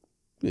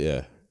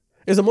 yeah.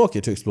 It's a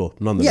market to explore,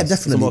 nonetheless. Yeah,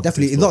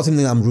 definitely. It's not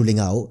something that I'm ruling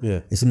out. Yeah.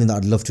 It's something that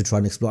I'd love to try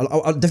and explore.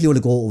 I definitely want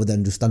to go over there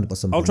and do stand-up or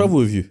something. I'll travel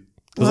with you.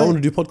 Because I want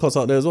to do podcasts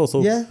out there as well. So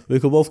we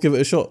could both give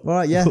it a shot. All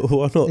right, yeah.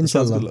 Why not?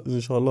 Inshallah.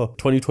 Inshallah.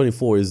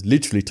 2024 is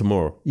literally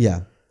tomorrow.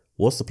 Yeah.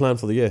 What's the plan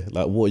for the year?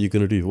 Like, what are you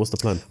going to do? What's the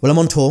plan? Well, I'm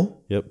on tour.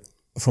 Yep.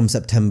 From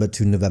September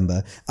to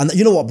November. And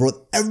you know what, bro?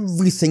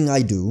 Everything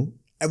I do,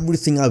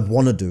 everything I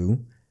want to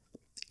do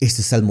is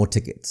to sell more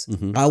tickets.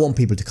 I want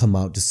people to come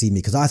out to see me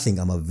because I think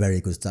I'm a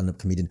very good stand-up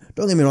comedian.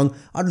 Don't get me wrong.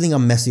 I don't think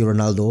I'm Messi or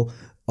Ronaldo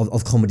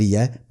of comedy,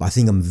 but I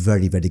think I'm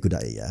very, very good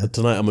at it, But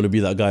tonight, I'm going to be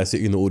that guy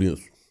sitting in the audience.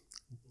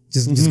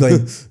 Just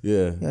going.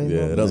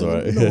 That's all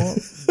right. You know what?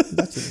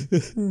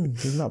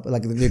 He's not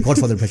like the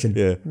Godfather impression.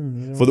 Yeah.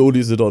 For the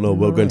audience who don't know,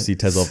 we're going to see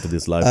TEZ after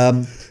this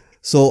live.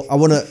 So I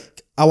want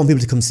people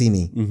to come see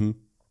me.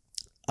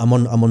 I'm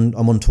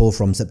on tour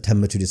from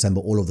September to December,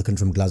 all over the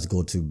country, from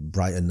Glasgow to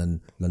Brighton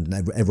and London,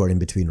 everywhere in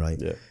between, right?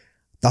 Yeah.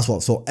 That's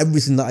what. So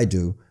everything that I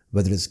do,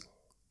 whether it's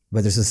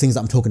the things that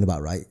I'm talking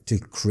about, right, to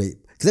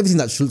create, because everything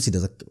that Schulz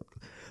does.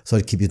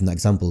 Sorry to keep using that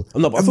example.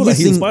 No, but I feel like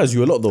he inspires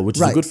you a lot though, which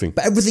is a good thing.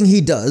 But everything he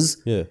does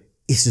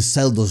is to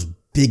sell those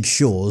big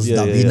shows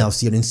that we now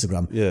see on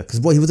Instagram. Yeah. Because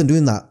he wasn't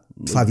doing that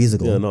 5 years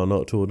ago. Yeah, no,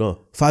 not at all, no.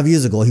 5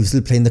 years ago, he was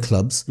still playing the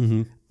clubs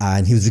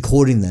and he was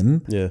recording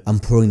them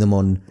and pouring them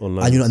on.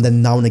 Online. And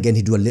then now and again,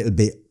 he'd do a little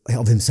bit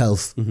of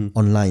himself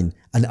online.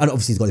 And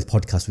obviously he's got his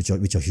podcasts,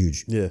 which are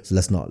huge. Yeah. So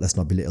let's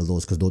not belittle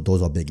those because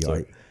those are big,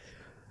 right?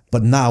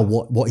 But now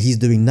what he's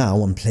doing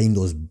now, I'm playing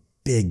those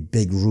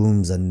big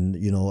rooms and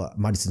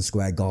Madison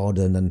Square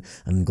Garden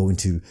and going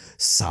to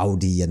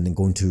Saudi and then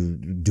going to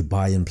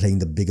Dubai and playing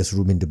the biggest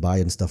room in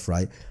Dubai and stuff,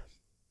 right?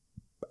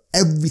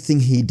 Everything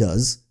he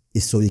does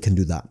is so he can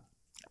do that.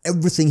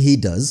 Everything he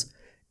does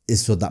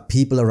is so that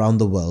people around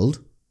the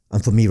world,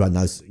 and for me right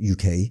now it's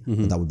UK,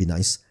 but that would be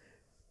nice,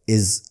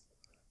 is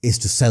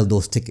to sell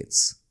those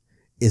tickets,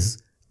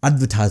 is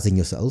advertising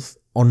yourself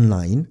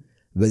online,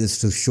 whether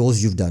it's through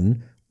shows you've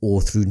done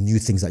or through new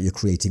things that you're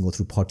creating or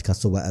through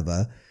podcasts or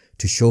whatever,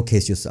 to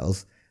showcase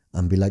yourself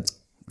and be like,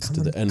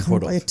 come on,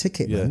 buy a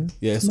ticket, man.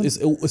 Yeah, it's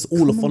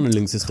all a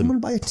funneling system. Come on,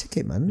 buy a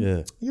ticket, man.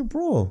 Yeah. Yo,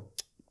 bro,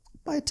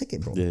 buy a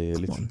ticket, bro. Yeah,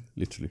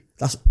 literally.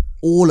 That's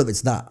all of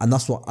it's that. And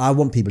that's what I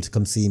want people to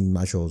come see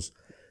my shows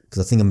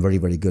because I think I'm very,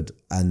 very good.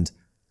 And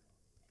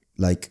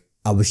like,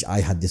 I wish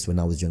I had this when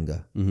I was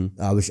younger.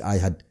 I wish I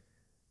had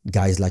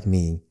guys like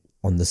me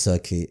on the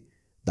circuit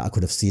that I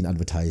could have seen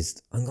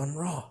advertised and gone,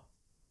 raw.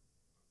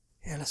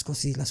 Yeah, let's go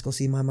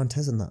see my man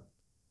TEZ and that.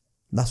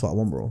 That's what I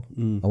want, bro.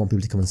 I want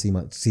people to come and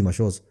see my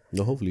shows.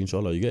 No, hopefully,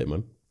 inshallah, you get it,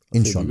 man.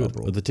 Inshallah,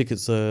 bro. Are the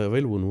tickets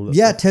available and all that?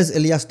 Yeah,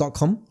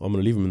 TEZILYAS.com. I'm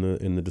gonna leave them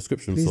in the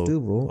description. Please do,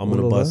 bro. I'm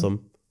gonna buy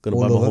some. Gonna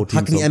buy my whole team.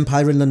 Hackney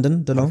Empire in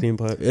London. Don't know. Hackney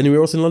Empire.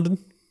 Anywhere else in London?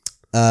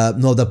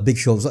 No, the big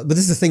shows. But this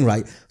is the thing,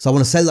 right? So I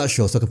want to sell that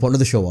show so I can put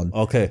another show on.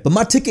 Okay. But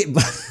my ticket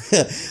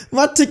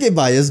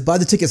buyers buy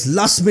the tickets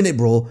last minute,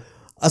 bro.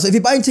 So if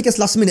you're buying tickets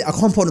last minute, I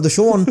can't put another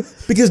show on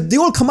because they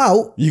all come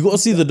out. You got to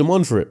see the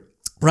demand for it.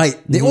 Right.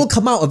 They all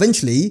come out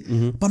eventually.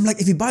 But I'm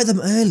like, if you buy them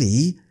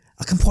early,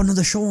 I can put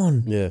another show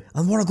on. Yeah.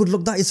 And what a good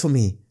look that is for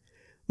me.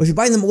 But if you're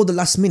buying them all the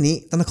last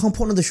minute, then I can't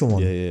put another show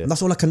on. Yeah. And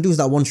that's all I can do is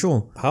that one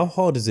show. How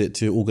hard is it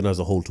to organise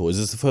a whole tour? Is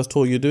this the first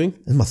tour you're doing?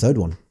 It's my third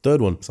one. Third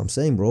one? That's what I'm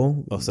saying,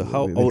 bro. Oh, so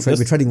how... We're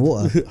treading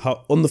water.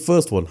 How, on the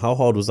first one, how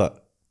hard was that?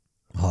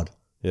 Hard.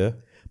 Yeah?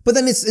 But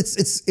then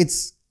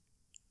it's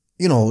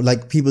you know,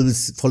 like people will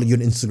follow you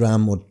on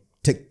Instagram or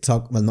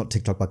TikTok, well, not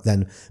TikTok back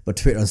then, but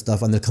Twitter and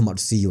stuff, and they'll come out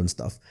to see you and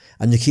stuff,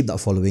 and you keep that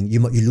following. You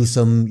lose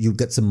some, you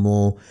get some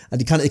more, and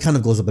it kind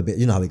of goes up a bit.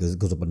 You know how it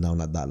goes up and down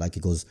like that. Like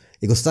it goes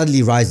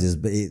steadily rises,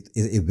 but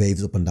it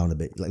waves up and down a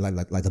bit,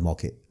 like the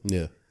market.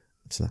 Yeah.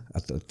 To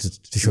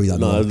show you that.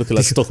 No, looking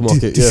like stock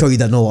market. To show you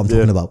that know what I'm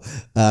talking about.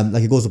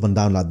 Like it goes up and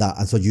down like that,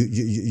 and so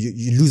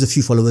you lose a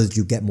few followers,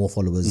 you get more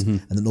followers,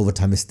 and then over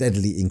time it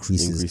steadily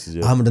increases.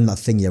 I haven't done that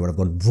thing yet where I've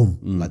gone boom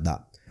like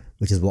that,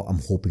 which is what I'm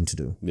hoping to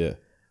do. Yeah.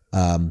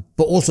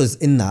 But also it's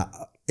in that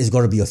it's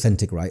got to be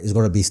authentic, right? It's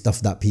got to be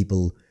stuff that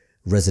people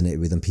resonate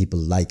with and people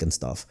like and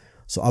stuff.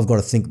 So I've got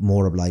to think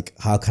more of like,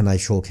 how can I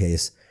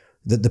showcase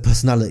the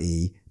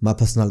personality, my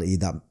personality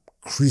that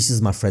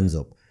creases my friends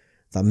up,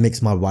 that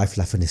makes my wife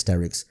laugh in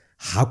hysterics.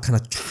 How can I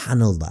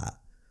channel that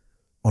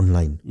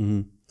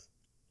online?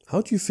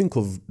 How do you think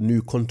of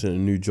new content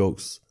and new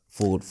jokes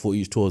for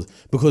each tour?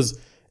 Because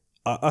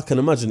I can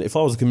imagine if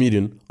I was a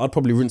comedian, I'd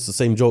probably rinse the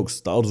same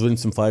jokes that I was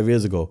rinsing 5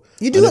 years ago.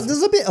 You do that.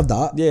 There's a bit of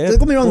that. Yeah. Don't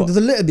get me wrong. There's a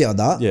little bit of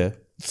that. Yeah.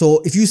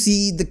 So if you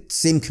see the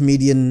same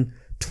comedian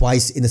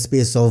twice in the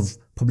space of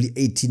probably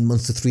 18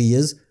 months to 3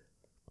 years,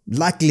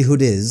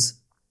 likelihood is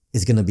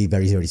going to be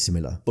very, very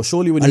similar. But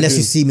surely when unless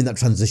you see him in that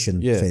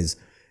transition phase,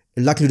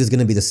 likelihood is going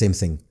to be the same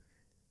thing.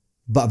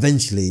 But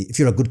eventually, if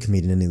you're a good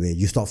comedian anyway,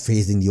 you start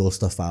phasing the old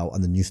stuff out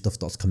and the new stuff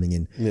starts coming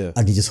in. Yeah.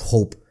 And you just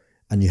hope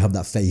and you have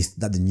that faith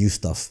that the new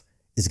stuff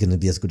is going to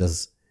be as good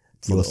as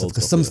your stuff.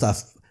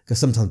 Because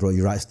sometimes, bro,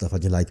 you write stuff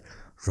and you're like,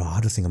 I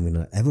don't think I'm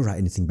going to ever write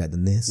anything better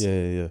than this.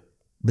 Yeah.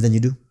 But then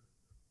you do.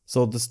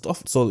 So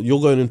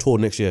you're going on tour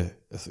next year.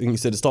 I think you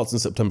said it starts in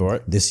September,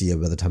 right? This year,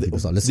 by the time people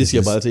start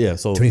listening. This year,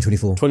 so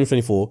 2024.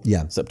 2024.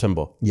 Yeah.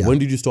 September. Yeah. When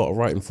did you start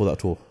writing for that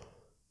tour?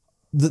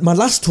 My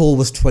last tour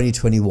was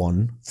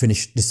 2021,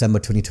 finished December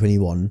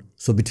 2021.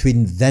 So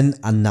between then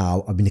and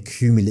now, I've been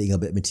accumulating a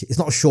bit of material. It's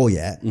not a show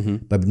yet,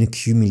 but I've been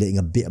accumulating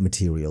a bit of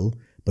material.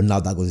 But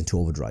now that goes into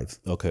overdrive.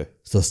 Okay.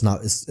 So it's now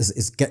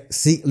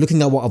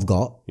looking at what I've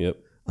got. Yep.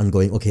 And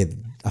going, okay,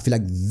 I feel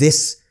like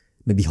this,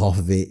 maybe half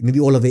of it, maybe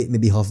all of it,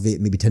 maybe half of it,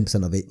 maybe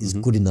 10% of it is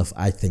good enough,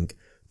 I think,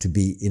 to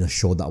be in a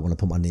show that I want to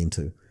put my name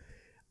to.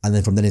 And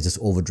then from then it's just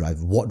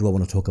overdrive. What do I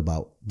want to talk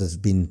about? There's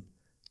been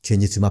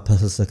changes to my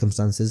personal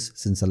circumstances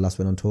since I last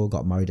went on tour,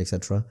 got married,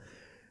 etc.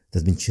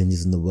 There's been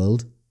changes in the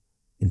world,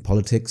 in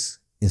politics,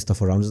 in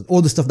stuff around us.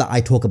 All the stuff that I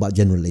talk about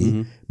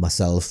generally,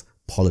 myself,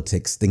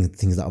 politics,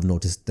 things that I've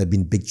noticed. There have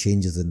been big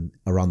changes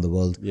around the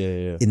world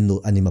and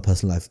in my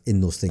personal life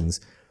in those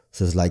things.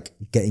 So it's like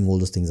getting all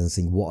those things and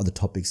seeing what are the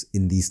topics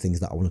in these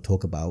things that I want to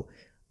talk about,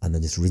 and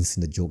then just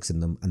rinsing the jokes in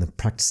them and then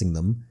practicing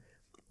them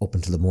up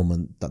until the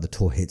moment that the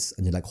tour hits,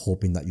 and you're like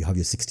hoping that you have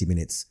your 60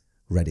 minutes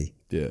ready.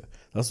 Yeah,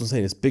 that's what I'm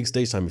saying. It's big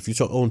stage time. If you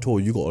shot on tour,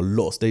 you got a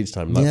lot of stage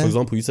time. Like for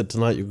example, you said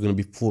tonight you're going to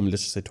be performing,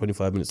 let's just say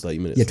 25 minutes, 30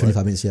 minutes. Yeah,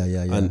 25 minutes.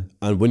 Yeah.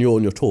 And when you're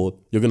on your tour,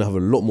 you're going to have a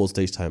lot more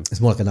stage time. It's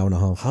more like an hour and a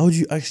half. How do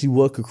you actually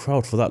work a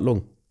crowd for that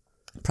long?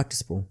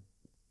 Practice, bro.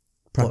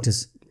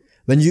 Practice.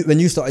 When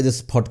you started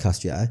this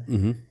podcast,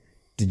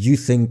 did you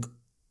think,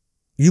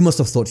 you must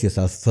have thought to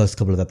yourself first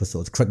couple of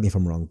episodes, correct me if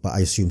I'm wrong, but I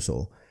assume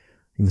so.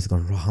 You must have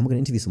gone, how am I going to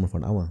interview someone for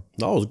an hour?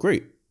 That was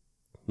great.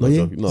 No,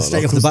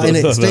 straight off the bat,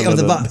 innit? Straight off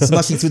the bat,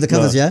 smashing through the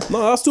covers,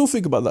 No, I still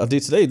think about that day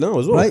to day now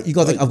as well. Right? You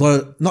got to think, I've got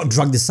to not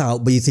drag this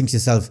out, but you think to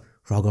yourself,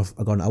 I've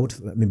got an hour,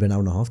 maybe an hour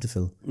and a half to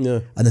fill. Yeah.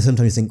 And then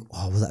sometimes you think,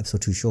 was that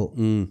episode too short?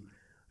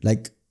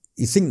 Like,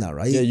 you think that,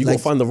 right? Yeah, you got to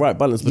find the right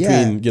balance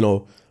between, making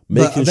sure.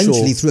 But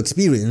eventually, through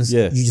experience,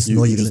 you just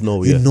know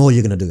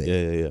you're going to do it.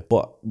 Yeah.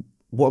 But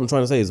what I'm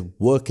trying to say is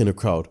work in a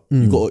crowd.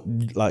 You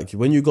got, like,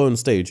 when you go on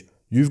stage,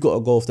 you've got to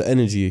go off the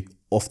energy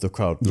off the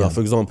crowd. Yeah. Like, for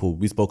example,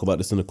 we spoke about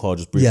this in the car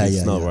just briefly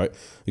right?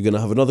 You're going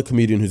to have another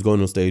comedian who's going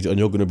on stage and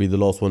you're going to be the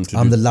last one to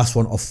I'm the last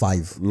one of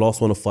five.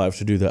 Last one of five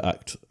to do their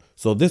act.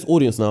 So this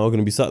audience now are going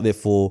to be sat there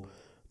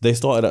they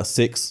started at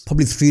 6.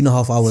 Probably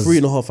 3.5 hours.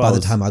 3.5 hours. By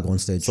the time I go on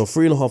stage. So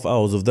 3.5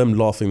 hours of them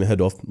laughing their head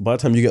off. By the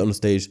time you get on the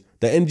stage,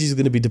 their energy is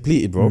going to be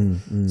depleted, bro.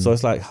 So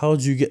it's like, how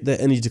do you get their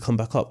energy to come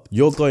back up?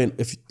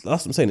 That's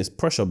what I'm saying, it's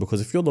pressure,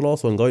 because if you're the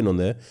last one going on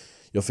there,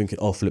 you're thinking,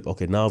 flip,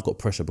 okay, now I've got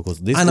pressure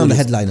because this. And I'm the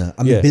headliner.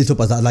 I'm built up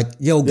as that. Like,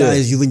 yo,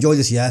 guys, you've enjoyed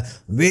this,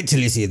 Wait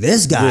till you see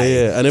this guy.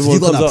 Yeah. And everyone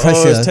comes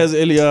out, it's TEZ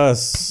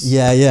ILYAS.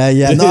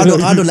 Yeah. No,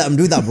 I don't let them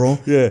do that, bro.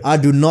 I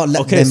do not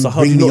let them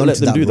bring me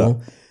onto that,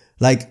 bro.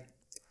 Like,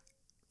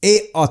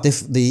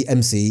 Atif, the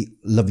MC,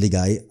 lovely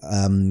guy,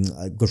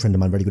 a good friend of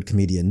mine, very good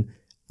comedian.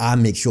 I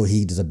make sure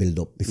he does a build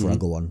up before I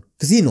go on,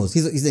 because he knows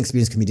he's an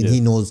experienced comedian. He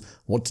knows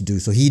what to do,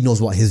 so he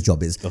knows what his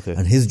job is.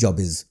 And his job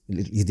is,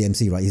 he's the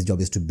MC, right? His job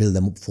is to build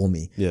them up for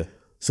me.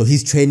 So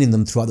he's training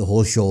them throughout the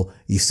whole show.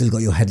 You still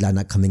got your headline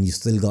act coming. You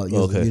still got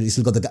you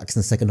still got the acts in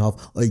the second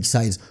half or each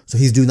side. So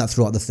he's doing that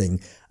throughout the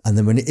thing. And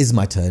then when it is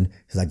my turn,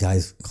 he's like,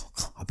 guys,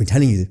 I've been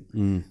telling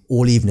you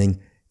all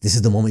evening, This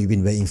is the moment you've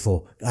been waiting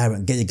for. All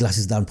right, get your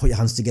glasses down, put your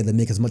hands together,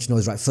 make as much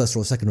noise, right? First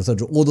row, second row,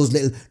 third row. All those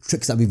little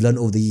tricks that we've learned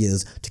over the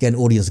years to get an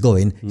audience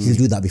going. He'll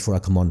do that before I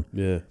come on.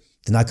 Yeah.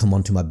 Then I come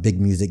on to my big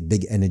music,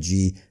 big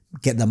energy,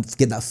 get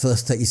that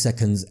first 30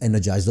 seconds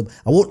energized up.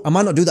 I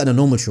might not do that in a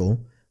normal show,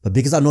 but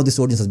because I know this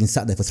audience has been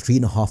sat there for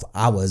 3.5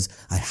 hours,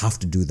 I have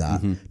to do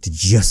that to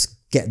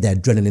just get their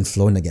adrenaline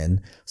flowing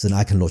again, so then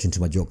I can launch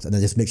into my jokes. And then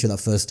just make sure that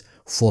first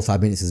 4 or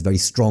 5 minutes is very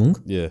strong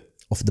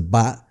off the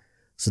bat,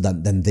 so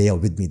that then they are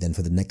with me then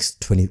for the next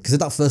 20. Because if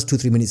that first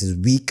 2-3 minutes is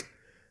weak,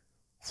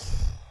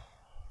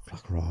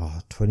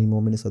 like 20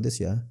 more minutes of this,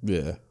 yeah?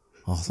 Yeah.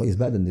 Oh, I thought he was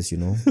better than this, you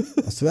know.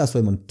 I swear I saw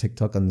him on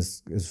TikTok and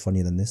this is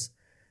funnier than this.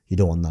 You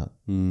don't want that.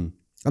 And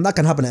that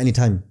can happen at any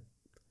time.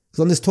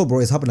 Because on this tour, bro,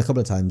 it's happened a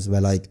couple of times where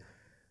like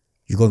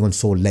you're going on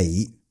so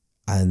late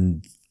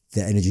and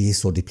their energy is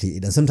so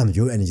depleted. And sometimes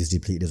your energy is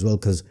depleted as well.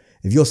 Because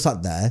if you're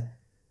sat there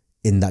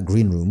in that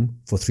green room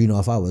for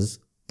 3.5 hours,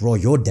 bro,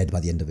 you're dead by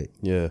the end of it.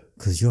 Yeah.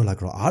 Because you're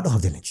like, I don't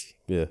have the energy.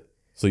 Yeah.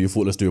 So you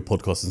thought, let's do a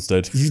podcast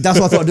instead. That's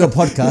why I thought I'd do a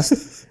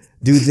podcast.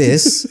 Do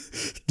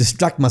this,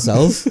 distract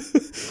myself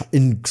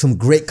in some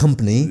great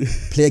company,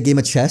 play a game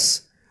of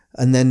chess,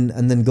 and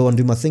then go and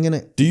do my thing in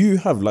it. Do you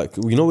have like,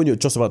 you know, when you're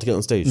just about to get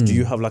on stage, do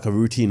you have like a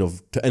routine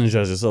to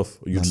energize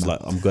yourself? Or you're just like,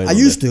 I'm going. I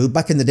used to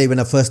back in the day when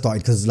I first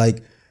started, because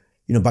like,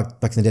 you know, back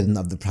in the day I didn't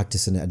have the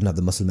practice in it, I didn't have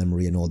the muscle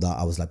memory and all that.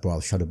 I was like, bro, I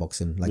was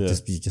shadowboxing, like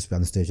just be on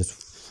the stage,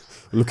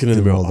 just looking in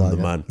the mirror, I'm the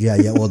yeah. man.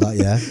 Yeah, all that,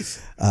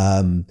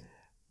 yeah.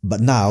 But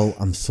now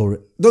I'm sorry.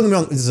 Don't get me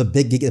wrong. This is a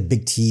big gig, a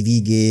big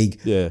TV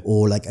gig,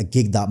 or like a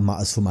gig that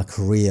matters for my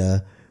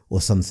career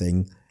or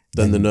something.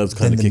 Then the nerves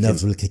kind of kick in. The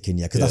nerves will kick in,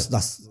 yeah, because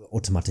that's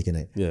automatic in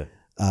it. Yeah.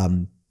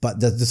 But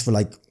just for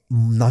like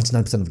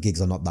 99% of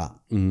gigs are not that.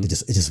 It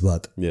just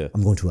work. Yeah.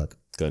 I'm going to work.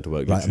 Going to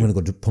work. Right. I'm going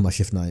to go put my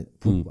shift night.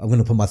 I'm going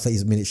to put my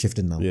 30-minute shift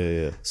in now.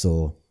 Yeah.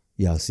 So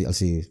yeah, I'll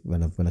see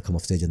when I come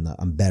off stage and that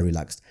I'm bare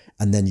relaxed.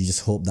 And then you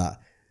just hope that.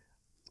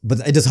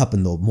 But it does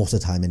happen though most of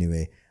the time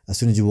anyway. As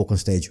soon as you walk on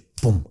stage,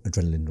 boom,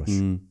 adrenaline rush.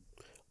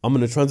 I'm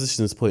going to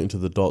transition this point into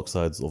the dark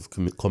sides of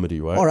comedy,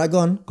 right? All right, go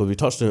on. Because we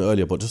touched on it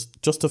earlier, but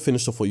just to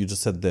finish off what you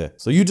just said there.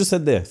 So you just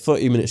said there,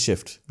 30-minute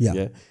shift.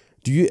 Yeah.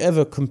 Do you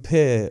ever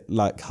compare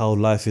like how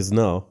life is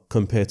now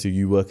compared to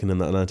you working in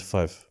that 9 to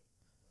 5?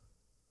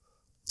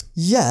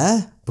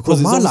 Yeah.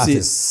 Because my life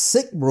is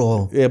sick,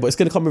 bro. Yeah, but it's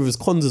going to come with its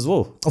cons as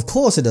well. Of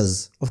course it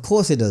does.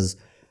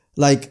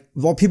 Like,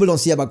 what people don't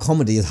see about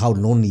comedy is how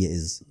lonely it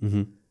is.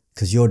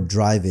 Because you're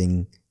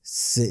driving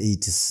city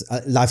to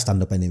live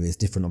stand-up anyway. It's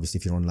different obviously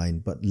if you're online,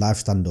 but live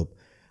stand-up,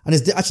 and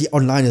it's actually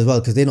online as well,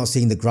 because they're not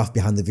seeing the graph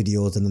behind the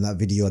videos, and then that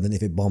video, and then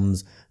if it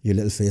bombs, your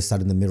little face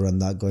sat in the mirror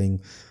and that going,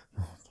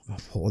 oh, I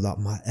put all that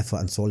my effort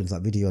and soul into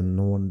that video and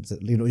no one,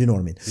 you know what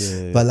I mean.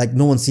 Yeah. But like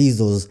no one sees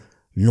those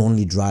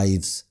lonely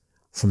drives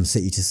from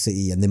city to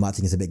city, and they might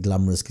think it's a bit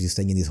glamorous because you're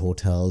staying in these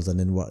hotels, and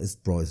then it's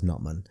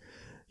not, man.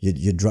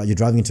 You're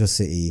driving into a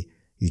city,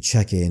 you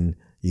check in,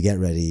 you get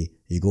ready,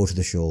 you go to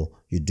the show,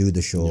 you do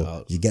the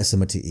show, you get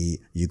something to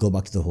eat, you go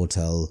back to the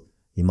hotel,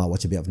 you might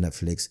watch a bit of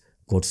Netflix,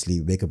 go to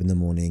sleep, wake up in the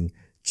morning,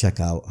 check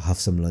out, have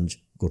some lunch,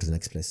 go to the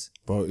next place.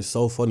 Bro, it's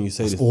so funny you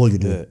say this. That's all you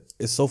do. Yeah,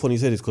 it's so funny you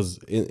say this because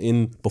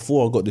in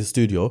before I got this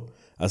studio,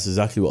 that's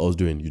exactly what I was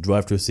doing. You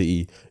drive to a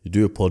city, you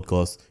do a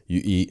podcast,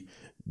 you eat,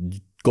 you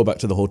go back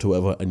to the hotel,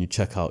 whatever, and you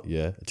check out,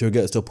 yeah? Till it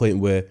gets to a point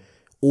where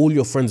all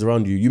your friends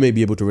around you may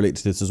be able to relate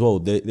to this as well.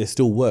 They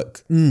still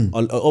work.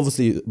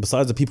 Obviously,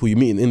 besides the people you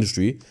meet in the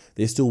industry,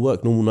 they still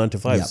work normal 9 to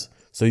 5s. Yep.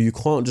 So you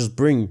can't just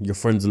bring your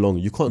friends along.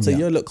 You can't say,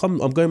 yeah, look,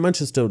 come, I'm going to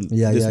Manchester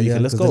this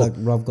weekend. Let's go. Like,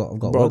 I've got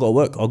Bro, I got to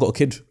work. I got a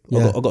kid.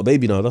 I got a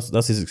baby now.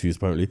 That's his excuse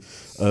apparently.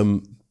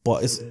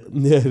 But it's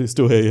it's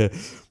still here. Yeah.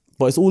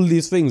 But it's all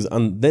these things,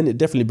 and then it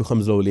definitely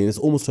becomes lonely, and it's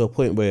almost to a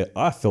point where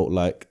I felt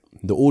like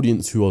the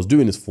audience who I was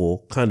doing this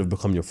for kind of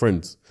become your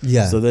friends.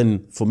 Yeah. So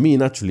then for me,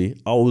 naturally,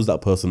 I was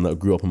that person that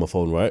grew up on my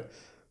phone, right?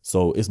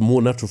 So it's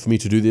more natural for me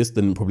to do this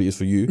than it probably is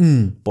for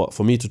you. But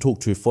for me to talk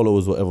to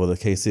followers, whatever the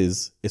case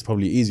is, it's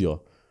probably easier.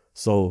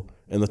 So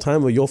in the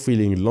time where you're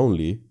feeling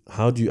lonely,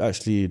 how do you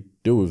actually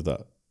deal with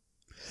that?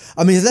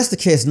 I mean, that's the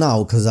case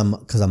now because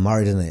I'm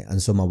married, in it, and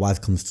so my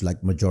wife comes to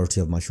like majority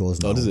of my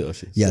shows now. Oh, does it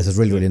actually? Yeah, so it's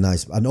really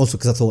nice, and also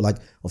because I thought like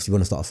obviously we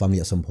want to start a family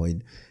at some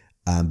point.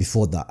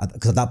 Before that,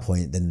 because at that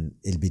point, then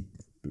it'll be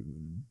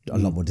a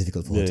lot more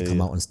difficult for her to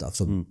come out and stuff.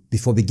 So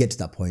before we get to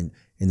that point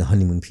in the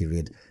honeymoon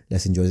period,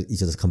 let's enjoy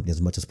each other's company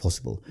as much as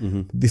possible.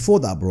 Before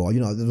that, bro, you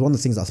know, one of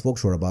the things I spoke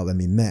to her about when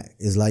we met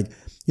is like,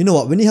 you know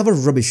what, when you have a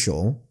rubbish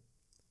show,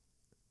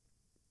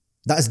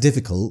 that is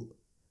difficult,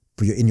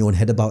 but you're in your own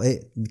head about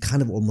it. You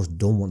kind of almost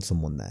don't want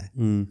someone there.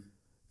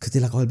 Because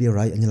they're like, oh, I'll be all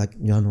right. And you're like,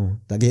 yeah, no.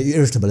 Like, you're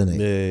irritable, innit?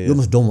 Yeah. You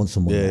almost don't want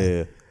someone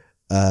there.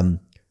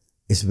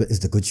 It's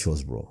the good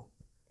shows, bro.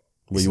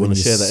 Where you want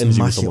to share that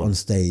energy with someone. Smash it on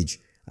stage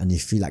and you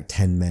feel like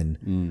 10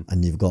 men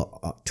and you've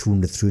got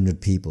 200, 300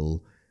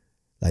 people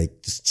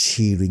like just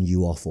cheering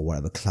you off or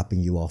whatever, clapping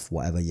you off,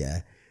 whatever,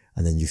 yeah.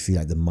 And then you feel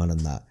like the man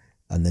and that.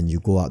 And then you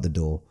go out the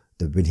door,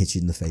 the wind hits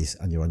you in the face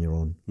and you're on your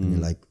own. And you're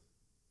like,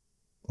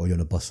 or you're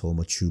on a bus home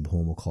or tube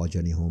home or car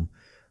journey home.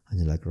 And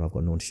you're like, oh, I've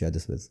got no one to share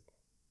this with.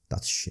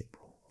 That's shit,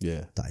 bro.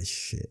 Yeah. That is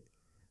shit.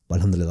 But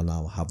alhamdulillah,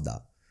 now I have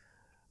that.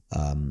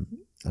 And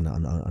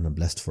I'm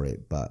blessed for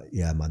it. But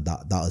yeah, man,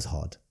 that is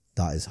hard.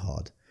 That is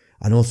hard.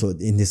 And also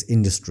in this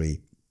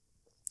industry,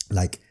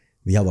 like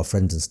we have our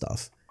friends and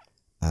stuff,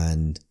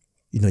 and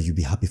you'd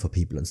be happy for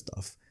people and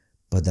stuff.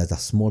 But there's a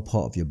small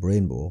part of your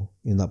brain, bro,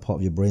 in that part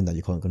of your brain that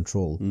you can't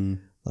control.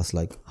 That's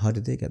like, how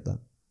did they get that?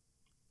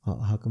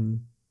 How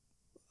come?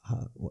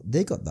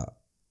 They got that?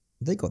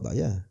 They got that,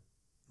 yeah.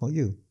 Not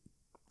you.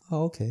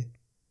 Oh, okay.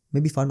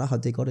 Maybe find out how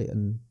they got it,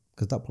 and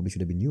because that probably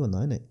should have been you on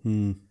that,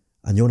 innit?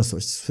 And you want to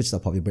switch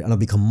that part of your brain, and I've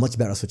become much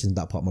better at switching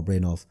that part of my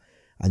brain off,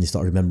 and you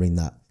start remembering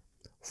that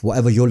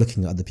whatever you're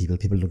looking at other people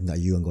are looking at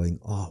you and going,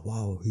 oh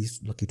wow, he's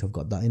lucky to have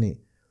got that, innit?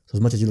 So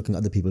as much as you're looking at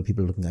other people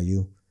are looking at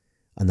you,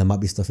 and there might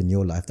be stuff in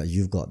your life that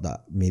you've got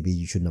that maybe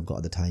you shouldn't have got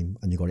at the time,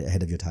 and you got it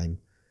ahead of your time,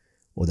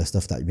 or there's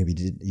stuff that maybe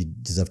you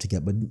deserve to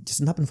get, but it just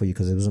didn't happen for you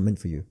because it wasn't meant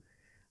for you,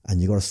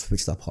 and you got to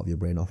switch that part of your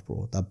brain off,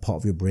 bro. That part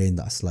of your brain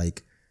that's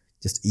like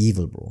just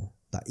evil, bro.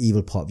 That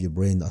evil part of your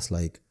brain that's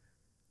like,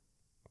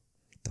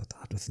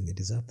 I don't think they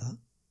deserve that.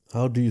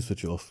 How do you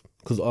switch it off?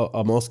 Because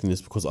I'm asking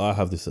this because I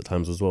have this at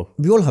times as well.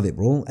 We all have it,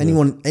 bro.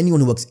 Anyone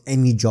who works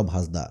any job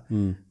has that.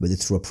 Whether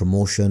it's through a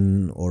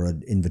promotion or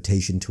an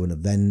invitation to an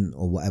event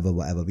or whatever.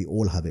 We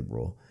all have it,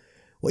 bro.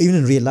 Or even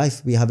in real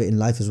life, we have it in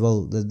life as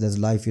well. There's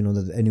life,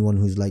 there's anyone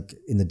who's like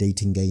in the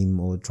dating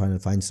game or trying to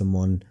find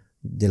someone,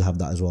 they'll have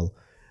that as well.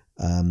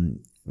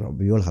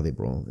 We all have it,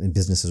 bro. In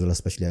business as well,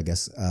 especially, I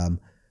guess.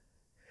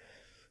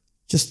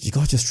 You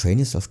gotta just train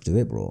yourself to do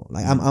it, bro.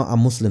 Like I'm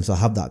Muslim, so I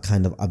have that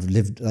kind of. I've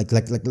lived like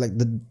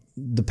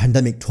the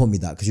pandemic taught me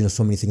that because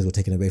so many things were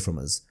taken away from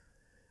us,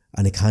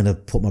 and it kind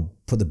of put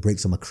the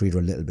brakes on my career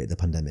a little bit. The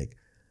pandemic,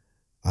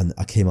 and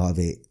I came out of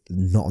it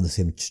not on the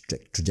same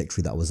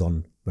trajectory that I was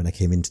on when I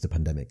came into the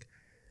pandemic,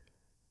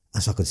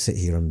 and so I could sit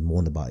here and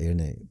mourn about it,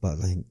 innit? But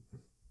like,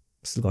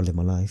 still gotta live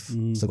my life.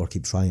 Still gotta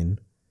keep trying.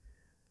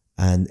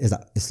 And is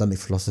that Islamic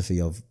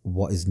philosophy of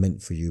what is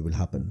meant for you will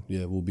happen?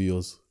 Yeah, will be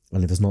yours.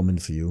 And if it's not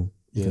meant for you,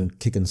 you can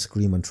kick and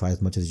scream and try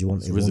as much as you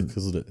want. It's risk,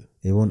 isn't it?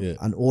 It won't. Yeah.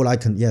 And all I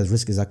can, it's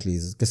risk exactly.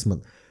 Is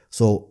qismat.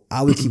 So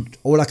I will keep,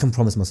 all I can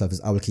promise myself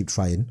is I will keep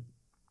trying.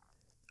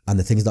 And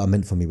the things that are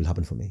meant for me will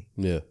happen for me.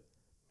 Yeah.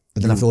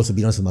 But then I have to also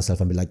be honest with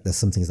myself and be like, there's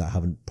some things that I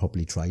haven't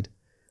properly tried.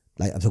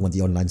 Like I'm talking about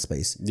the online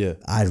space. Yeah.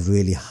 I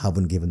really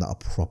haven't given that a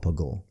proper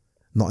go.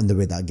 Not in the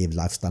way that I gave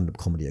live stand-up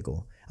comedy a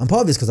go. And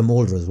part of it is because I'm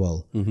older as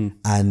well.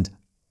 And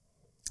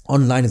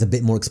online is a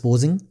bit more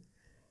exposing.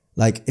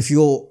 Like if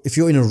you're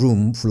in a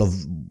room full of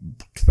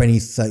 20,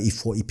 30,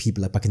 40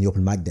 people like back in the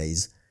open mic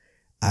days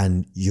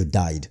and you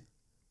died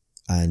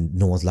and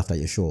no one's laughed at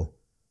your show,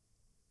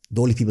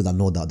 the only people that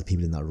know that are the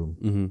people in that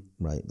room,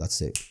 right?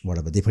 That's it.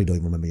 Whatever. They probably don't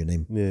even remember your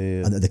name.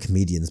 Yeah. And they're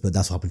comedians, but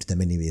that's what happened to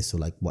them anyway. So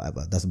like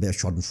whatever. That's a bit of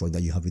schadenfreude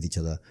that you have with each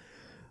other.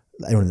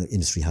 Everyone in the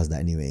industry has that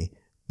anyway.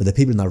 But the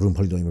people in that room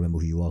probably don't even remember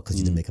who you are because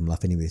you didn't make them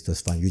laugh anyway. So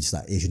it's fine. You're just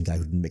that Asian guy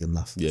who didn't make them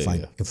laugh. Yeah, fine.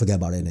 yeah. You can forget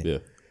about it, innit? Yeah.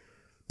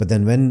 But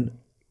then when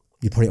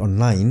you put it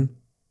online,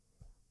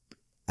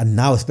 and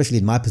now especially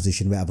in my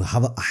position where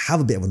I have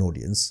a bit of an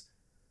audience,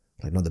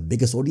 like not the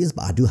biggest audience,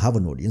 but I do have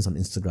an audience on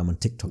Instagram and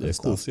TikTok and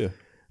stuff. Of course, yeah.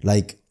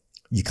 Like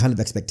your kind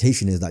of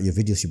expectation is that your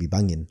videos should be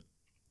banging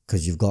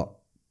because you've got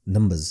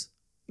numbers.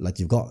 Like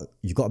you've got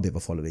a bit of a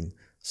following.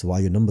 So why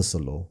are your numbers so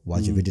low? Why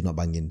is your video not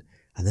banging?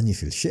 And then you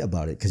feel shit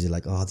about it because you're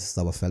like, oh, this is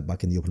how I felt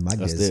back in the open mic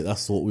days.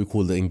 That's what we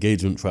call the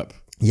engagement trap.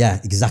 Yeah,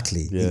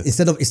 exactly. Yeah.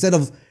 Instead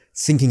of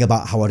thinking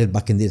about how I did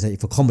back in the day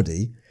for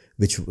comedy,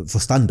 for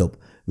stand-up,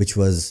 which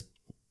was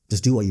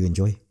just do what you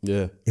enjoy.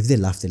 Yeah. If they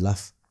laugh, they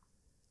laugh.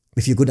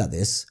 If you're good at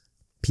this,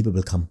 people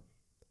will come.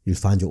 You'll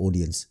find your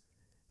audience.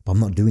 But I'm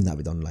not doing that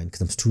with online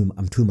because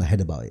I'm too in my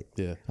head about it.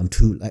 Yeah. I'm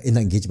too like, in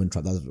that engagement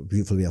trap. That's a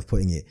beautiful way of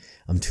putting it.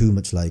 I'm too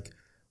much like,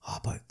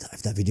 but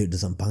if that video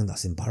doesn't bang,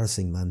 that's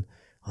embarrassing, man.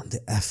 And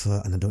the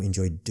effort, and I don't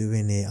enjoy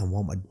doing it. And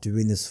what am I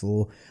doing this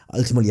for?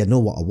 Ultimately, I know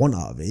what I want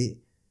out of it,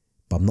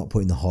 but I'm not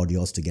putting the hard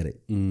yards to get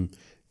it.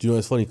 Do you know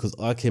it's funny? Because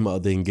I came out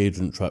of the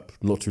engagement trap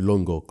not too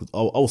long ago. Because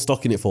I was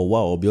stuck in it for a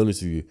while, I'll be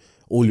honest with you.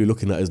 All you're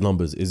looking at is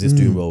numbers. Is this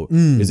doing well?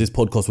 Is this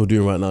podcast we're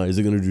doing right now, is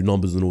it going to do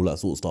numbers and all that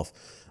sort of stuff?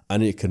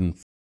 And it can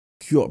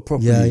cure up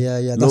properly.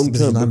 Yeah. Long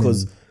term,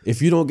 because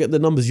if you don't get the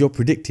numbers you're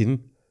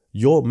predicting,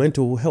 your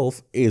mental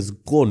health is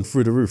gone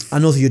through the roof.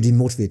 And also you're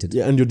demotivated.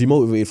 Yeah, and you're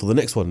demotivated for the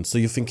next one. So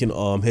you're thinking,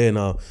 I'm here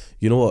now.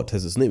 You know what,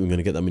 TEZ, it's not even going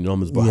to get that many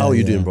numbers. But how are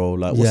you doing, bro?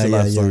 Like, what's your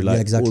life story? Like,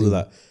 exactly. All of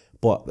that.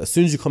 But as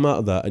soon as you come out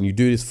of that and you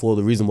do this for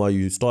the reason why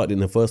you started in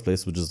the first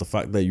place, which is the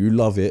fact that you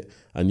love it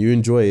and you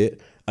enjoy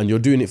it, and you're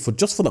doing it for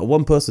just for that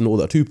one person or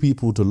that two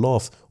people to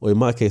laugh, or in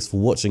my case for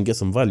watch and get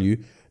some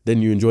value,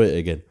 then you enjoy it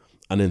again.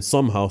 And then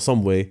somehow,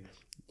 some way,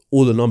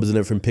 all the numbers and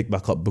everything pick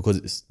back up because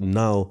it's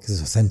now because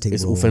it's authentic.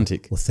 It's bro.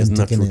 authentic. Authentic,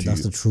 it's natural to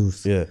that's you. the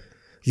truth. Yeah.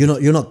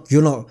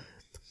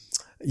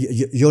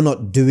 You're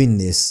not doing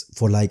this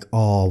for like,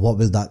 what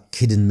will that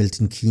kid in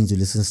Milton Keynes who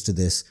listens to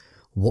this,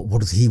 what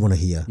does he want to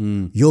hear?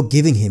 You're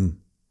giving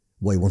him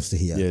what he wants to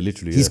hear. Yeah,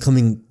 literally. He's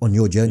coming on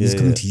your journey. He's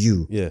coming to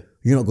you. Yeah.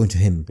 You're not going to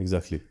him.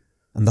 Exactly.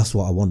 And that's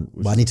what I want.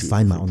 But I need to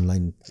find my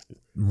online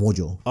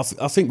mojo.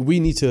 I think we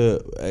need to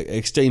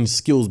exchange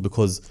skills,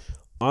 because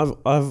I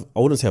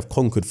wouldn't say I've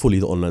conquered fully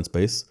the online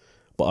space,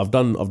 but I've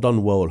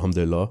done well,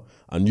 alhamdulillah,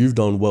 and you've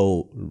done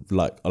well,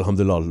 like,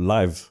 alhamdulillah,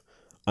 live.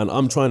 And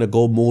I'm trying to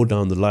go more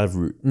down the live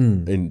route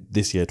in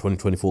this year,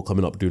 2024,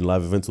 coming up, doing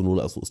live events and all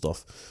that sort of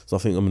stuff. So I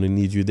think I'm going to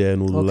need you there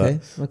and all of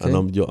that. Okay. And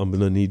I'm going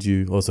to need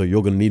you. Also,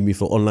 you're going to need me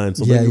for online.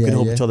 So maybe we can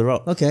help each other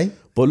out. Okay.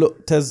 But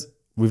look, Tez,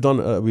 we've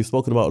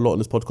spoken about a lot on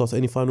this podcast.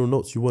 Any final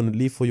notes you want to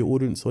leave for your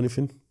audience or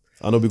anything?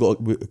 I know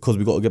because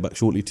we got to get back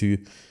shortly to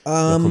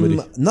comedy.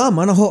 No,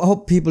 man. I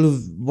hope people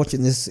who've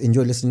watching this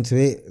enjoy listening to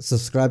it.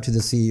 Subscribe to the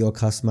CEO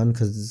Cast, man,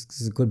 because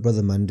he's a good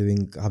brother, man,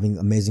 having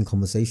amazing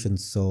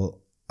conversations. So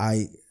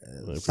I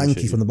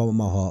thank you from the bottom of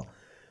my heart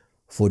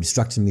for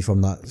distracting me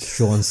from that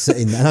show and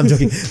sitting. And I'm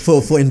joking,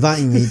 for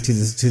inviting me to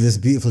this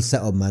beautiful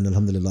setup, man.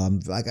 Alhamdulillah,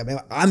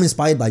 I'm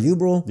inspired by you,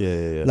 bro.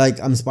 Yeah. Like,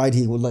 I'm inspired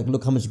here. Like,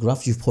 look how much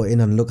graft you've put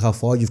in, and look how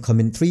far you've come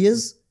in 3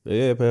 years.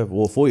 Yeah,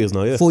 well, 4 years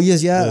now. Yeah, 4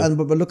 years. Yeah, and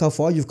but look how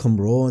far you've come,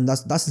 bro. And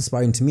that's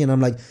inspiring to me. And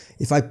I'm like,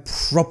 if I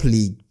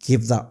properly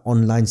give that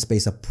online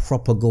space a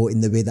proper go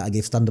in the way that I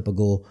gave stand up a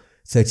go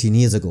 13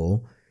 years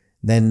ago,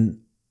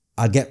 then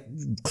I get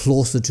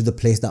closer to the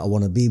place that I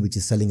want to be, which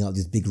is selling out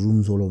these big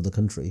rooms all over the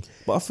country.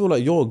 But I feel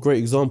like you're a great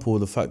example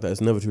of the fact that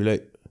it's never too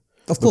late.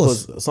 Of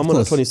course. Because someone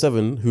at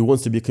 27 who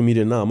wants to be a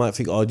comedian now might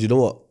think, oh, do you know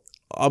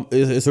what?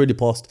 It's already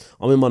past.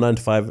 I'm in my 9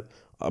 to 5.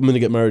 I'm going to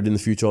get married in the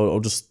future. I'll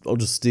just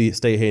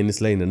stay here in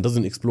this lane, and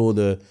doesn't explore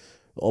the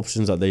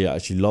options that they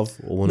actually love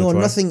or want to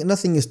try.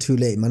 Nothing is too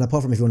late, man.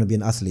 Apart from if you want to be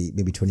an athlete,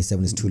 maybe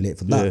 27 is too late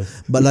for that. Yeah.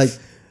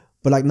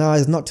 But nah,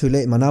 it's not too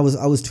late, man. I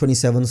was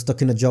 27,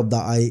 stuck in a job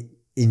that I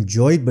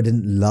enjoyed but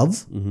didn't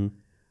love,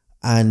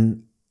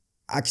 and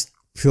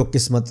pure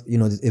kismat,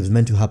 it was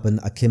meant to happen.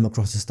 I came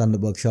across a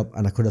stand-up workshop,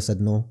 and I could have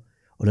said no.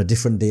 On a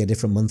different day, a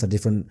different month, a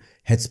different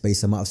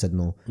headspace, I might have said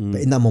no.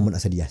 But in that moment, I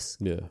said yes.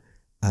 Yeah.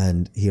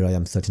 And here I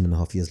am 13 and a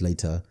half years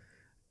later,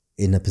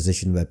 in a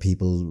position where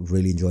people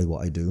really enjoy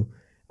what I do,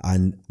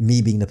 and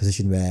me being in a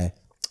position where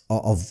I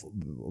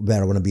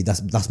want to be,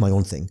 that's my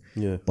own thing.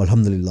 Yeah. But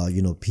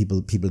alhamdulillah,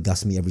 people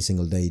gas me every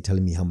single day,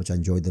 telling me how much I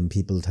enjoyed them.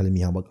 People telling me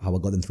how I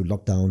got them through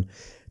lockdown.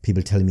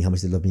 People telling me how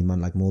much they love me, man,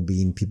 like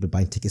Mobeen. People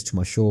buying tickets to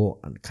my show,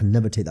 and can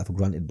never take that for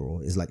granted, bro.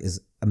 It's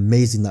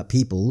amazing that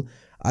people.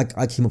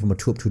 I came up from a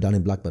 2 up 2 down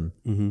in Blackburn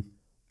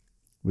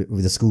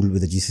with a school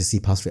with a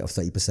GCSE pass rate of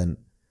 30%,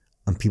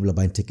 and people are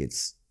buying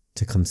tickets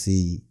to come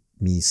see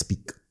me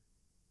speak.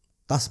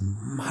 That's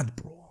mad,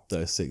 bro.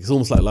 That is sick. It's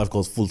almost like life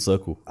goes full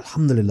circle.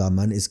 Alhamdulillah,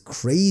 man. It's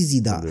crazy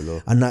that.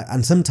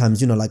 And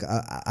sometimes, like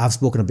I've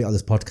spoken a bit on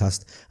this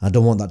podcast, and I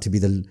don't want that to be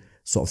the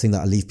sort of thing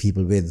that I leave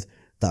people with,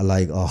 that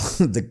like, oh,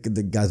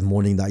 the guy's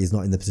mourning that he's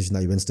not in the position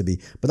that he wants to be.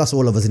 But that's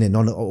all of us, innit?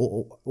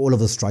 All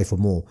of us strive for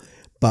more.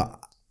 But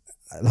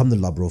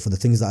alhamdulillah, bro, for the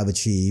things that I've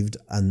achieved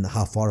and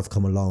how far I've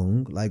come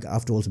along, like, I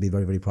have to also be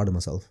very, very proud of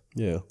myself.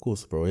 Yeah, of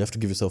course, bro. You have to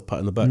give yourself a pat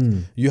on the back.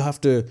 You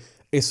have to.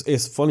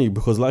 It's funny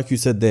because, like you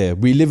said there,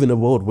 we live in a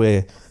world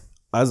where,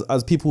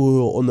 as people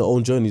who are on their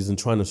own journeys and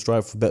trying to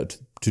strive for better,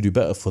 to do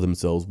better for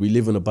themselves, we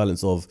live in a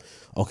balance of,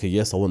 okay,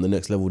 yes, I want the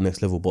next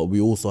level, but we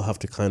also have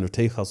to kind of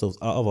take ourselves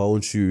out of our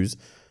own shoes,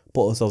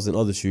 put ourselves in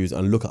other shoes,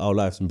 and look at our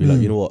lives and be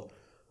like, you know what,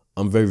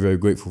 I'm very, very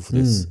grateful for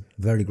this.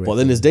 Very grateful. But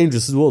then it's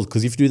dangerous as well,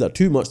 because if you do that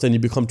too much, then you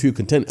become too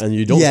content and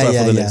you don't strive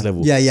for the next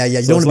level. Yeah.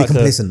 You don't want to be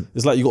complacent.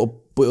 It's like you got to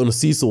put it on a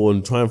seesaw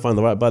and try and find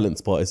the right balance,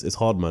 but it's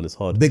hard, man. It's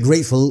hard. Be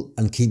grateful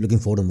and keep looking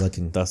forward and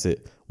working. That's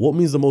it. What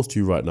means the most to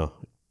you right now,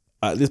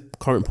 at this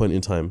current point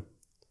in time?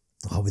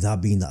 Oh,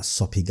 without being that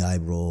soppy guy,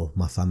 bro.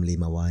 My family,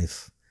 my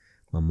wife,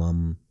 my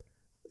mum,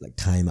 like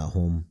time at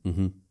home.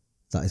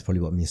 That is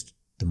probably what means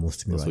the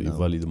most to me right now. That's what you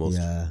value the most.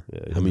 Yeah.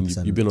 I mean,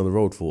 you've been on the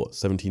road for what,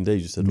 17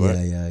 days, you said,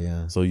 right?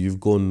 Yeah. So you've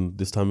gone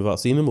this time without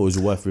seeing him, or is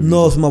your wife with you?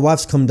 No, so my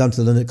wife's come down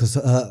to London because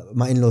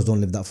my in-laws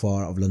don't live that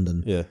far out of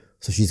London. Yeah.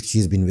 So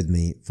she's been with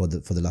me for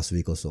the last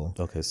week or so.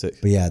 Okay, sick.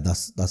 But yeah,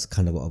 that's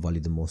kind of what I value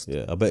the most.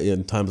 Yeah, I bet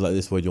in times like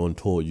this where you're on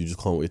tour, you just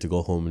can't wait to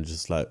go home and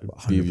just like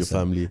 100%. Be with your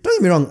family. Don't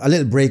get me wrong, a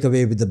little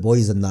breakaway with the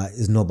boys and that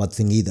is no bad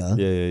thing either.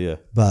 Yeah.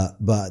 But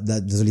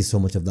there's only so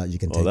much of that you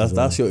can take.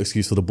 That's your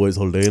excuse for the boys'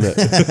 holiday, isn't it?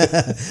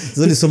 There's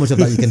only so much of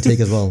that you can take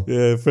as well.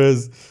 Yeah,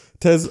 Fez.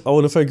 Tez, I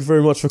want to thank you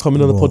very much for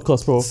coming on the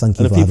podcast, bro. Thank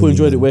you. And if people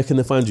enjoyed it, where can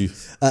they find you?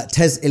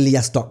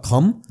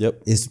 TEZILYAS.com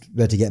is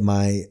where to get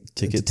my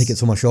tickets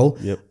for my show.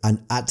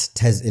 And at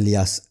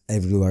TEZILYAS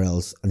everywhere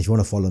else. And if you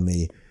want to follow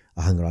me,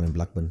 I hang around in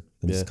Blackburn.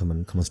 Then just come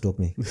and stalk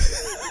me.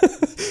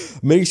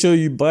 Make sure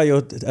you buy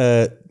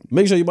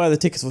the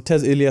tickets for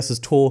TEZ ILYAS's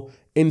tour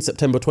in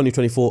September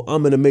 2024.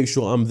 I'm going to make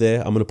sure I'm there.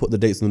 I'm going to put the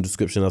dates in the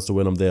description as to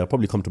when I'm there. I'll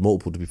probably come to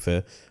multiple, to be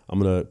fair.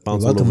 I'm going to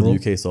bounce all over the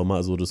UK, so I might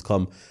as well just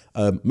come.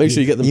 Make sure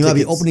you get them tickets. You might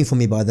be opening for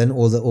me by then,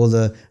 all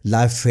the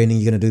live training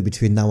you're going to do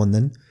between now and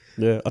then.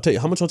 Yeah, I'll tell you,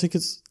 how much are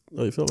tickets?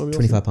 If you don't mind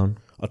me £25.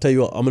 I'll tell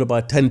you what, I'm going to buy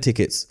 10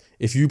 tickets.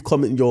 If you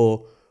comment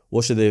your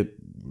what should they?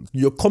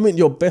 You comment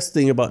your best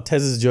thing about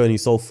TEZ's journey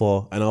so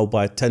far, and I'll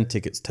buy 10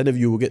 tickets. 10 of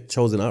you will get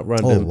chosen at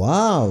random. Oh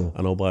wow!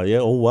 And I'll buy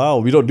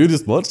we don't do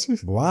this much.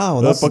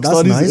 Wow, that's nice.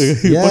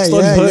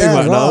 Pakistan's hurting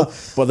right now,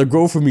 but the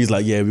growth for me is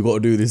like, we got to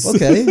do this.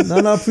 Okay,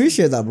 no, I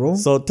appreciate that, bro.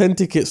 So 10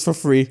 tickets for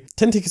free.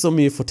 10 tickets on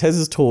me for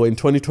TEZ's tour in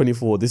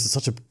 2024. This is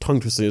such a tongue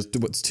twister.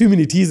 It's too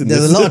many T's in this.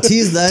 There's a lot of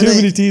T's there. Too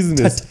many T's in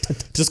this.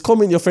 Just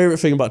comment your favorite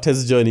thing about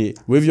TEZ's journey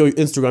with your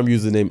Instagram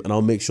username, and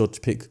I'll make sure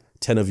to pick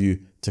 10 of you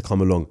to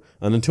come along.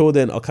 And until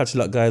then, I'll catch you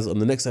like guys on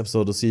the next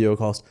episode of CEO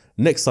Cast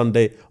next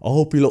Sunday. I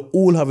hope you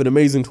all have an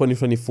amazing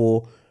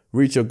 2024,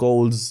 reach your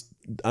goals,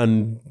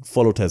 and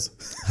follow TEZ.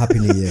 Happy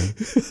New Year.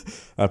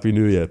 Happy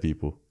New Year,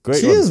 people.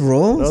 Great. Cheers,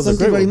 bro. Thank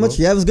you very much.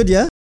 Yeah, it was good, yeah.